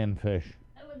 Lionfish.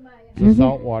 That was my. It's a Mhm.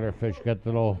 saltwater fish. Got the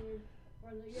little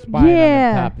Or the- spine Yeah.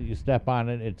 on the top that you step on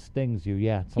it. It stings you.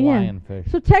 Yeah, it's a Yeah. lionfish.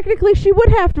 So technically, she would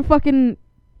have to fucking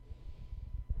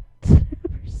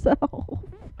herself,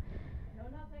 No,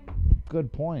 nothing.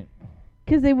 Good point.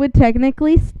 because they would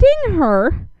technically sting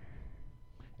her,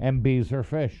 And bees are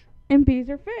fish. and bees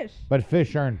are fish. But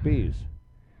fish aren't bees.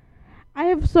 I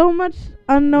have so much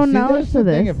unknown See, knowledge that's to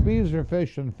the thing. this. If bees are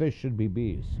fish, then fish should be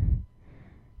bees.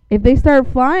 If they start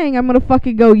flying, I'm gonna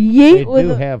fucking go They yeet with.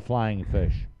 do a- have flying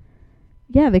fish.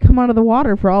 Yeah, they come out of the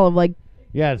water for all of like.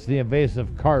 Yeah, it's the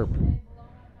invasive carp.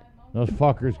 Those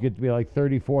fuckers get to be like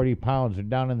 30, 40 pounds. They're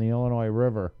down in the Illinois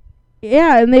River.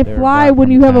 Yeah, and they They're fly brought when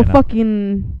from you have a China.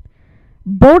 fucking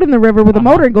boat in the river with a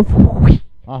motor and go.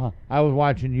 Uh-huh. I was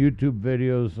watching YouTube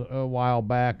videos a while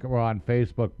back, or on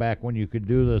Facebook back when you could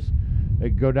do this.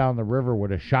 They'd go down the river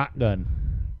with a shotgun.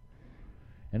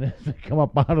 And as they come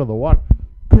up out of the water,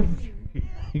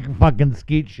 you can fucking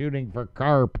skeet shooting for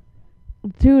carp.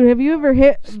 Dude, have you ever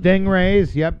hit?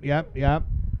 Stingrays, yep.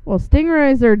 Well,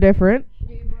 stingrays are different.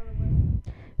 Steve Irwin.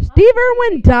 Steve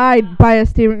Irwin died by a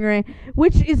stingray,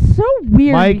 which is so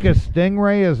weird. Mike, a because-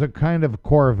 stingray is a kind of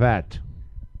Corvette.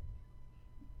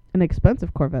 An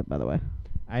expensive Corvette, by the way.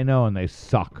 I know, and they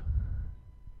suck.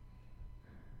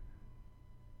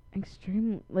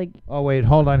 Extreme, like, Oh, wait,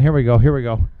 hold on. Here we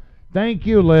go. Thank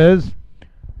you, Liz.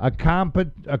 A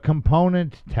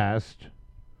component test.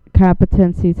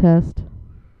 competency test,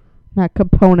 not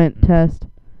component test.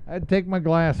 I'd take my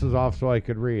glasses off so I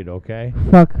could read, okay?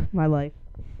 Fuck my life.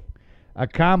 A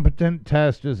competent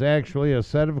test is actually a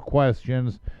set of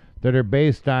questions that are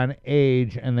based on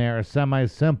age, and they are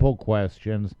semi-simple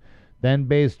questions. Then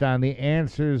based on the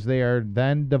answers, they are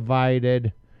then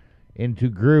divided into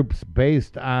groups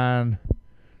based on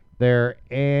their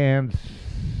answer.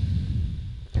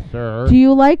 Do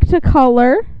you like to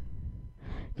color?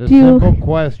 The do you- simple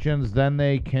questions, then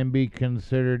they can be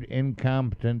considered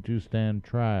incompetent to stand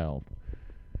trial.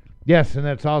 Yes, and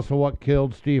that's also what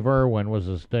killed Steve Irwin, was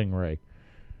a stingray.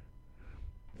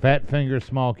 Fat finger,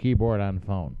 small keyboard on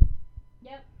phone.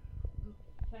 Yep.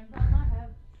 Same problem I have.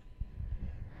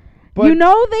 But You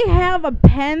know they have a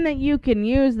pen that you can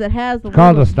use that has the it's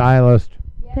called a little- stylist.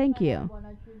 Yes, Thank I you. have one.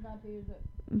 I choose not to use it.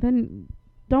 Then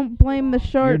don't blame the Your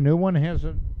short. new one has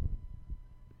it.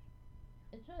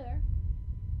 It's there.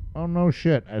 Oh no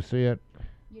shit, I see it.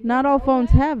 You Not didn't all know phones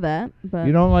that? have that, but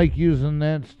You don't like using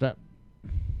that stuff.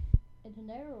 It's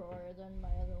narrower than my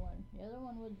other one. The other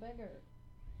one was bigger.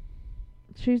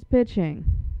 she's bitching.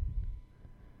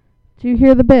 Do you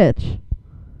hear the bitch?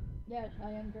 Yes, I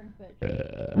am drink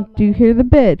bitch. Do you hear the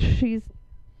bitch? She's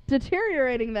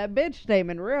deteriorating that bitch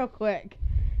statement real quick.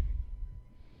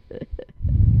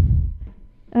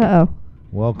 Uh-oh.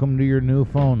 Welcome to your new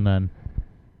phone then.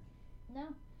 No,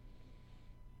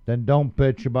 Then don't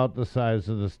bitch about the size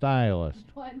of the stylist.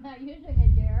 why I'm not using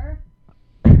it, dear.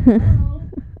 No.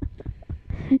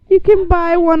 You can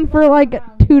buy one for like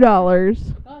 $2. Cost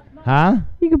money. Huh?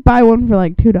 You could buy one for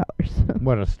like $2.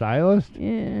 What, a stylist?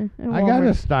 Yeah. at I got a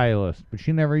Walmart. stylist, but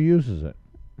she never uses it.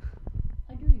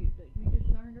 I do use it. You just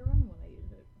learn to run when I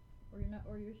use it. Or you're not,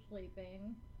 or you're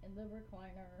sleeping in the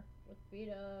recliner with feet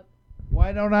up.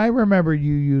 Why don't I remember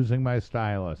you using my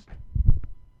stylist?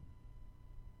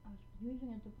 I was using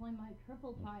it to play my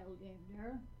triple tile game,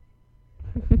 dear.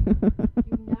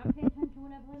 Do you not pay attention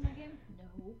when I play my game?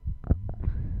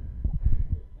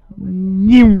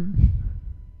 No.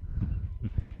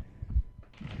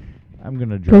 I'm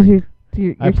gonna Because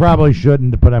drink. I probably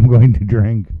shouldn't, but I'm going to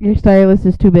drink. your stylist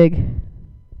is too big.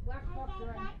 Black box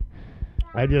turn.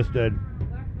 I just did.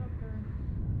 Black box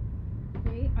turn.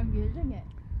 See, I'm using it.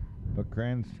 But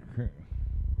crayons.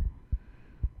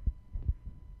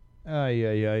 Ay,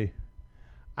 ay, ay.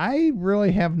 I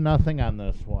really have nothing on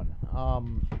this one. Oh,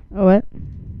 what?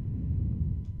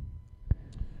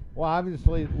 Well,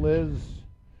 obviously, Liz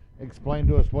explained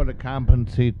to us what a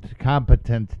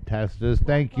competent test is.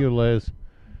 Thank you, Liz.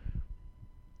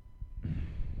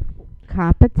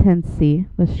 Competency.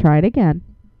 Let's try it again.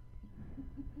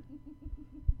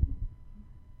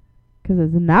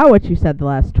 Because it's not what you said the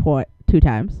last 2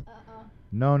 times.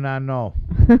 No, not no.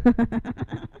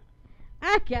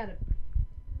 I gotta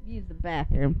use the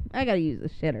bathroom. I gotta use the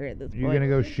shitter at this point. You're gonna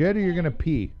go shit or you're gonna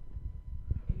pee?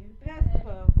 Pass the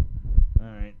phone. All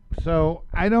right. So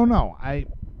I don't know.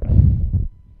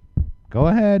 Go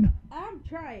ahead. I'm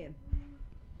trying.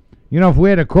 You know, if we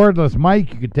had a cordless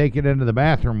mic, you could take it into the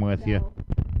bathroom with you.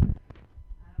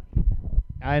 No.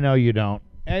 I know you don't.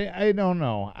 I don't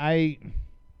know. I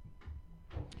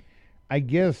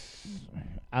guess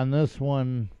on this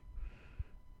one,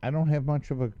 I don't have much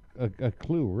of a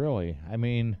clue, really. I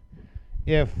mean,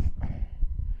 if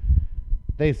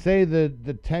they say that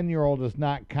the 10-year-old is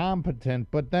not competent,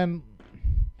 but then,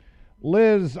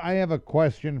 Liz, I have a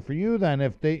question for you then.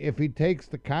 If he takes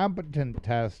the competent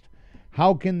test,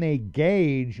 how can they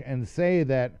gauge and say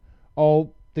that,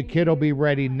 oh, the kid will be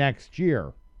ready next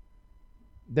year?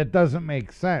 That doesn't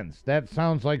make sense. That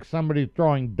sounds like somebody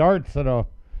throwing darts at a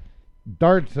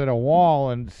wall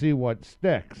and see what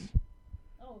sticks.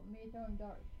 Oh, me throwing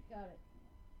darts. Got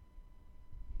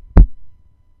it.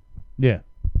 Yeah.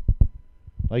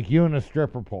 Like you in a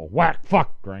stripper pole. Whack,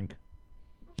 fuck, drink.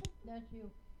 That's you.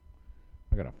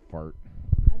 I got to fart.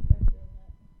 I've been doing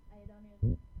that. I don't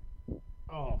even.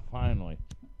 Oh, finally.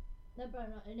 That better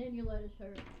not. And then you let us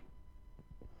hurt.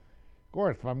 Of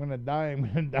course, if I'm going to die, I'm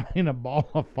going to die in a ball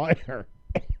of fire.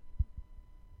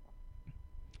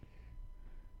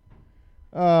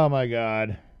 Oh, my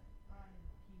God.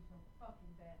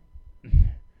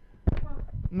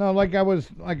 No, like I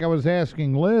was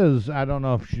asking Liz, I don't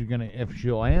know if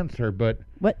she'll answer, but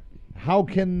What? how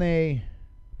can they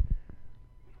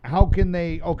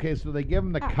okay, so they give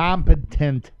them the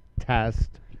competent test.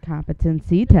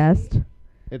 Competency test.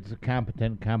 It's a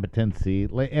competency,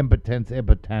 impotence,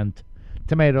 impotent,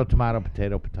 tomato,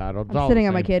 potato. It's I'm all sitting the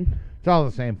on my same- kid. It's all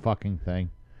the same fucking thing.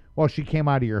 Well, she came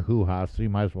out of your hoo-ha, so you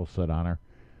might as well sit on her.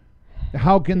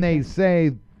 How can they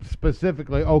say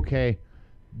specifically, okay,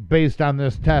 based on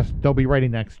this test, they'll be ready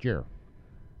next year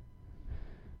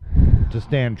to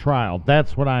stand trial?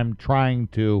 That's what I'm trying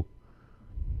to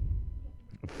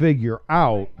figure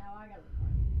out, Now I got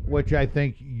it. which I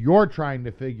think you're trying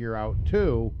to figure out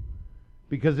too,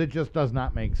 because it just does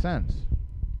not make sense.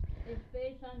 It's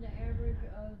based on the average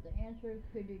of the answers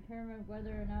to determine whether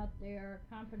or not they are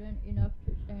competent enough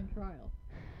to stand trial.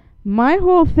 My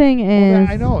whole thing is.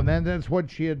 Well, I know, and then that's what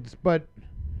she had, but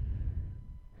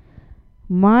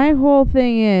My whole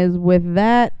thing is with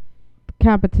that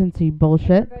competency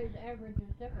bullshit. Everybody's average is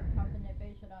different. How can they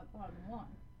base it upon one?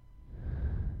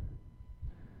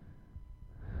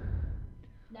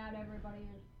 Not everybody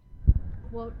is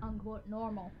quote unquote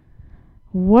normal.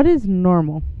 What is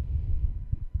normal?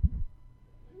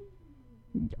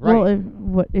 Right.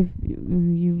 Well, if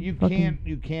you you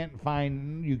fucking-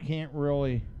 can't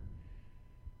really,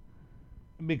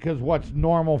 because what's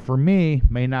normal for me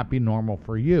may not be normal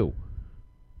for you.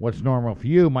 What's normal for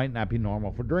you might not be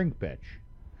normal for Drink Bitch,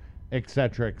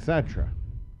 etc., etc.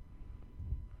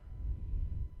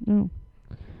 No.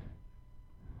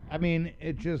 I mean,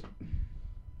 it just,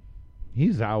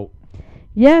 he's out.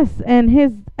 Yes, and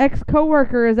his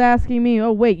ex-coworker is asking me,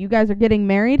 "Oh wait, you guys are getting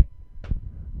married?"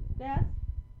 Yes.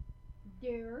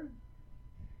 Dear,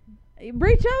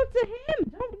 Reach out to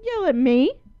him. Don't yell at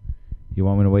me. You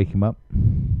want me to wake him up?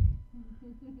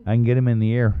 I can get him in the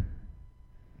ear.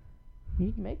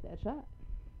 You can make that shot.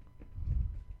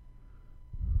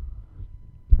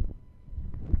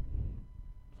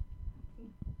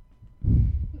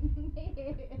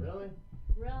 Really?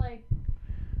 really?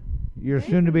 Your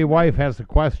soon-to-be wife has a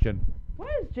question. Why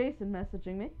is Jason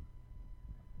messaging me?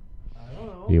 I don't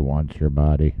know. He wants your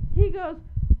body. He goes,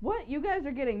 "What? You guys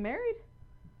are getting married?"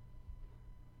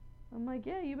 I'm like,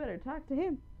 "Yeah, you better talk to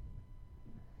him."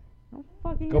 Don't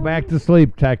fucking Go yell back at to me.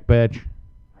 sleep, tech bitch.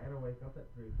 I gotta wake up at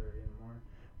 3:30 in the morning.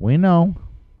 We know.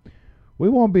 We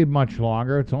won't be much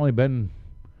longer. It's only been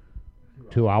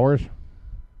 2 hours.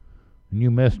 And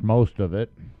you missed most of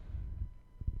it.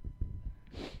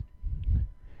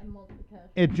 I'm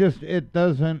multitasking. It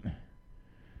doesn't.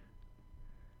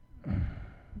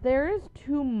 There is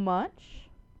too much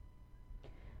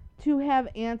to have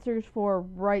answers for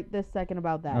right this second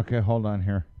about that. Okay, hold on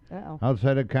here. Uh-oh.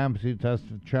 Outside of competency test,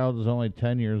 if the child is only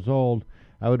 10 years old,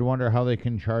 I would wonder how they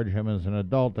can charge him as an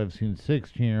adult. I've seen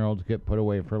 16-year-olds get put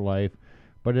away for life,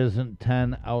 but isn't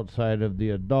 10 outside of the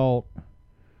adult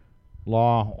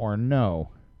law or no?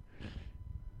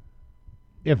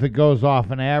 If it goes off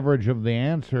an average of the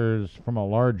answers from a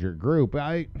larger group,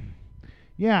 I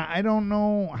don't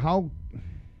know how.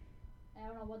 I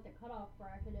don't know what the cutoff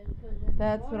bracket is. 'Cause in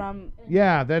That's North- what I'm. in-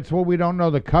 Yeah, that's what we don't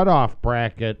know, the cutoff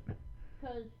bracket.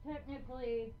 Because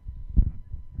technically,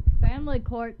 family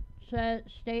court says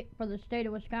for the state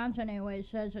of Wisconsin anyway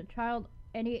says a child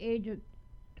any age of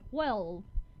 12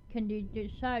 can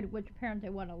decide which parent they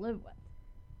want to live with.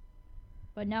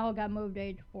 But now it got moved to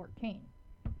age 14.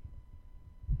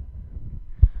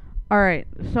 All right,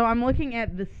 so I'm looking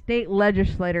at the state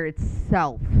legislature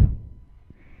itself.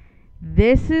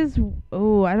 This is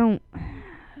I don't.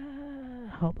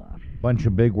 Hold on. Bunch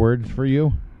of big words for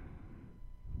you.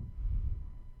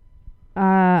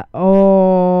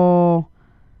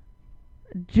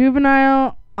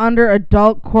 Juvenile under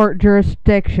adult court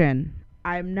jurisdiction.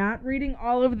 I'm not reading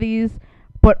all of these,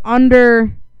 but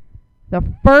under the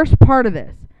first part of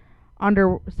this,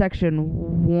 under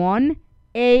section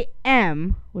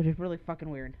 1AM, which is really fucking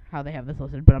weird how they have this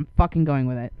listed, but I'm fucking going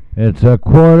with it. It's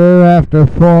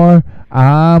 4:15.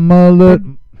 I'm a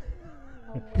little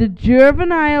The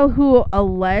juvenile who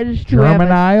alleged to have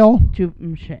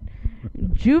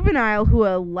juvenile who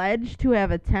alleged to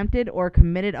have attempted or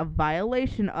committed a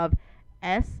violation of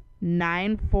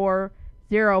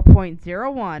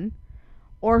S940.01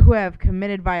 or who have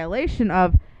committed violation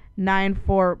of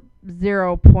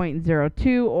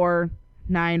 940.02 or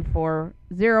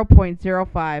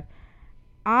 940.05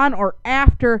 on or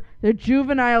after the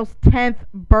juvenile's 10th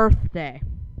birthday.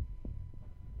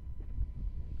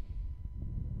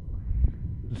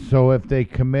 So if they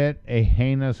commit a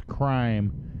heinous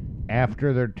crime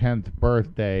after their 10th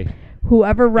birthday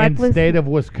Whoever in the state of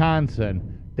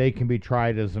Wisconsin, they can be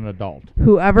tried as an adult.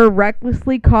 Whoever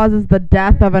recklessly causes the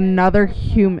death of another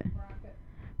human.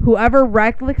 Whoever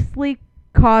recklessly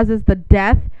causes the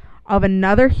death of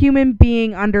another human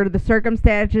being under the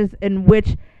circumstances in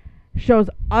which shows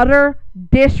utter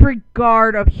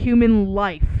disregard of human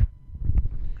life.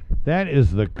 That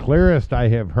is the clearest I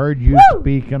have heard you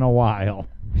speak in a while.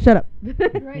 Shut up.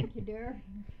 Thank you, dear.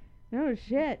 No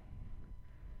shit.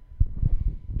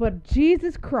 But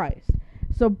Jesus Christ.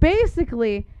 So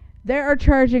basically, they are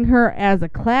charging her as a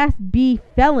Class B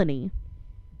felony,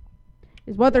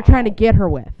 is what they're trying to get her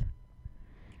with.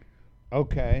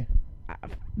 Okay.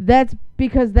 That's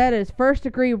because that is first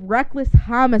degree reckless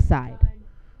homicide.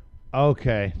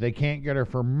 Okay. They can't get her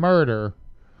for murder,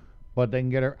 but they can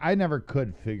get her. I never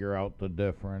could figure out the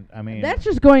difference. I mean, That's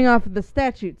just going off of the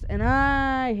statutes, and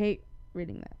I hate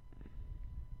reading that.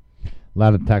 a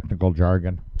lot of technical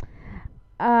jargon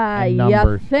And You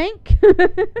numbers. think?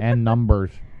 and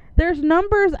numbers. There's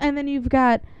numbers, and then you've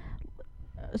got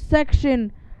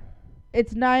section.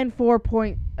 It's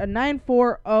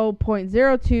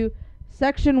 940.02,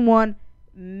 section 1,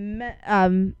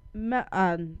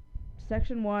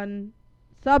 section 1,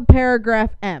 subparagraph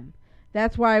M.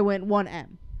 That's why I went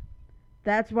 1M.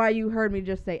 That's why you heard me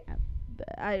just say M.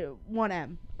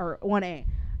 1M or 1A.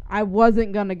 I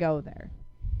wasn't gonna go there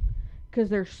because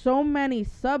there's so many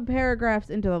subparagraphs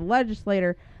into the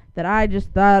legislator that I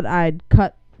just thought I'd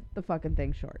cut the fucking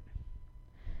thing short.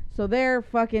 So they're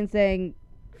fucking saying,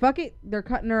 fuck it, they're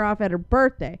cutting her off at her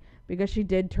birthday because she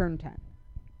did turn 10.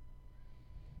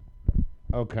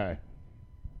 Okay.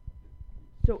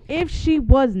 So if she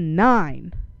was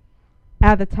 9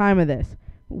 at the time of this,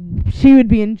 she would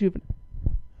be in juvenile.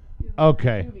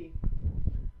 Okay.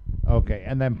 Okay.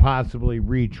 And then possibly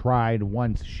retried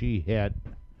once she hit.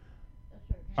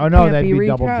 Oh, no, Can't that'd be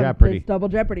double retried. jeopardy. It's double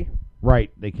jeopardy.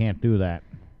 Right. They can't do that.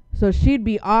 So she'd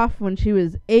be off when she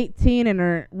was 18 and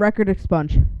her record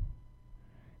expunged.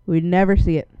 We'd never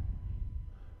see it.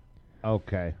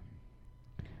 Okay.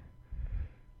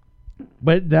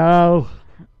 But no.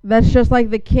 That's just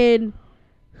like the kid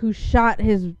who shot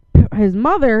his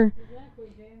mother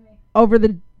over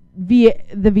the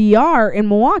VR in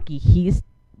Milwaukee.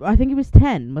 I think he was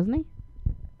 10, wasn't he?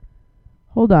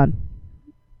 Hold on.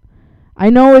 I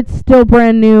know it's still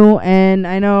brand new, and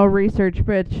I know Research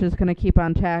Bitch is going to keep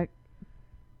on top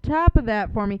of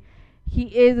that for me.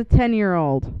 He is a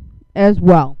 10-year-old as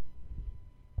well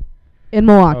in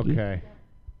Milwaukee. Okay.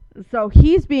 So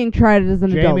he's being tried as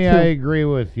an adult, Jamie, too. I agree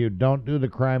with you. Don't do the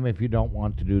crime if you don't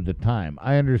want to do the time.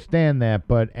 I understand that,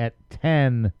 but at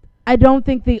 10... I don't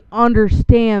think they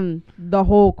understand the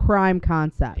whole crime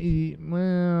concept.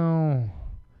 Well...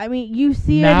 I mean, you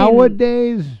see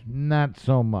nowadays, not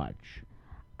so much.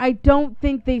 I don't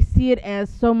think they see it as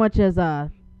so much as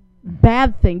a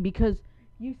bad thing because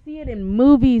you see it in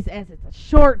movies as it's a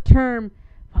short term,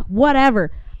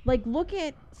 whatever. Like, look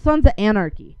at Sons of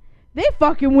Anarchy. They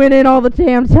fucking went in all the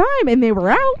damn time and they were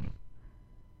out.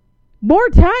 More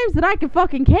times than I can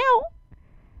fucking count.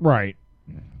 Right.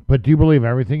 But do you believe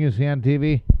everything you see on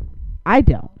TV? I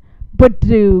don't. But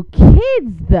do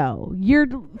kids, though? You're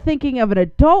thinking of an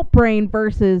adult brain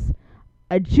versus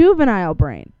a juvenile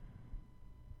brain.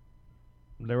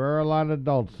 There are a lot of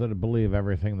adults that believe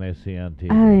everything they see on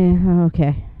TV.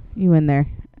 Okay. You in there.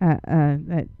 I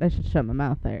should shut my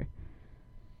mouth there.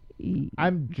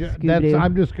 I'm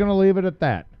Scooby-Doo. just gonna leave it at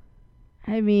that.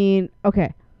 I mean,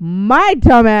 okay. My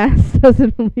dumbass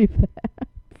doesn't believe that.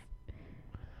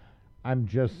 I'm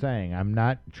just saying. I'm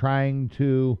not trying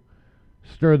to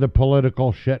stir the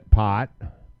political shit pot,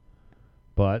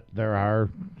 but there are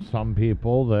some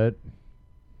people that,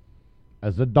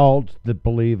 as adults, that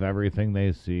believe everything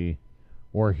they see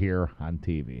or hear on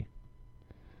TV.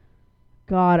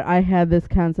 God, I had this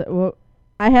concept. Well,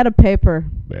 I had a paper.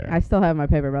 Yeah. I still have my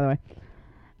paper, by the way.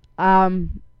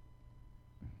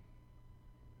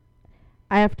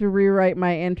 I have to rewrite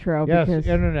my intro Yes, because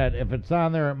internet. If it's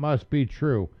on there, it must be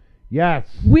true. Yes.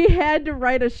 we had to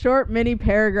write a short mini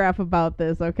paragraph about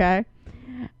this, okay?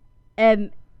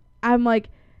 And I'm like,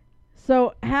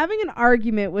 so having an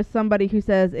argument with somebody who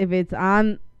says if it's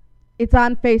on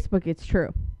Facebook, it's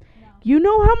true. No. You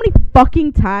know how many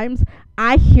fucking times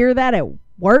I hear that at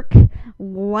work,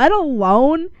 let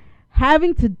alone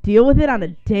having to deal with it on a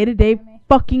day-to-day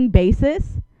fucking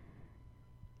basis?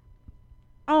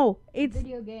 Oh, it's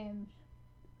Video games.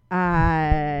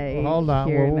 I Hold on.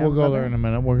 hear We'll no go there further. in a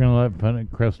minute. We're going to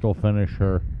let Crystal finish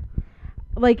her.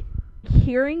 Like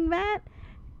hearing that,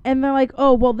 and they're like,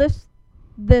 "Oh, well, this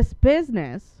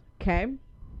business, okay?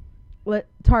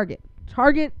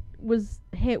 Target was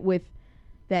hit with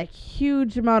that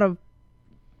huge amount of,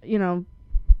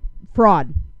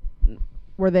 fraud,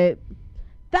 where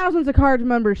thousands of card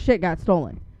members' shit got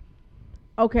stolen.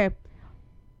 Okay,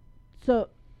 so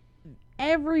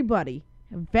everybody,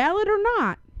 valid or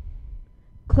not,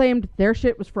 claimed their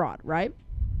shit was fraud, right?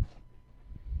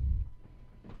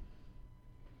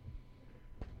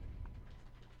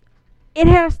 It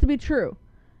has to be true.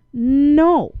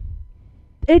 No,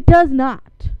 it does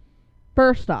not.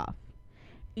 First off,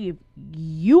 if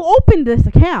you open this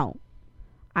account,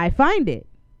 I find it,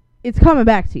 it's coming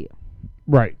back to you.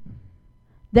 Right.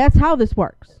 That's how this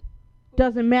works.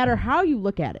 Doesn't matter how you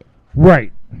look at it.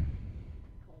 Right.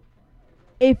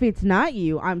 If it's not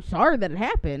you, I'm sorry that it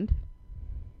happened.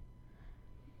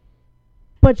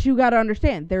 But you got to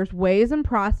understand, there's ways and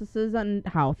processes on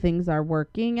how things are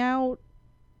working out.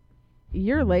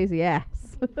 You're lazy ass.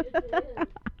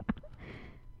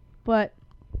 But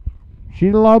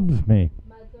She loves me.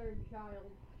 My third child.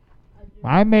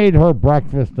 I made her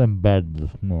breakfast in bed this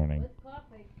morning. With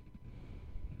coffee.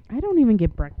 I don't even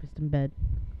get breakfast in bed.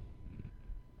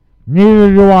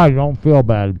 Neither do I. Don't feel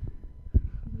bad.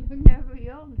 You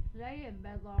don't stay in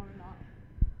bed long enough.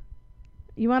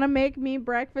 You want to make me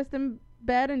breakfast in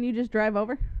bed and you just drive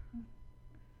over?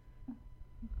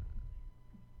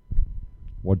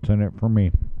 What's in it for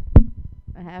me?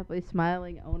 A happily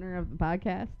smiling owner of the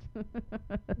podcast.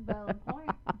 Valid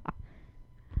point.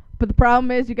 But the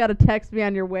problem is you got to text me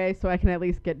on your way so I can at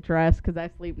least get dressed because I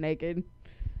sleep naked.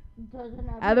 Doesn't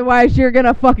have Otherwise, you're going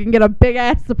to fucking get a big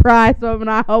ass surprise when I'm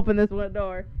not open this one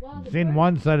door. Well, You've the seen first-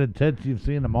 one set of tits. You've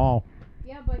seen them all.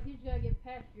 Yeah, but he's got to get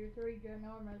past your 3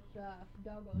 ginormous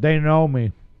doggos. They know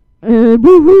me. Woo,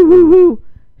 woo, woo, woo.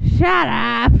 Shut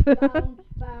up.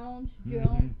 Bounce,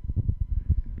 jump.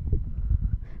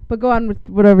 But go on with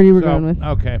whatever you were going with.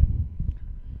 Okay.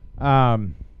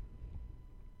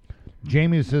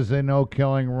 Jamie says they know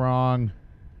killing wrong,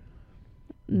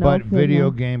 No but feeling.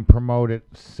 video game promote it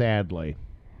sadly.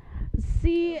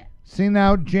 See, See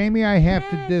now, Jamie, I have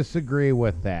to disagree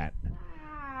with that.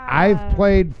 I've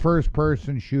played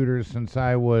first-person shooters since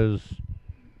I was...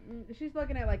 She's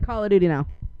looking at like Call of Duty now.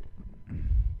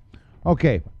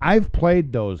 Okay, I've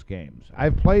played those games.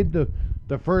 I've played the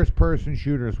first-person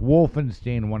shooters,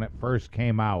 Wolfenstein, when it first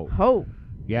came out. Ho.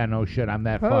 Yeah, no shit, I'm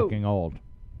that Oh. fucking old.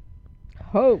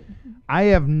 Ho. I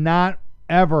have not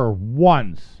ever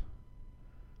once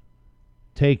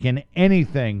taken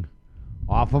anything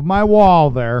off of my wall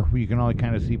there. You can only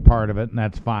kind of see part of it, and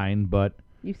that's fine, but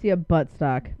You see a butt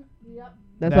stock. Yep.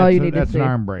 That's all you need that's to see. an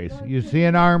arm brace. You see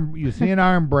an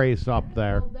arm brace up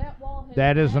there. So that wall has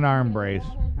That is an blades, arm and that brace.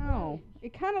 wall has Oh, blades.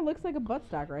 it kind of looks like a butt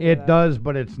stock right It there. does,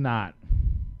 but it's not.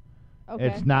 Okay.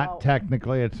 It's not well,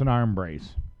 technically, it's an arm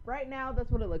brace. right now, that's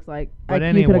what it looks like. But You could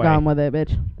anyway. have gone with it,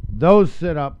 bitch. Those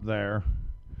sit up there.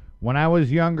 When I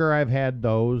was younger, I've had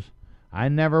those. I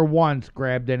never once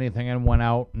grabbed anything and went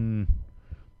out and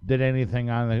did anything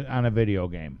on a video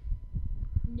game.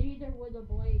 Neither with a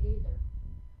blade either.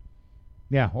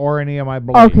 Yeah, or any of my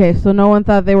blades. Okay, so no one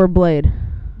thought they were Blade.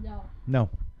 No. No.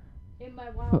 In my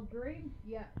wild dreams,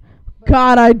 yeah. But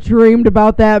God, I dreamed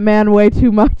about that man way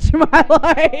too much in my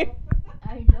life.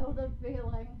 I know the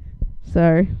feeling.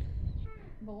 Sorry.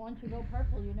 But once you go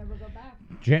purple, you never go back.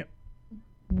 Jim,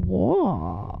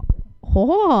 Whoa.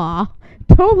 Oh,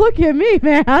 don't look at me,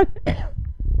 man.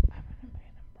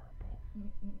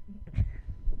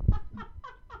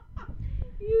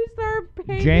 You start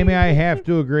paying. Jamie, I have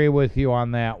to agree with you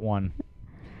on that one.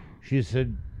 She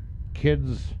said,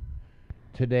 kids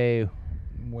today.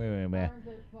 Wait a minute. Aren't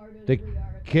as smart as The we are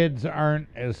at kids that age. aren't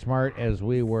as smart as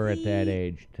we were at that See?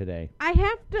 age today. I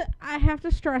have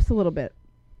to stress a little bit.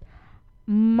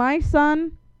 My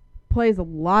son plays a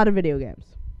lot of video games.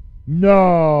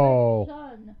 No.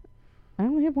 Son. I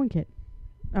only have one kid.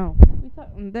 Oh, we thought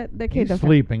that kid He's doesn't.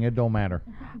 sleeping. It don't matter.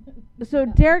 So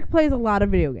Derek plays a lot of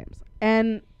video games,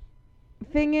 and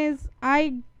thing is,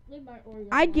 I Leave my Oreo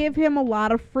I alone. give him a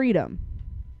lot of freedom.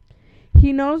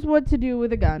 He knows what to do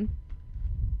with a gun.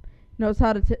 He knows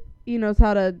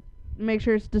how to make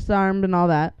sure it's disarmed and all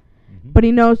that. Mhm. But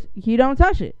he knows he don't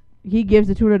touch it. He gives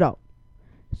it to an adult.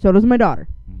 So does my daughter.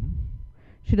 Mhm.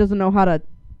 She doesn't know how to,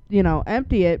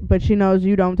 empty it, but she knows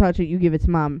you don't touch it. You give it to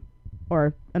mom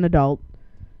or an adult.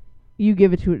 You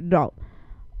give it to an adult.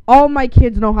 All my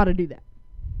kids know how to do that.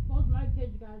 Both my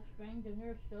kids got spanked and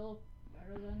they're still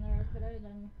better than they are today.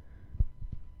 Then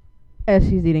As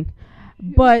he's eating.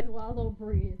 chew, But swallow,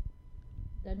 breathe.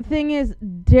 Then the thing is,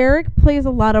 Derek plays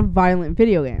a lot of violent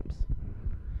video games.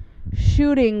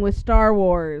 Shooting with Star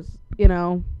Wars,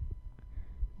 a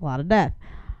lot of death.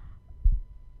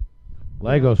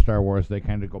 Lego Star Wars, they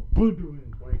kind of go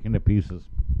and break into pieces.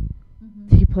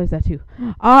 He plays that too.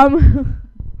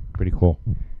 Pretty cool.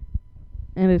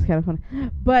 And it's kind of funny.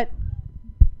 But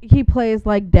he plays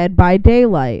like Dead by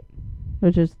Daylight,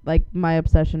 which is like my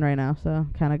obsession right now, so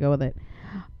kind of go with it.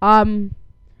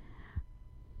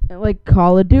 Like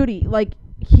Call of Duty. Like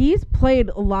he's played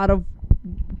a lot of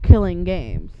killing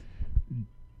games.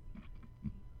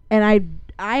 And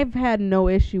I've had no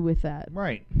issue with that.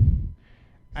 Right.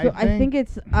 So I think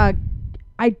it's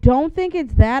I don't think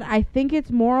it's that. I think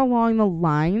it's more along the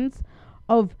lines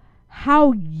of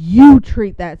how you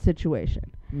treat that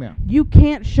situation. Yeah. You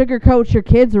can't sugarcoat your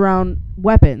kids around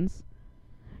weapons.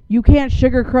 You can't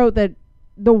sugarcoat that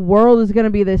the world is going to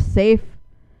be this safe,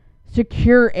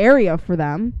 secure area for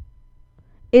them.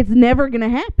 It's never going to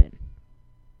happen.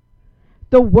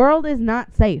 The world is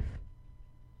not safe.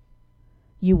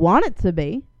 You want it to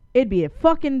be. It'd be a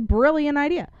fucking brilliant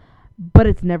idea. But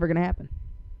it's never going to happen.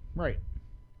 Right.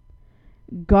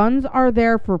 Guns are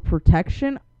there for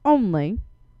protection only,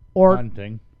 or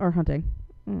Hunting. hunting.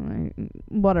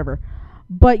 Whatever.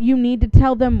 But you need to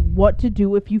tell them what to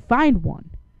do if you find one.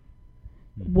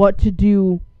 What to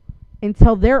do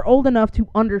until they're old enough to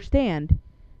understand.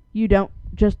 You don't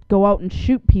just go out and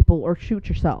shoot people or shoot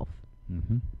yourself.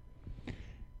 Mm-hmm.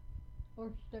 or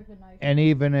stick a knife. And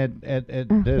even at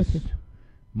Oh, this, thank you.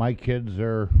 my kids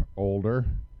are older.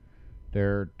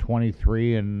 They're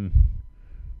 23 and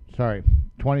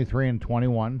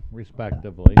 21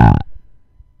 respectively.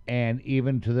 And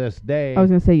even to this day, I was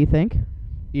going to say, you think?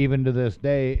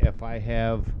 if I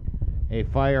have a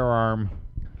firearm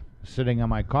sitting on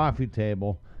my coffee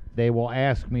table, they will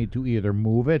ask me to either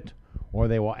move it or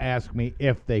they will ask me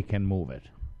if they can move it.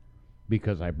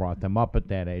 Because I brought them up at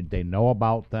that age. They know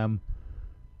about them.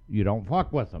 You don't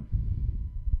fuck with them.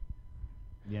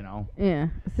 You know? Yeah.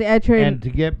 See, I train. And to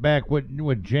get back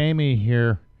with Jamie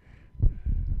here,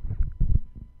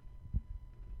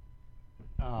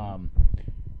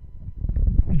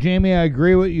 Jamie, I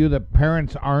agree with you that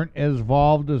parents aren't as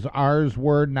involved as ours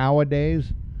were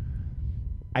nowadays.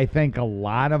 I think a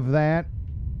lot of that,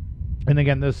 and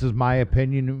again, this is my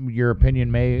opinion. Your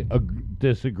opinion may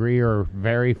disagree or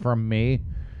vary from me,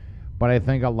 but I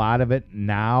think a lot of it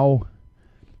now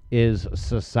is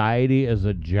society as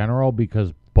a general,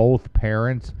 because both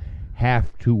parents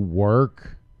have to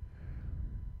work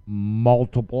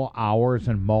multiple hours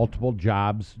and multiple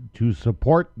jobs to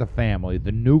support the family.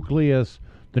 The nuclear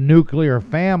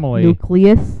family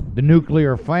Nucleus. the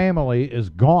nuclear family is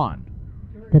gone.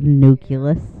 The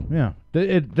nucleus. Yeah.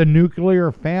 The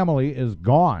nuclear family is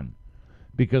gone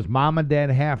because mom and dad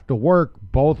have to work,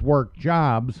 both work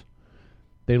jobs.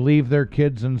 They leave their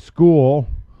kids in school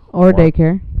Or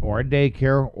daycare. or a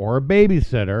daycare or a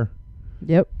babysitter,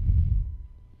 Yep.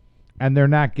 and they're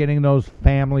not getting those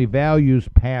family values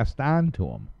passed on to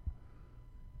them.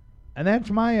 And that's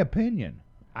my opinion.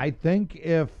 I think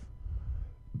if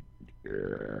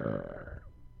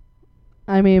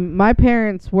I mean, my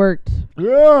parents worked.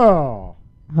 yeah,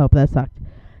 Hope that sucked.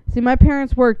 See, my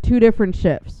parents worked 2 different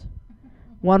shifts.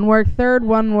 One worked third,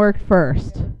 one worked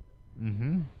first.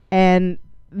 mm-hmm. And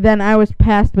then I was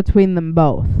passed between them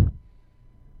both.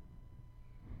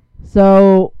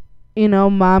 So,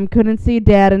 mom couldn't see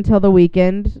dad until the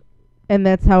weekend, and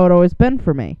that's how it always been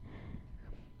for me.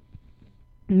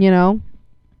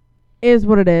 is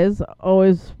what it is.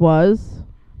 Always was.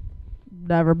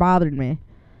 Never bothered me.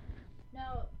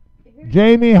 Now, here's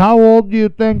Jamie, how old do you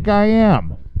think I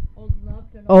am? old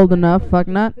enough to know Old better, enough, but fuck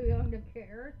still not. Too young to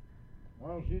care.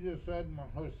 Well, she just said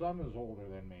her son is older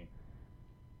than me.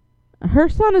 Her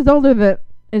son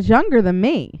is younger than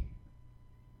me.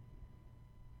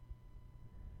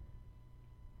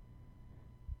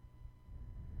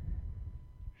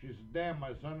 She said, damn,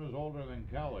 my son is older than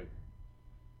Kelly.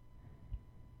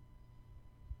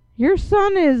 Your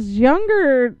son is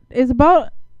younger, is about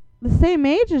the same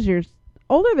age as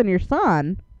older than your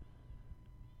son.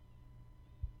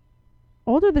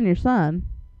 Older than your son.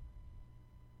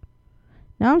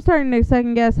 Now I'm starting to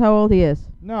second guess how old he is.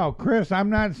 No, Chris, I'm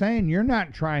not saying you're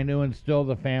not trying to instill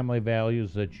the family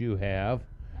values that you have.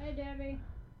 Hey, Debbie.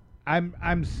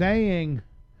 I'm saying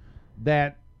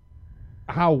that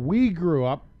how we grew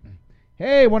up.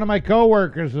 Hey, one of my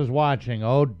coworkers is watching.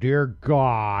 Oh dear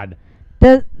God. You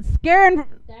That's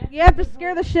have to what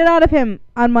scare the shit out of him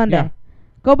on Monday. Yeah.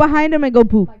 Go behind him and go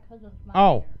poo. my cousin's mom.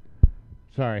 Oh,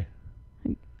 sorry.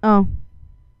 Oh.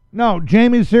 No,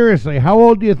 Jamie, seriously, how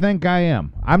old do you think I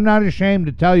am? I'm not ashamed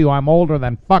to tell you I'm older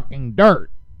than fucking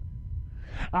dirt.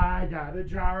 I got a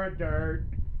jar of dirt.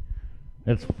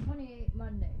 It's You're 28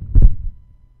 Monday.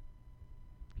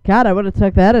 God, I would have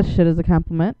took that as shit as a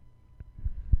compliment.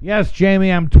 yes,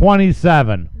 Jamie, I'm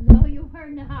 27. No, you are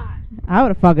not. I would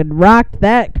have fucking rocked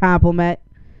that compliment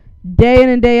day in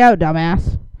and day out,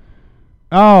 dumbass.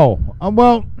 Oh,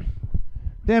 well,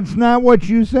 that's not what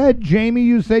you said, Jamie.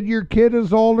 You said your kid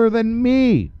is older than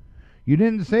me. You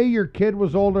didn't say your kid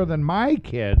was older than my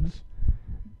kids.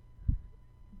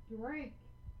 Drink.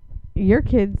 Your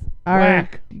kids are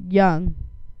Whack. young.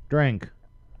 Drink.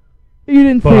 You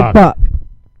didn't Fuck. say fuck.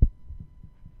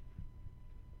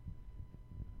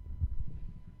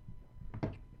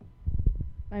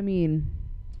 I mean,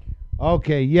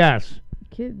 Okay, yes.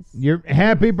 kids. Your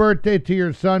happy birthday to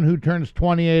your son who turns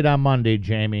 28 on Monday,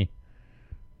 Jamie.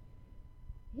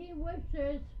 He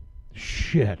wishes.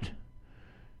 Shit.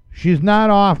 She's not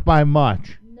off by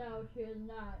much. No, she is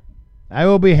not. I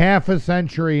will be half a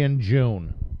century in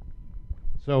June.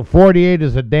 So 48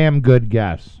 is a damn good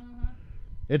guess.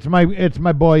 Mm-hmm. It's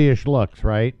my boyish looks,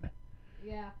 right?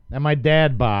 Yeah. And my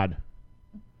dad bod.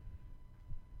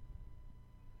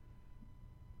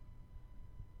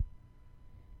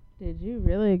 Did you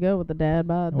really go with the dad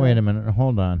bod? Wait a minute,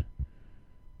 hold on.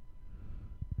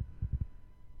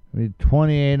 We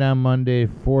 28 on Monday,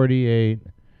 48.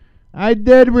 I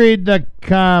did read the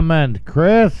comment,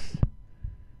 Chris.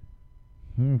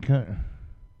 Okay.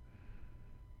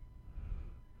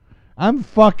 I'm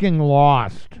fucking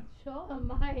lost. So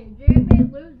am I. Jamie,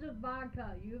 lose the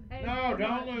vodka. You've had so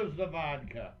much. lose the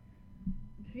vodka.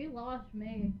 She lost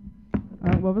me.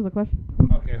 What was the question?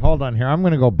 Okay, hold on here. I'm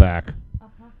going to go back.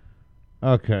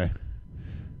 Uh-huh. Okay.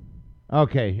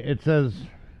 Okay, it says,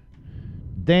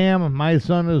 damn, my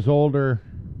son is older.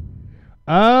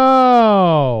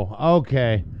 Oh,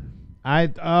 okay.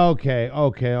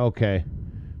 Okay.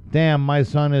 Damn, my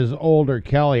son is older,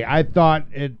 Kelly. I thought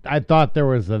there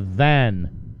was a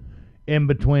then in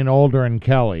between older and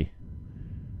Kelly.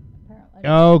 Apparently.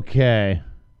 Okay.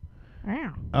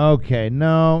 Wow. Okay.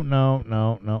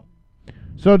 No.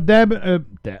 So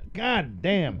God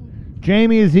damn.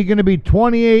 Jamie, is he going to be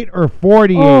 28 or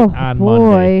 48 on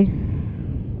Monday? boy.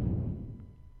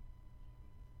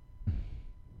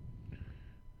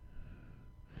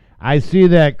 I see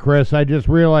that, Chris. I just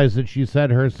realized that she said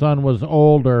her son was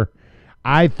older.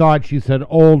 I thought she said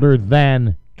older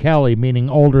than Kelly, meaning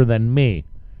older than me.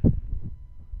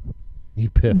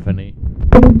 Epiphany.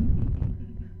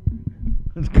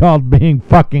 It's called being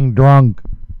fucking drunk.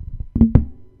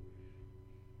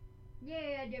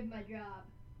 Yay, I did my job.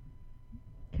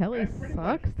 Kelly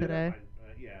sucks today.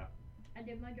 Yeah. I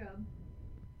did my job.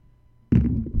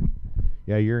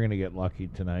 Yeah, you're going to get lucky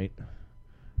tonight.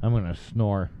 I'm going to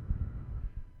snore.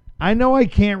 I know I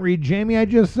can't read, Jamie. I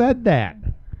just said that.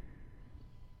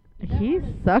 He's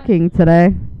sucking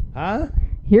today. Huh?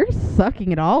 You're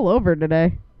sucking it all over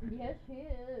today. Yes, he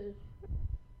is.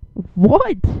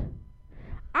 What?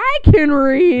 I can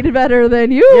read better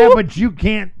than you. Yeah, but you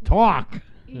can't talk.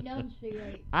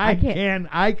 Enunciate. I can't.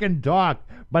 I can talk,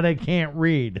 but I can't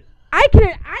read. I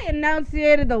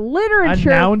enunciated the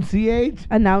literature. Enunciate?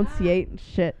 Enunciate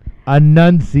shit.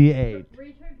 Enunciate.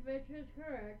 Research bitch is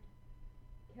correct.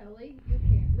 Kelly, you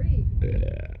can't read.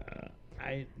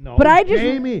 No, But I just-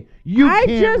 Jamie, you I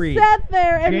can't just read. sat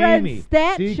there and Jamie, read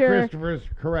stature. See, Christopher's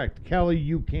correct. Kelly,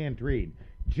 you can't read.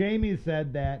 Jamie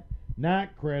said that, not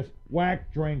Chris.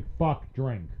 Whack, drink, fuck,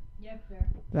 drink. Yes, sir.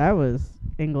 That was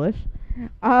English.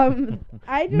 I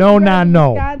just No, read nah, the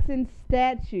no. Wisconsin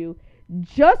statute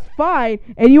just fine,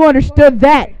 and you understood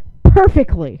that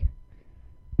perfectly.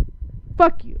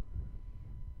 Fuck you.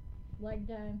 Leg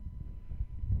time.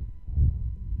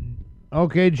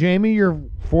 Okay, Jamie, you're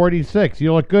 46.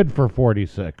 You look good for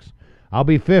 46. I'll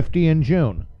be 50 in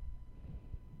June.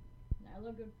 I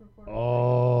look good for 40.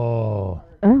 Oh,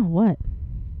 Oh, what?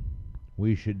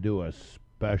 we should do a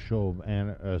special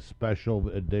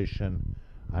edition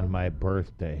on my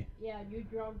birthday, Yeah, you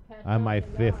drove past on my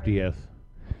out the yard, 50th.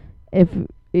 If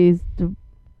he's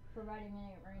providing it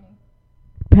ain't raining.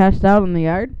 passed out in the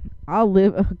yard, I'll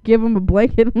give him a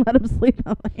blanket and let him sleep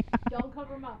on the yard. Don't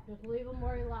cover him up. Just leave him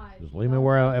where he lies. Just leave me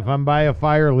where if I'm by a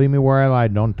fire, leave me where I lie.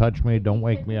 Don't touch me. Don't He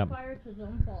wake gets me the up. Fire, it's his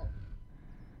own fault.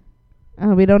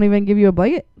 We don't even give you a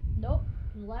blanket? Nope.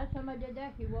 The last time I did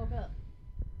that, he woke up.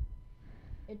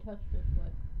 It touched his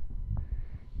foot.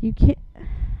 You can't.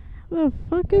 What the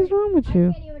fuck is wrong with I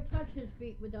you? can't even touch his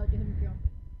feet without him jumping.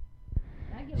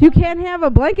 I get You lucky. can't have a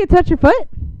blanket touch your foot?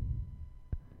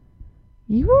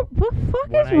 What the fuck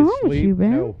When is I wrong with sleep, you,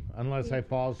 man? no, unless I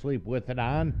fall asleep with it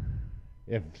on.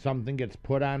 If something gets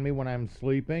put on me when I'm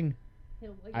sleeping,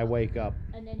 He'll I wake up.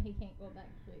 And then he can't go back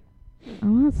to sleep.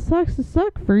 Oh, that sucks to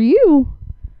suck for you.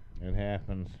 It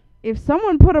happens. If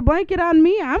someone put a blanket on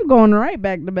me, I'm going right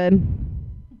back to bed.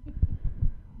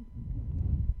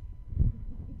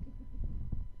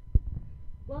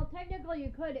 Well, technically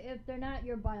you could if they're not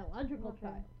your biological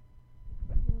child.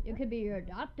 It could be your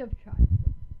adoptive child.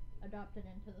 Adopted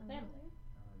into the family.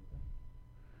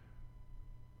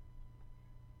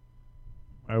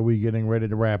 Are we getting ready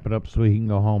to wrap it up so he can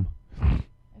go home? And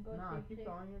go Nah, see keep Steve.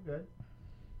 going. You're good.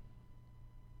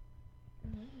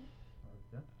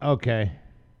 Okay.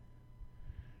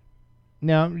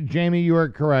 Now, Jamie, you are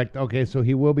correct. Okay, so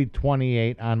he will be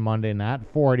 28 on Monday, not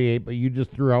 48, but you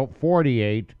just threw out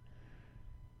 48.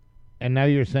 And now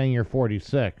you're saying you're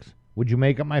 46. Would you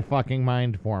make up my fucking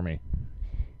mind for me?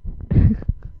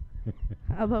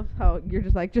 I love how you're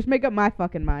just like, just make up my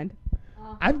fucking mind.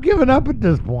 I've given up at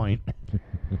this point.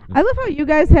 I love how you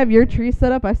guys have your tree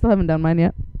set up. I still haven't done mine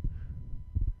yet.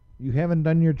 You haven't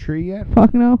done your tree yet?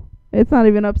 Fuck no. It's not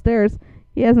even upstairs.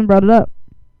 He hasn't brought it up.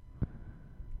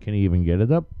 Can he even get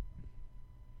it up?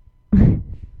 Waiting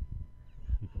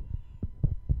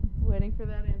for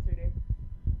that answer, dude.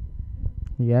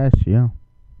 Yes, yeah.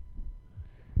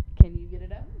 Can you get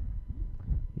it up?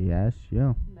 Yes,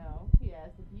 yeah. No. Yes,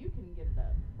 if you can get it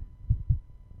up.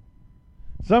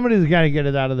 Somebody's got to get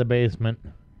it out of the basement.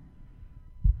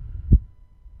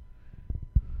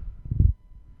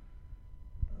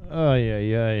 Oh,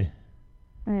 yeah.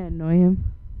 I annoy him.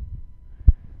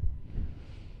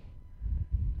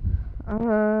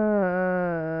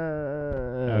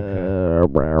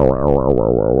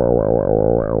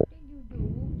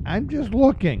 I'm just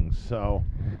looking, so.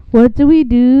 What do we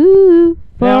do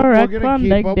for Yeah, a we're gonna fun keep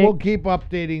big up, dick? we'll keep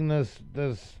updating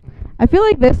this. I feel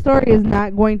like this story is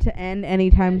not going to end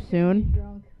anytime He's soon.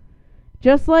 drunk.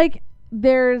 Just like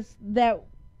there's that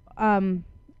Jamie,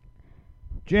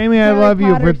 I Harry love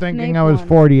you Potter for thinking Snape I was one.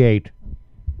 48.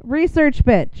 research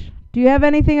bitch. Do you have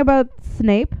anything about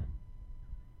Snape?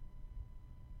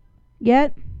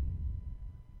 Yet?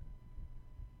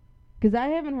 Because I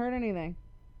haven't heard anything.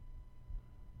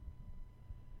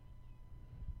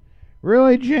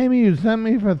 Really, Jamie? You sent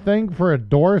me for a thing for a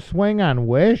door swing on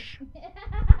Wish?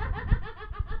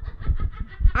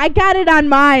 I got it on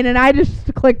mine and I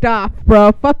just clicked off,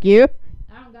 bro. Fuck you.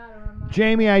 I don't got it on my.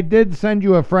 Jamie, I did send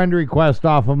you a friend request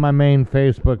off of my main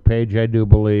Facebook page, I do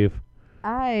believe.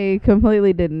 I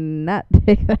completely did not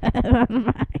take that on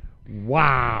mine.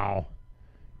 Wow.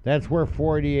 That's where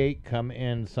 48 come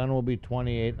in. Son will be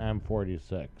 28 and I'm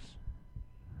 46.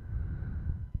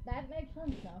 That makes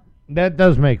sense now. That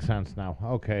does make sense now.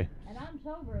 Okay. And I'm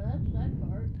sober. That's that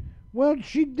part. Well,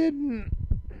 she didn't.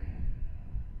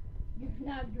 You're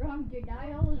not drunk.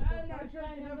 Denial is the first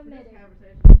sign of admitting.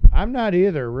 I'm not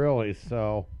either, really.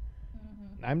 So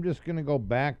Mm-hmm. I'm just going to go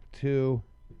back to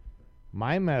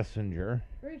my messenger.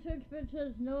 Research bitch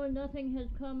says no, nothing has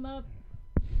come up.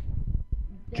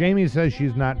 Jamie says Then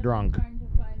she's I not have been drunk. trying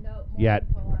to find out more Yet.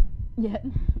 info on- Yet.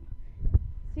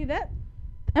 See that?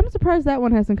 I'm surprised that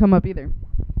one hasn't come up either.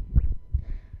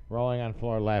 Rolling on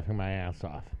floor, laughing my ass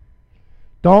off.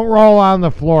 Don't roll on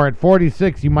the floor. At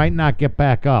 46, you might not get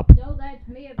back up. No, that's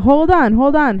me. If Hold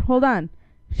on.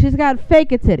 She's got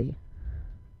fake a titty.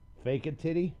 Fake a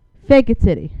titty? Fake a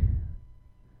titty.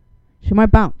 She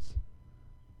might bounce.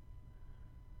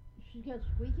 She's got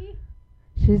squeaky.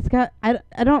 She's got. I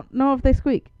don't know if they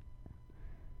squeak.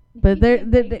 But they're- She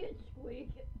they- can make it squeak.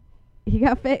 She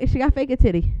got fake a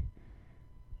titty.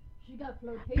 She's got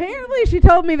flotation. Apparently, she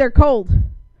told me they're cold.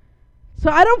 So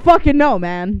I don't fucking know,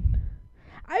 man.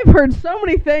 I've heard so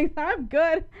many things. I'm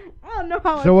good. I don't know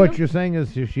how. So I what feel. you're saying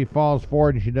is, if she falls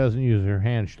forward and she doesn't use her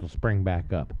hand, she'll spring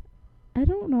back up. I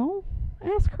don't know.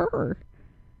 Ask her.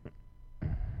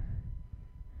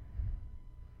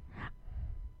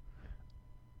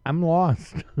 I'm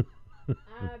lost.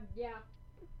 Yeah.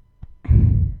 I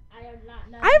am not.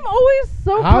 I'm always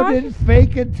so How cautious. did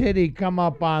fake a titty come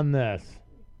up on this?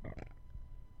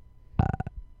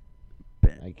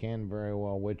 I can very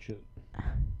well witch it.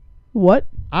 What?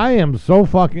 I am so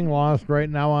fucking lost right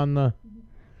now on the.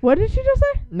 What did she just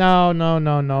say? No.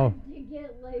 You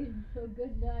get laid, so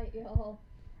good night, y'all.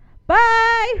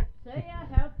 Bye. See ya,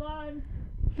 have fun.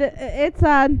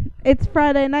 It's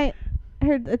Friday night.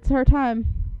 It's her time.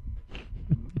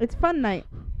 It's fun night.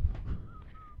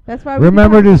 That's why we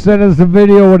Remember to send us a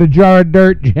video with a jar of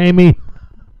dirt, Jamie.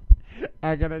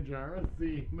 I got a jar of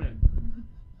semen.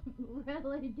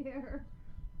 Really, dear?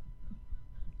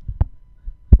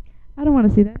 I don't want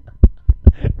to see that.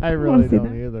 I wanna really see don't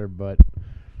that. either, but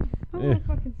I don't want to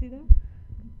fucking see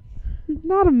that.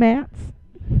 Not a Matt's.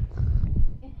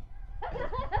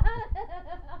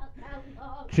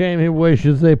 Jamie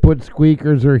wishes they put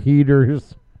squeakers or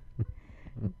heaters.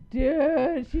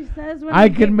 Dude, she says when I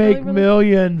they could get make really, really-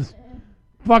 millions.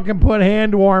 Fucking put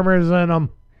hand warmers in them.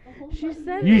 She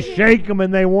said You when it- shake them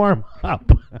and they warm up.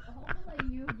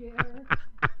 Only you, dear.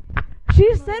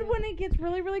 She said when it gets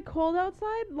really, really cold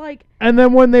outside, like And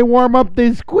then when they warm up,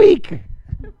 they squeak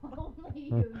Only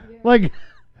you, dear.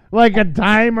 like a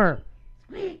timer.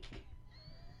 when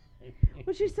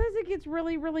she says it gets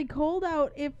really, really cold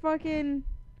out, it fucking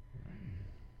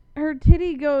her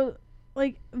titty goes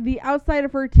like the outside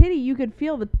of her titty. You could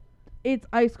feel it's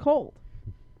ice cold,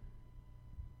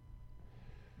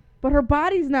 but her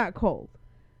body's not cold.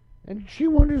 And she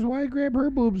wonders why I grab her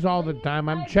boobs all the time.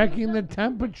 I'm checking the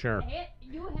temperature.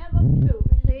 You have them too,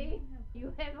 see?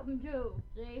 You have them too,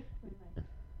 see?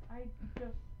 I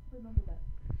just remember that.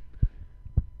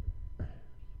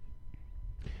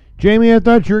 Jamie, I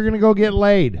thought you were going to go get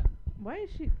laid. Why is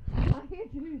she?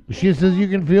 She says you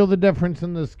can feel the difference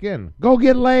in the skin. Go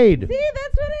get laid. See,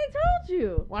 that's what I told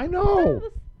you. I Oh, know.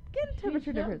 the skin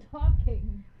temperature difference.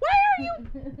 Talking. Why are you?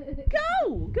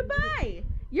 Go. Goodbye.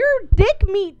 Your dick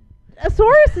meat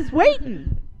Asaurus is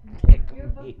waiting. Your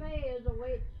buffet is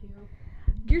awaits you.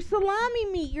 Your salami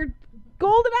meat. Your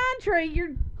golden entree. Your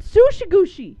sushi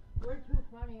gushi. We're too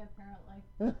funny,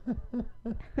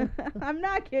 apparently. I'm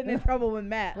not getting in trouble with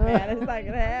Matt, man. It's not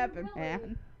gonna happen,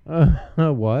 man.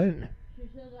 What? She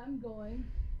says, I'm going.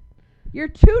 Your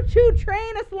choo-choo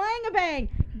train a slang-a-bang.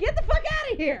 Get the fuck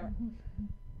out of here.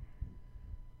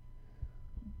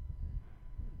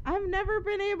 I've never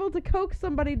been able to coax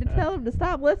somebody to tell them to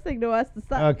stop listening to us. To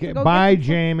stop. Okay, to go bye, get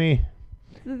Jamie.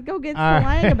 To go get All right.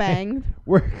 slang-a-banged.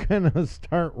 We're gonna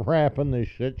start wrapping the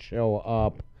shit show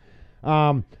up.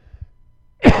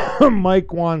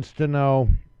 Mike wants to know.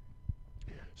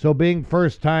 So, being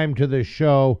first time to the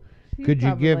show, She's could you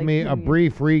probably give like me a tuning in.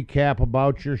 brief recap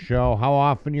about your show? How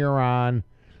often you're on,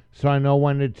 so I know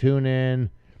when to tune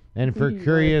in. And for Like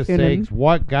curious tune in. sakes,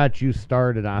 what got you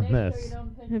started on Make sure this? you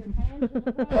don't put your hands in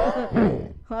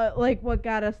the fire. Like what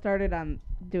got us started on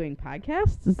doing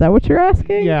podcasts? Is that what you're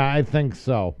asking? Yeah, I think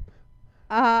so.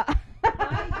 Bye,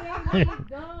 Jamie,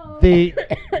 go.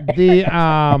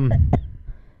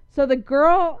 So the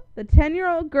girl, the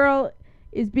 10-year-old girl,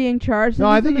 is being charged. No,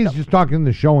 as I an think he's adult. just talking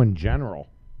the show in general.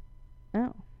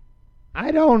 Oh.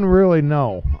 I don't really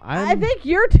know. I think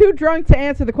you're too drunk to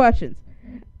answer the questions.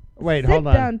 Wait, Sit hold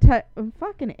on. down,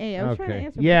 fucking A. I was trying to Okay.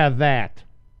 answer. Yeah, that.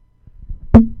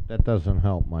 That doesn't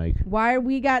help, Mike. Why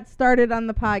we got started on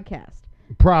the podcast.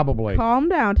 Probably. Calm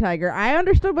down, Tiger. I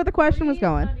understood where the question was Breathe,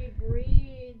 going. honey,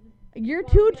 breathe. You're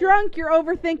Calm too down. drunk. You're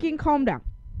overthinking. Calm down.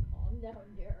 Calm down,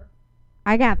 dear.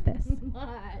 I got this. What?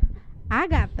 I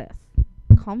got this.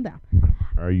 Calm down.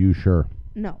 Are you sure?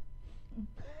 No.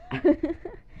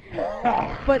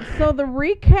 But so the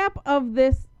recap of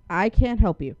this, I can't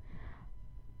help you.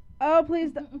 Oh,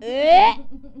 please. Not in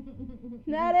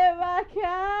my Yeah,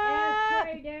 car.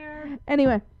 straight there.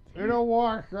 Anyway, It'll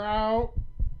walk out.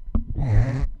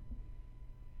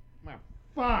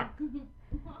 Fuck. What?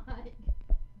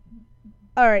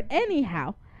 all right.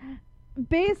 Anyhow,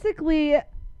 basically,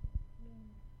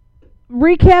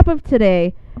 recap of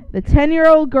today. The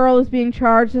 10-year-old girl is being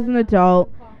charged as an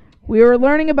adult. We were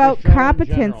learning about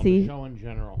competency. The show in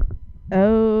general.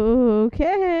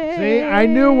 Okay. See, I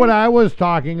knew what I was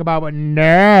talking about, but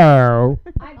no.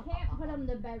 I can't put him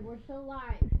to bed. We're still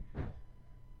live.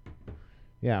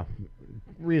 Yeah.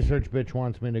 Research bitch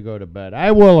wants me to go to bed.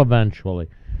 I will eventually.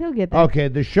 He'll get there. Okay,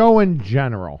 the show in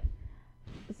general.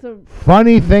 So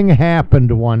Funny thing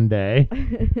happened one day.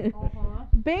 Uh-huh.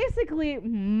 basically,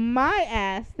 my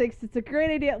ass thinks it's a great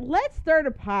idea. Let's start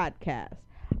a podcast.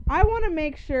 I want to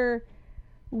make sure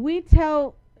we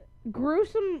tell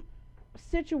gruesome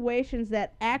situations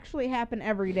that actually happen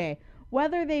every day,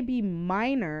 whether they be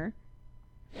minor.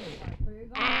 Where you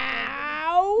going?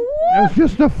 Ow! That's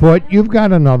just a foot. You've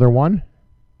got another one.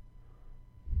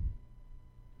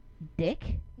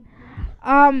 Dick.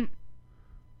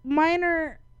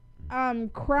 Minor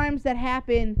crimes that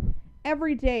happen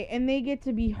every day, and they get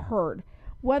to be heard,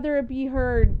 whether it be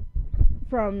heard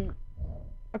from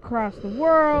across the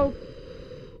world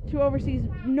to overseas,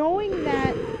 knowing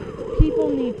that people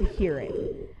need to hear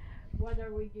it.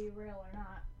 Whether we derail or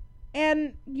not.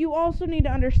 And you also need to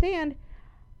understand,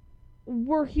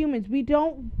 we're humans. We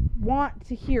don't want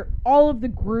to hear all of the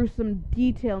gruesome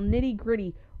detail, nitty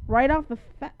gritty, right off the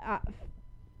Hot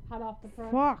off the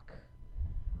press. fuck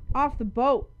off the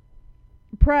boat,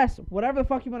 press, whatever the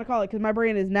fuck you want to call it, because my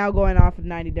brain is now going off in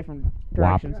 90 different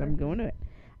directions. I'm going to it.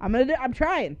 I'm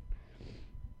trying.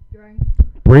 Drink.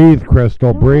 Breathe, Crystal.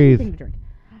 I don't have Breathe. anything to drink.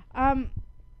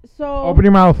 So Open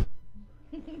your mouth.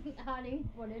 Honey,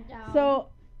 put it down. So,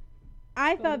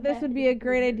 I Go thought to this bed. would be a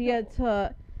great idea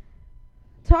to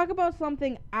talk about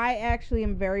something I actually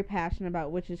am very passionate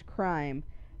about, which is crime,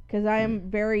 because I am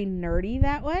very nerdy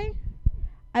that way.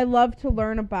 I love to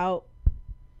learn about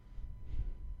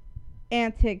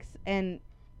antics and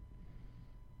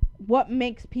what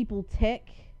makes people tick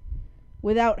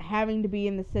without having to be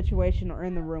in the situation or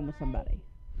in the room with somebody.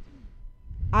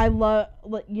 I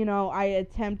I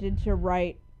attempted to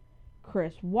write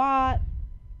Chris Watt.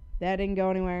 That didn't go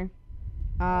anywhere.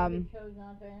 You chose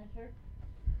not to answer.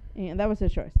 Yeah, that was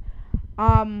his choice.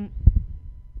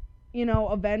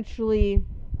 Eventually,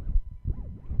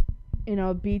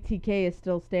 BTK is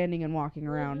still standing and walking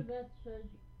around. Elizabeth says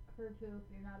her too.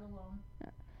 You're not alone.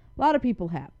 A lot of people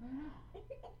have.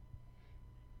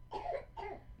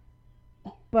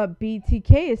 But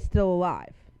BTK is still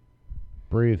alive.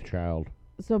 Breathe, child.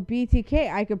 So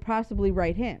BTK, I could possibly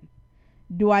write him.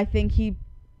 Do I think he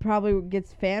probably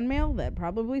gets fan mail? That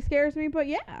probably scares me, but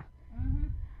yeah.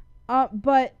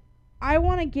 But I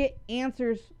want to get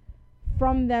answers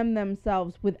from them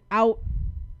themselves without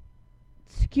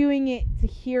skewing it to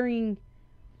hearing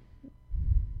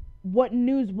what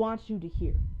news wants you to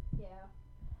hear. Yeah.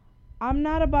 I'm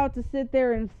not about to sit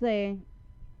there and say,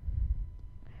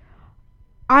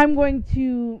 I'm going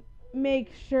to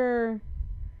make sure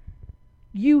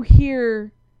you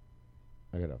hear.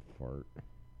 I got a fart.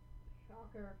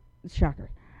 Shocker. Shocker.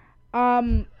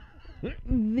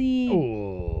 The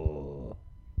Oh.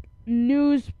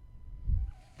 news-fed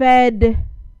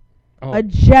Oh,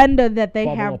 agenda that they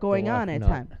bubble have up the going on left at nut.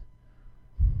 times.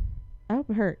 I hope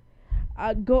it hurt.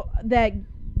 That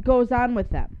goes on with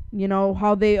them. You know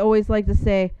how they always like to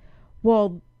say,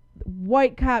 "Well,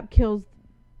 white cop kills,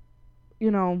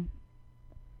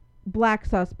 black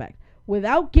suspect,"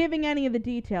 without giving any of the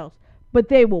details, but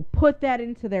they will put that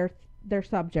into their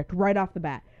subject right off the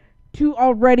bat to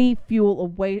already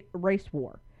fuel a race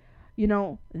war.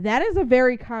 That is a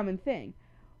very common thing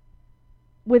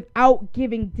without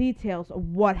giving details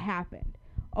of what happened.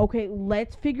 Okay,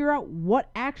 let's figure out what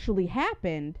actually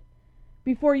happened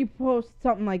before you post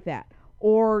something like that.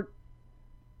 Or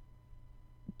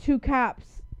two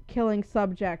cops killing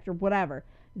subject or whatever.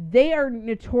 They are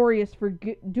notorious for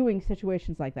doing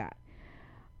situations like that.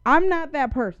 I'm not that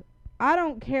person. I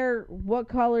don't care what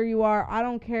color you are. I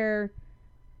don't care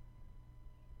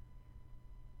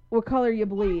what color you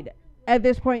bleed. At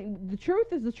this point, the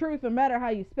truth is the truth no matter how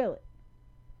you spill it.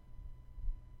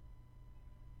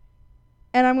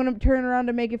 And I'm going to turn around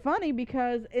to make it funny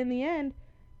because in the end,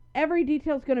 every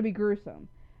detail is going to be gruesome.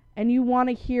 And you want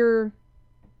to hear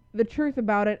the truth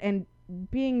about it, and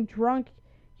being drunk,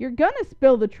 you're going to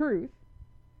spill the truth.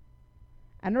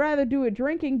 I'd rather do it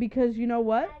drinking because you know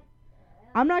what?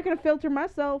 I'm not going to filter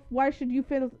myself. Why should you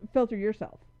filter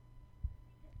yourself?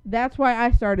 That's why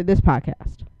I started this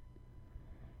podcast.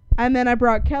 And then I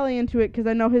brought Kelly into it because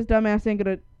I know his dumbass ain't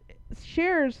going to...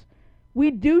 We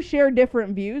do share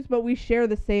different views, but we share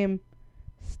the same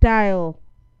style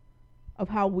of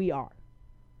how we are.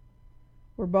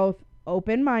 We're both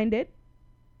open-minded.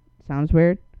 Sounds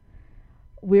weird.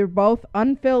 We're both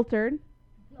unfiltered.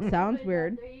 Sounds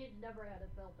weird. He never had a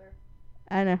filter.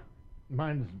 I know.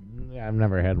 I've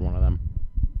never had one of them.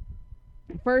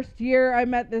 First year I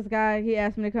met this guy, he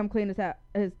asked me to come clean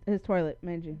his toilet.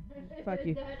 Man, you. Fuck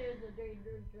you. That is a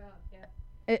dangerous job,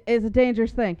 yeah. It's a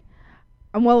dangerous thing.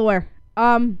 I'm well aware.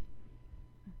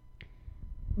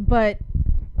 But,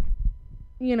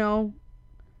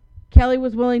 Kelly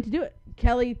was willing to do it.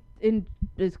 Kelly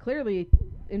is clearly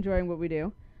enjoying what we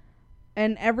do.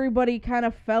 And everybody kind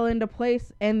of fell into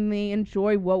place and they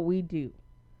enjoy what we do.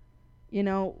 You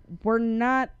know, we're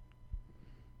not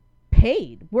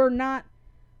paid. We're not,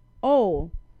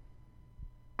 oh,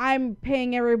 I'm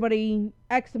paying everybody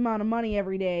X amount of money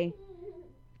every day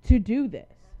to do this.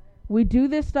 We do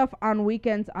this stuff on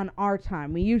weekends on our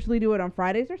time. We usually do it on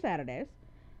Fridays or Saturdays.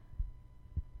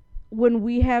 When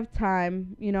we have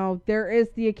time, you know, there is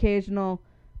the occasional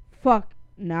fuck,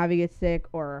 Navi gets sick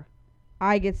or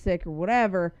I get sick or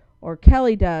whatever, or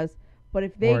Kelly does. But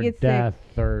if they or get death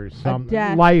sick, or some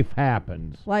death. life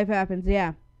happens. Life happens,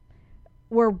 yeah.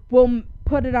 Where we'll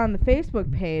put it on the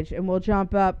Facebook page and we'll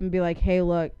jump up and be like, hey,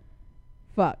 look,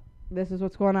 fuck, this is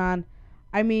what's going on.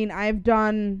 I mean, I've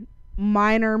done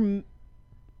minor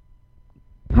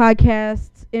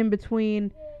podcasts in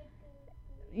between.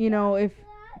 You know, if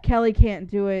Kelly can't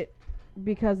do it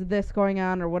because of this going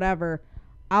on or whatever,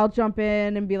 I'll jump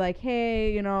in and be like,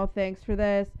 hey, you know, thanks for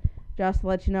this. Just to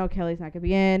let you know, Kelly's not going to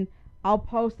be in. I'll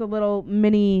post a little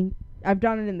mini. I've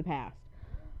done it in the past.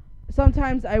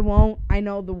 Sometimes I won't. I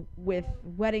know with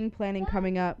wedding planning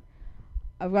coming up,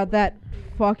 I've got that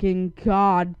fucking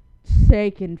God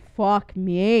sake and fuck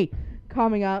me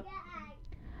coming up.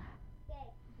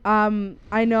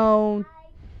 I know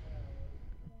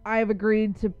I've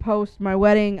agreed to post my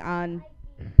wedding on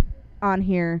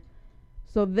here,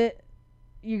 so that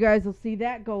you guys will see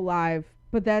that go live.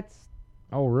 But that's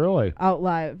Oh, really? out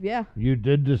live, yeah. You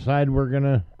did decide we're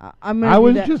gonna. I'm gonna I do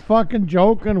was that. just fucking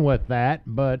joking with that,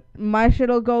 but My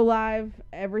shit'll go live.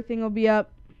 Everything will be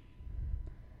up.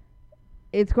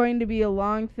 It's going to be a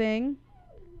long thing.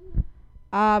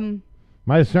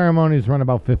 my ceremonies run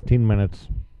about 15 minutes.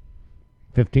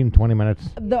 15, 20 minutes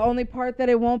The only part that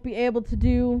I won't be able to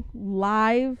do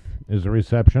live is the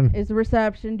reception. is the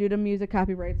reception due to music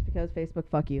copyrights because Facebook,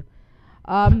 fuck you.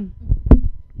 Kind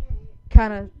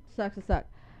of sucks to suck.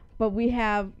 But we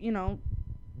have, you know,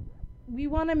 we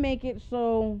want to make it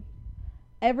so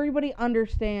everybody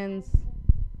understands.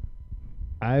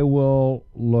 I will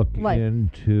look Life.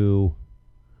 into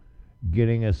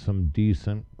getting us some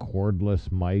decent cordless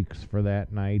mics for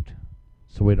that night,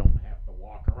 so we don't have to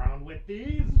walk around with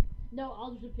these. No,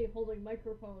 I'll just be holding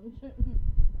microphones.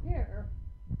 Here,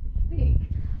 speak.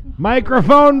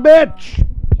 Microphone, bitch.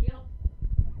 Yep.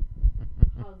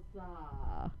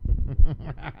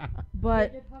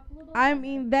 But Did you talk a little I louder?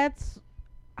 mean, that's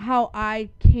how I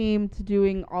came to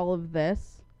doing all of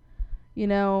this. You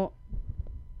know,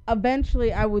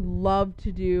 eventually I would love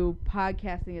to do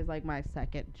podcasting as like my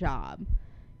second job.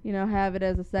 You know, have it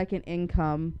as a second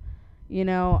income. You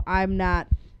know, I'm not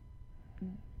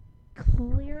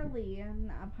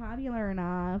not popular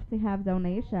enough to have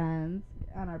donations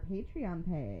on our Patreon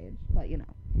page, but you know,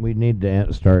 We need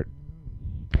to start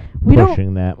we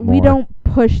pushing that more. we don't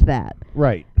push that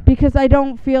Right. because I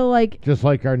don't feel like. Just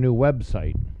like our new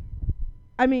website.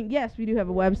 I mean, yes, we do have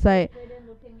a website. Wait in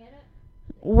looking at it.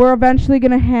 We're eventually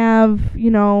gonna have,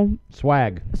 you know,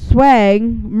 Swag. swag,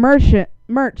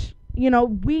 merch. You know,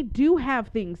 we do have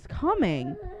things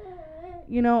coming.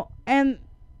 You know, and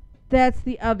that's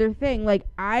the other thing. Like,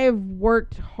 I've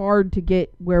worked hard to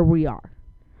get where we are.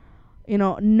 You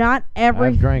know, not every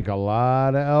I've drank a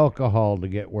lot of alcohol to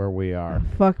get where we are.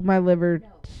 fuck my liver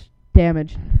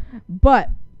damaged, but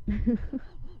Yeah,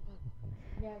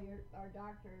 our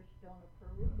doctors don't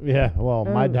approve. Yeah, well,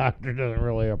 my Oh. doctor doesn't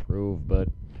really approve, but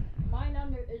Mine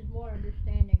is more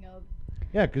understanding of.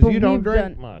 yeah, because But you don't we've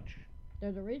drink done- much.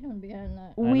 There's a reason behind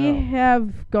that. we know.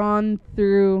 have gone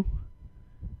through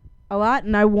a lot,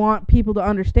 and I want people to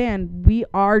understand we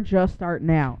are just starting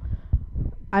out.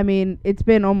 I mean, it's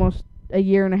been almost a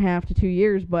year and a half to 2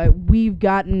 years, but we've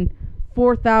gotten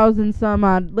 4,000 some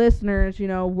odd listeners. You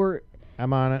know, we're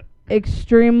I'm on it.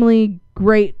 extremely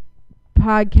great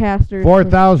podcasters.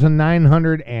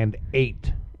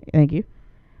 4,908. Thank you.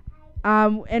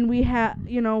 And we have,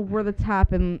 you know, we're the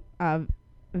top in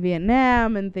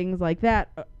Vietnam and things like that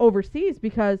overseas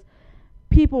because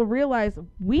people realize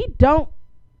we don't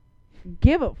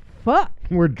give a fuck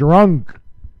We're drunk.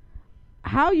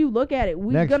 how you look at it.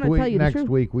 We're gonna tell you the next truth.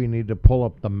 week we need to pull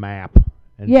up the map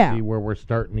and Yeah. see where we're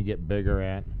starting to get bigger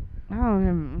at. I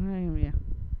don't have, yeah.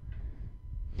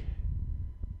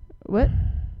 What?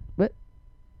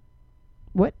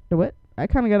 I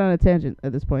kind of got on a tangent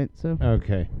at this point, so.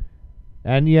 Okay.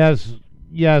 And yes,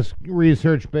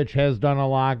 Research Bitch has done a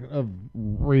lot of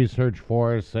research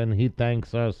for us, and he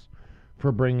thanks us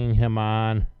for bringing him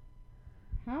on.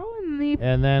 How in the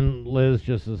And then Liz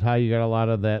just says how you got a lot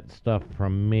of that stuff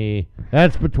from me.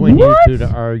 That's between What? you two to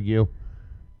argue.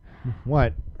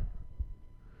 What?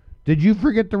 Did you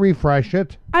forget to refresh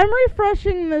it? I'm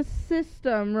refreshing the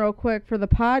system real quick for the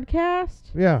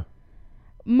podcast. Yeah.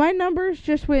 My numbers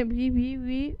just went beep, beep,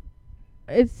 beep.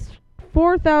 It's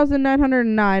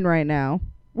 4,909 right now.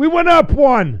 We went up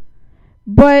one.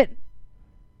 But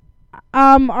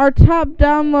our top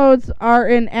downloads are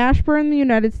in Ashburn, the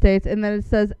United States, and then it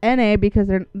says NA because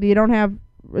they don't have,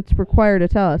 it's required to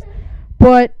tell us.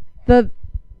 But this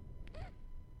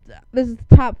is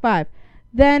the top 5.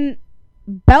 Then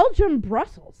Belgium,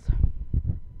 Brussels.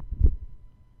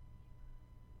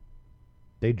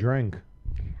 They drink.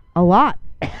 A lot.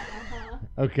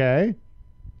 Okay.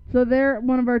 So they're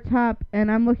one of our top,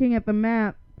 and I'm looking at the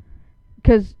map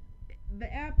because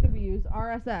the app that we use,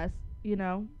 RSS, you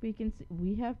know, we can see,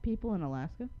 we have people in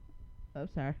Alaska. Oh,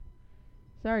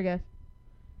 sorry guys.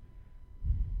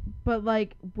 But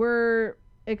like we're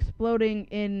exploding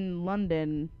in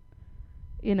London,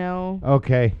 you know.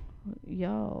 Okay.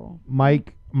 Yo.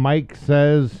 Mike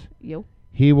says Yo.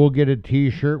 he will get a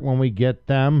T-shirt when we get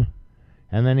them,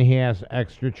 and then he has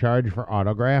extra charge for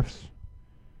autographs.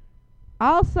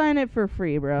 I'll sign it for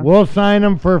free, bro. We'll sign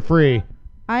them for free.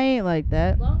 I ain't like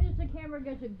that. As long as the camera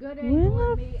gets a good When angle the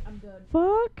on me, I'm good.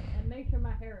 Fuck. And make sure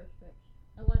my hair is fixed.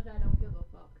 Unless I don't give a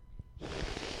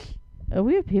fuck.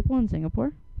 We have people in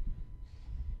Singapore.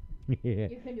 Yeah,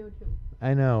 You can do it too.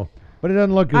 I know, but it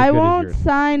doesn't look as I good won't as yours.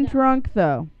 sign No. drunk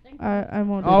though. Thank you. I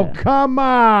won't do Oh, that. come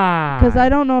on! Because I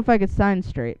don't know if I could sign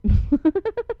straight.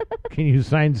 Can you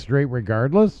sign straight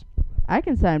regardless? I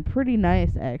can sign pretty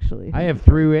nice, actually. I have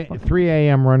 3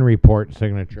 a.m. run report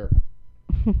signature.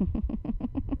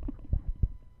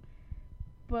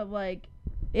 But, like,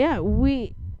 yeah,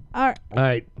 we are All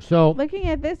right, so looking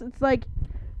at this. It's like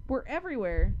we're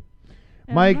everywhere.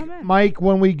 And I'm not mad. Mike,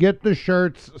 when we get the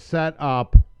shirts set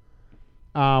up,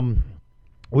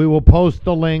 we will post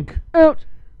the link Ouch.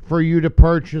 for you to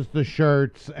purchase the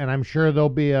shirts, and I'm sure there'll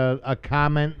be a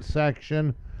comment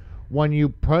section when you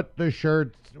put the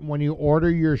shirts, when you order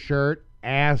your shirt,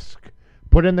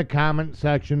 put in the comment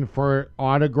section for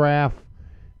autograph,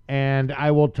 and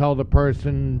I will tell the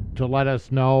person to let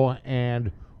us know, and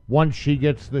once she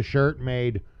gets the shirt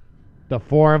made, the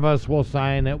 4 of us will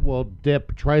sign it. We'll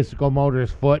dip Tricycle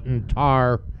Motors foot in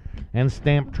tar and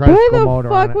stamp Tricycle Why the Motor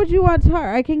fuck on would you want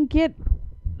tar? I can get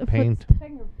the it. Paint.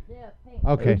 Finger, yeah, paint.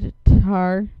 Okay.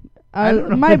 Tar. I don't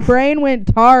know. My brain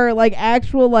went tar, like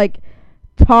actual, like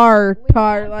tar. We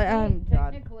have Like I'm paint,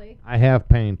 done. technically. I have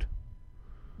paint.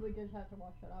 We just have to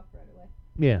wash it off right away.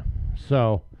 Yeah.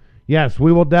 So, yes,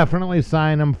 we will definitely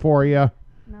sign them for you.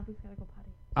 Now he's gotta go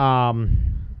potty.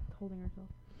 Holding herself.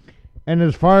 And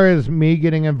as far as me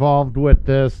getting involved with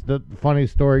this, the funny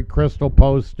story Crystal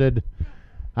posted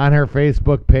on her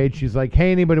Facebook page, she's like,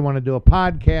 hey, anybody want to do a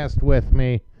podcast with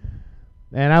me?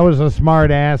 And I was a smart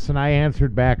ass, and I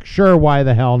answered back, sure, why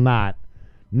the hell not?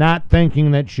 Not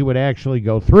thinking that she would actually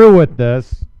go through with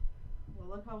this.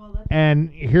 Well, look how well that's. And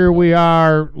here we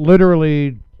are,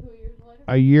 literally 2 years later.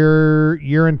 a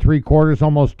year and 3/4,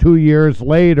 almost 2 years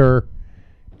later,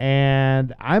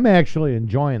 and I'm actually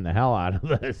enjoying the hell out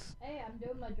of this. Hey, I'm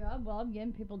doing my job while I'm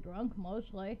getting people drunk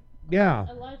mostly. Yeah.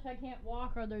 Unless I can't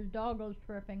walk or there's doggos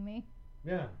tripping me.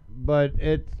 Yeah. But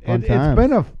it's Fun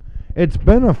it's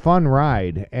been a fun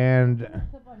ride, and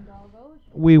Except on doggos.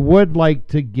 we would like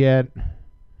to get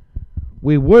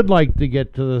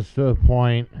to this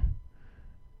point,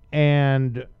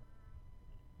 and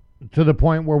to the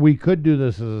point where we could do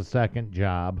this as a second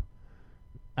job.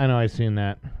 I know, I've seen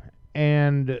that.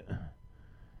 And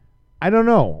I don't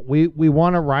know. We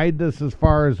want to ride this as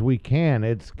far as we can.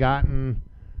 It's gotten,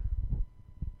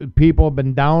 people have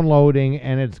been downloading,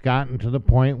 and it's gotten to the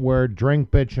point where Drink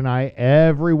Bitch and I,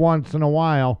 every once in a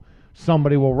while,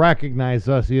 somebody will recognize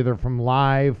us either from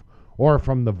live or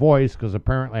from the voice, because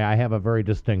apparently I have a very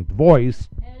distinct voice.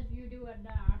 As you do a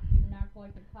knock, you knock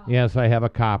like a cop. Yes, I have a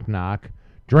cop knock.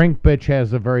 Drink Bitch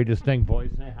has a very distinct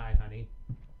voice. Say hi, honey.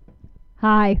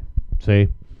 Hi. See?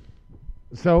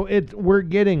 So we're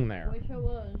getting there. Wish it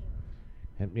was.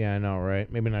 Yeah, I know,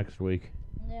 right? Maybe next week.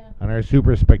 Yeah. On our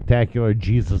super spectacular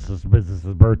Jesus'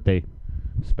 Business's birthday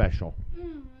special.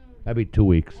 That'd be 2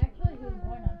 weeks. Actually, he was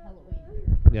born on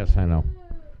Halloween. Yes, I know.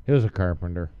 He was a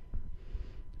carpenter.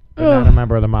 But not a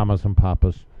member of the Mamas and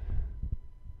Papas.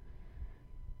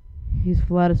 He's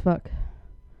flat as fuck.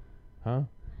 Huh?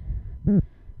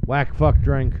 Whack fuck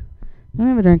drink. I don't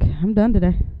have a drink. I'm done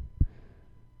today.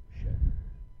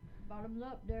 Bottoms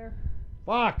up there.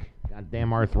 Fuck!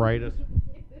 Goddamn arthritis.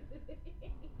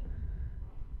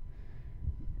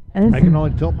 I can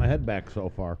only tilt my head back so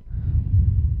far.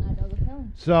 I know the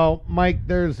feeling. So, Mike,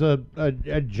 there's a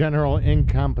general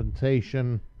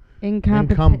encompassment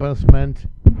Incompetent. encompassment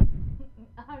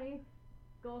Honey,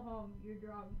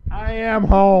 drunk. I am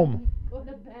home. Go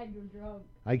to bed, you're drunk.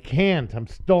 I can't. I'm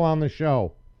still on the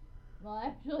show. Well,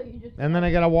 actually, you just. And then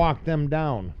I gotta walk them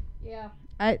down. Yeah.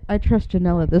 I trust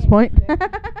Janelle at this point.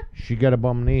 She got a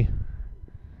bum knee.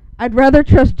 I'd rather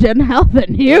trust Janelle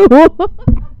than you.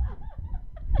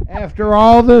 After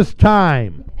all this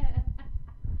time,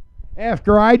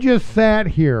 after I just sat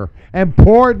here and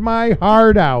poured my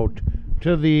heart out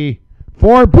to the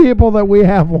 4 people that we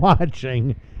have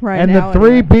watching Right and now, the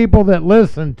 3 anyway. people that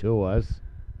listen to us,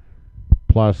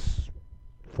 plus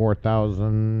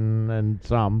 4,000 and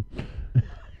some.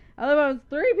 Otherwise,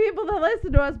 3 people that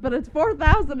listen to us, but it's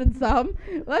 4,000 and some.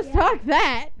 Let's Yeah. talk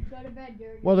that. Go to bed, you're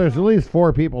Well, there's at least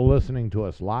 4 people listening to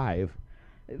us live.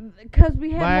 Because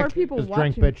we have Well, more actually, people 'cause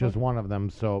watching. Drink Bitch is one of them,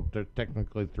 so there's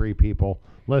technically 3 people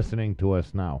listening to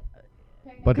us now.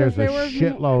 But there's a there was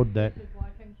shitload that...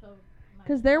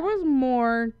 Because there was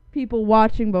more people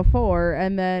watching before,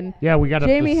 and then Yeah, we got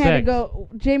Jamie up to had 6. to go.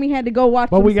 Jamie had to go watch.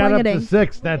 But some we got up to sling-a-ding.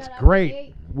 6. We That's got up to great.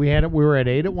 8. We were at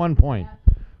 8 at one point.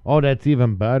 Oh, that's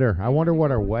even better. I wonder what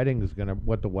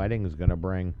what the wedding is gonna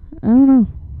bring. I don't know.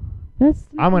 That's.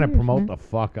 I'm gonna years, promote man. the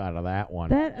fuck out of that one.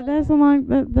 That's a long.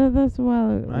 that's a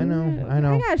while. Ago. I know, I I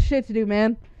know. got shit to do,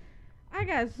 man. I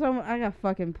got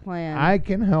fucking plans. I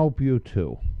can help you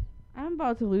too. I'm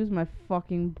about to lose my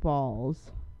fucking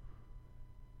balls.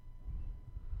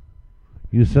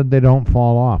 You said they don't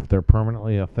fall off; they're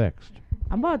permanently affixed.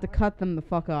 I'm about to cut them the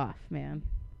fuck off, man.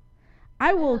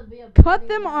 I will would be a cut bloody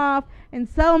them mess. off and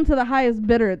sell them to the highest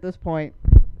bidder at this point.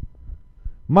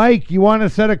 Mike, you want a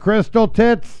set of crystal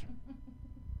tits?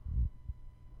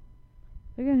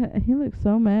 Look at him. He looks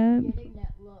so mad. Getting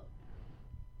that look.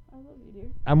 I love you, dear.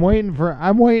 I'm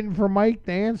waiting for Mike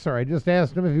to answer. I just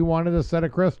asked him if he wanted a set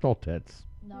of crystal tits.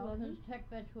 No, because Tech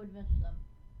Bitch would miss them.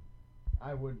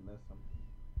 I would miss them.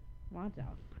 Watch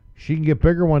out. She can get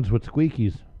bigger ones with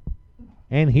squeakies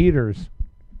and heaters.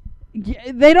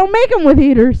 They don't make them with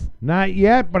heaters. Not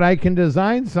yet, but I can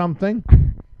design something.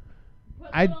 Put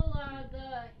I- little,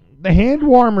 The hand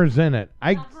warmers in it.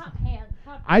 the hot hands.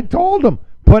 I told them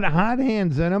put hot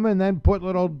hands in them and then put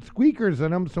little squeakers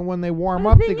in them so when they warm The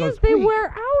up they thing go is, squeak. they wear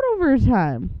out over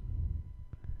time.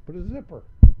 Put a zipper.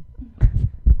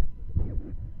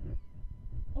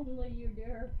 Only you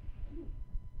dare.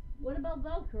 What about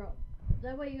Velcro?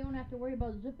 That way you don't have to worry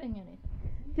about zipping anything.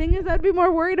 Thing is, I'd be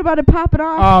more worried about it popping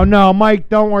off. Oh no, Mike,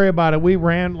 don't worry about it. We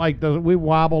ran like this. We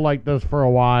wobble like this for a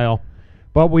while,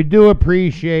 but we do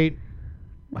appreciate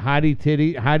hottie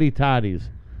toddies.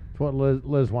 That's what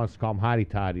Liz wants to call them, hottie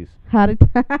toddies. How did?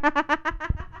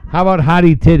 How about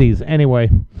hottie titties? Anyway,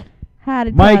 How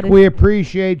did? Mike, we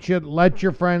appreciate you. Let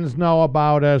your friends know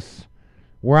about us.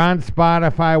 We're on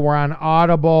Spotify. We're on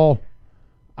Audible.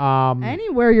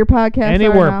 Anywhere your podcast.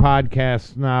 Anywhere are now.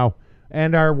 podcasts now.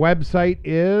 And our website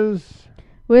is...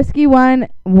 Whiskey, wine,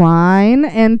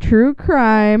 and true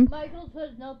crime. Michael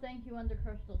says no thank you under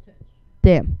Crystal Tits.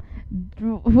 Damn.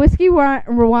 Whiskey,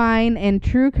 wine, and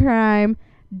true crime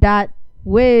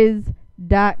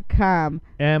 .wiz.com.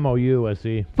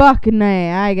 MOUSE. Fuck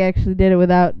nay, I actually did it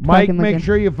without Mike, fucking make looking.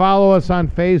 sure you follow us on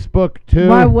Facebook, too.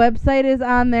 My website is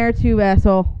on there too,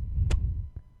 asshole.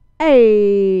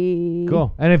 Hey.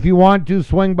 Cool. And if you want to,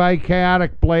 swing by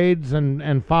Chaotic Blades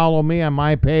and follow me on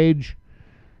my page.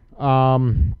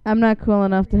 I'm not cool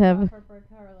enough to have. Harper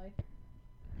Carly.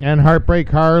 And Heartbreak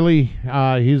Harley.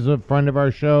 He's a friend of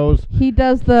our shows. He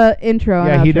does the intro.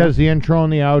 Yeah, and he outro. does the intro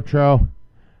and the outro.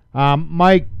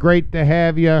 Mike, great to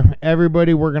have you.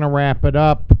 Everybody, we're going to wrap it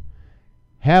up.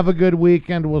 Have a good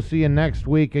weekend. We'll see you next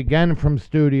week again from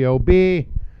Studio B.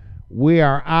 We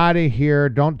are out of here.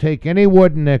 Don't take any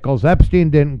wooden nickels. Epstein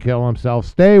didn't kill himself.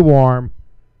 Stay warm.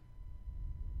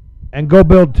 And go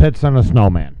build tits on a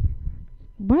snowman.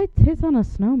 Why tits on a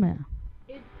snowman?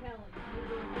 It's Kelly.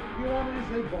 You want me to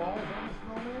say balls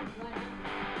on a snowman?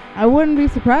 I wouldn't be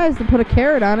surprised to put a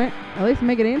carrot on it. At least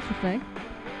make it interesting.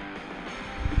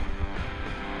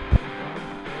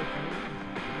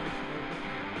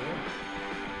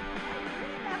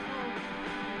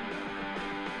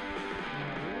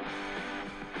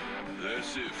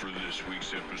 That's it for this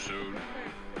week's episode.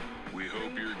 We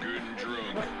hope you're good and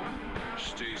drunk.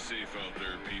 Stay safe out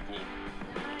there, people.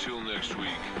 Till next week,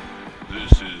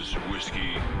 this is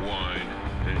Whiskey, Wine,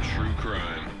 and True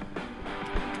Crime.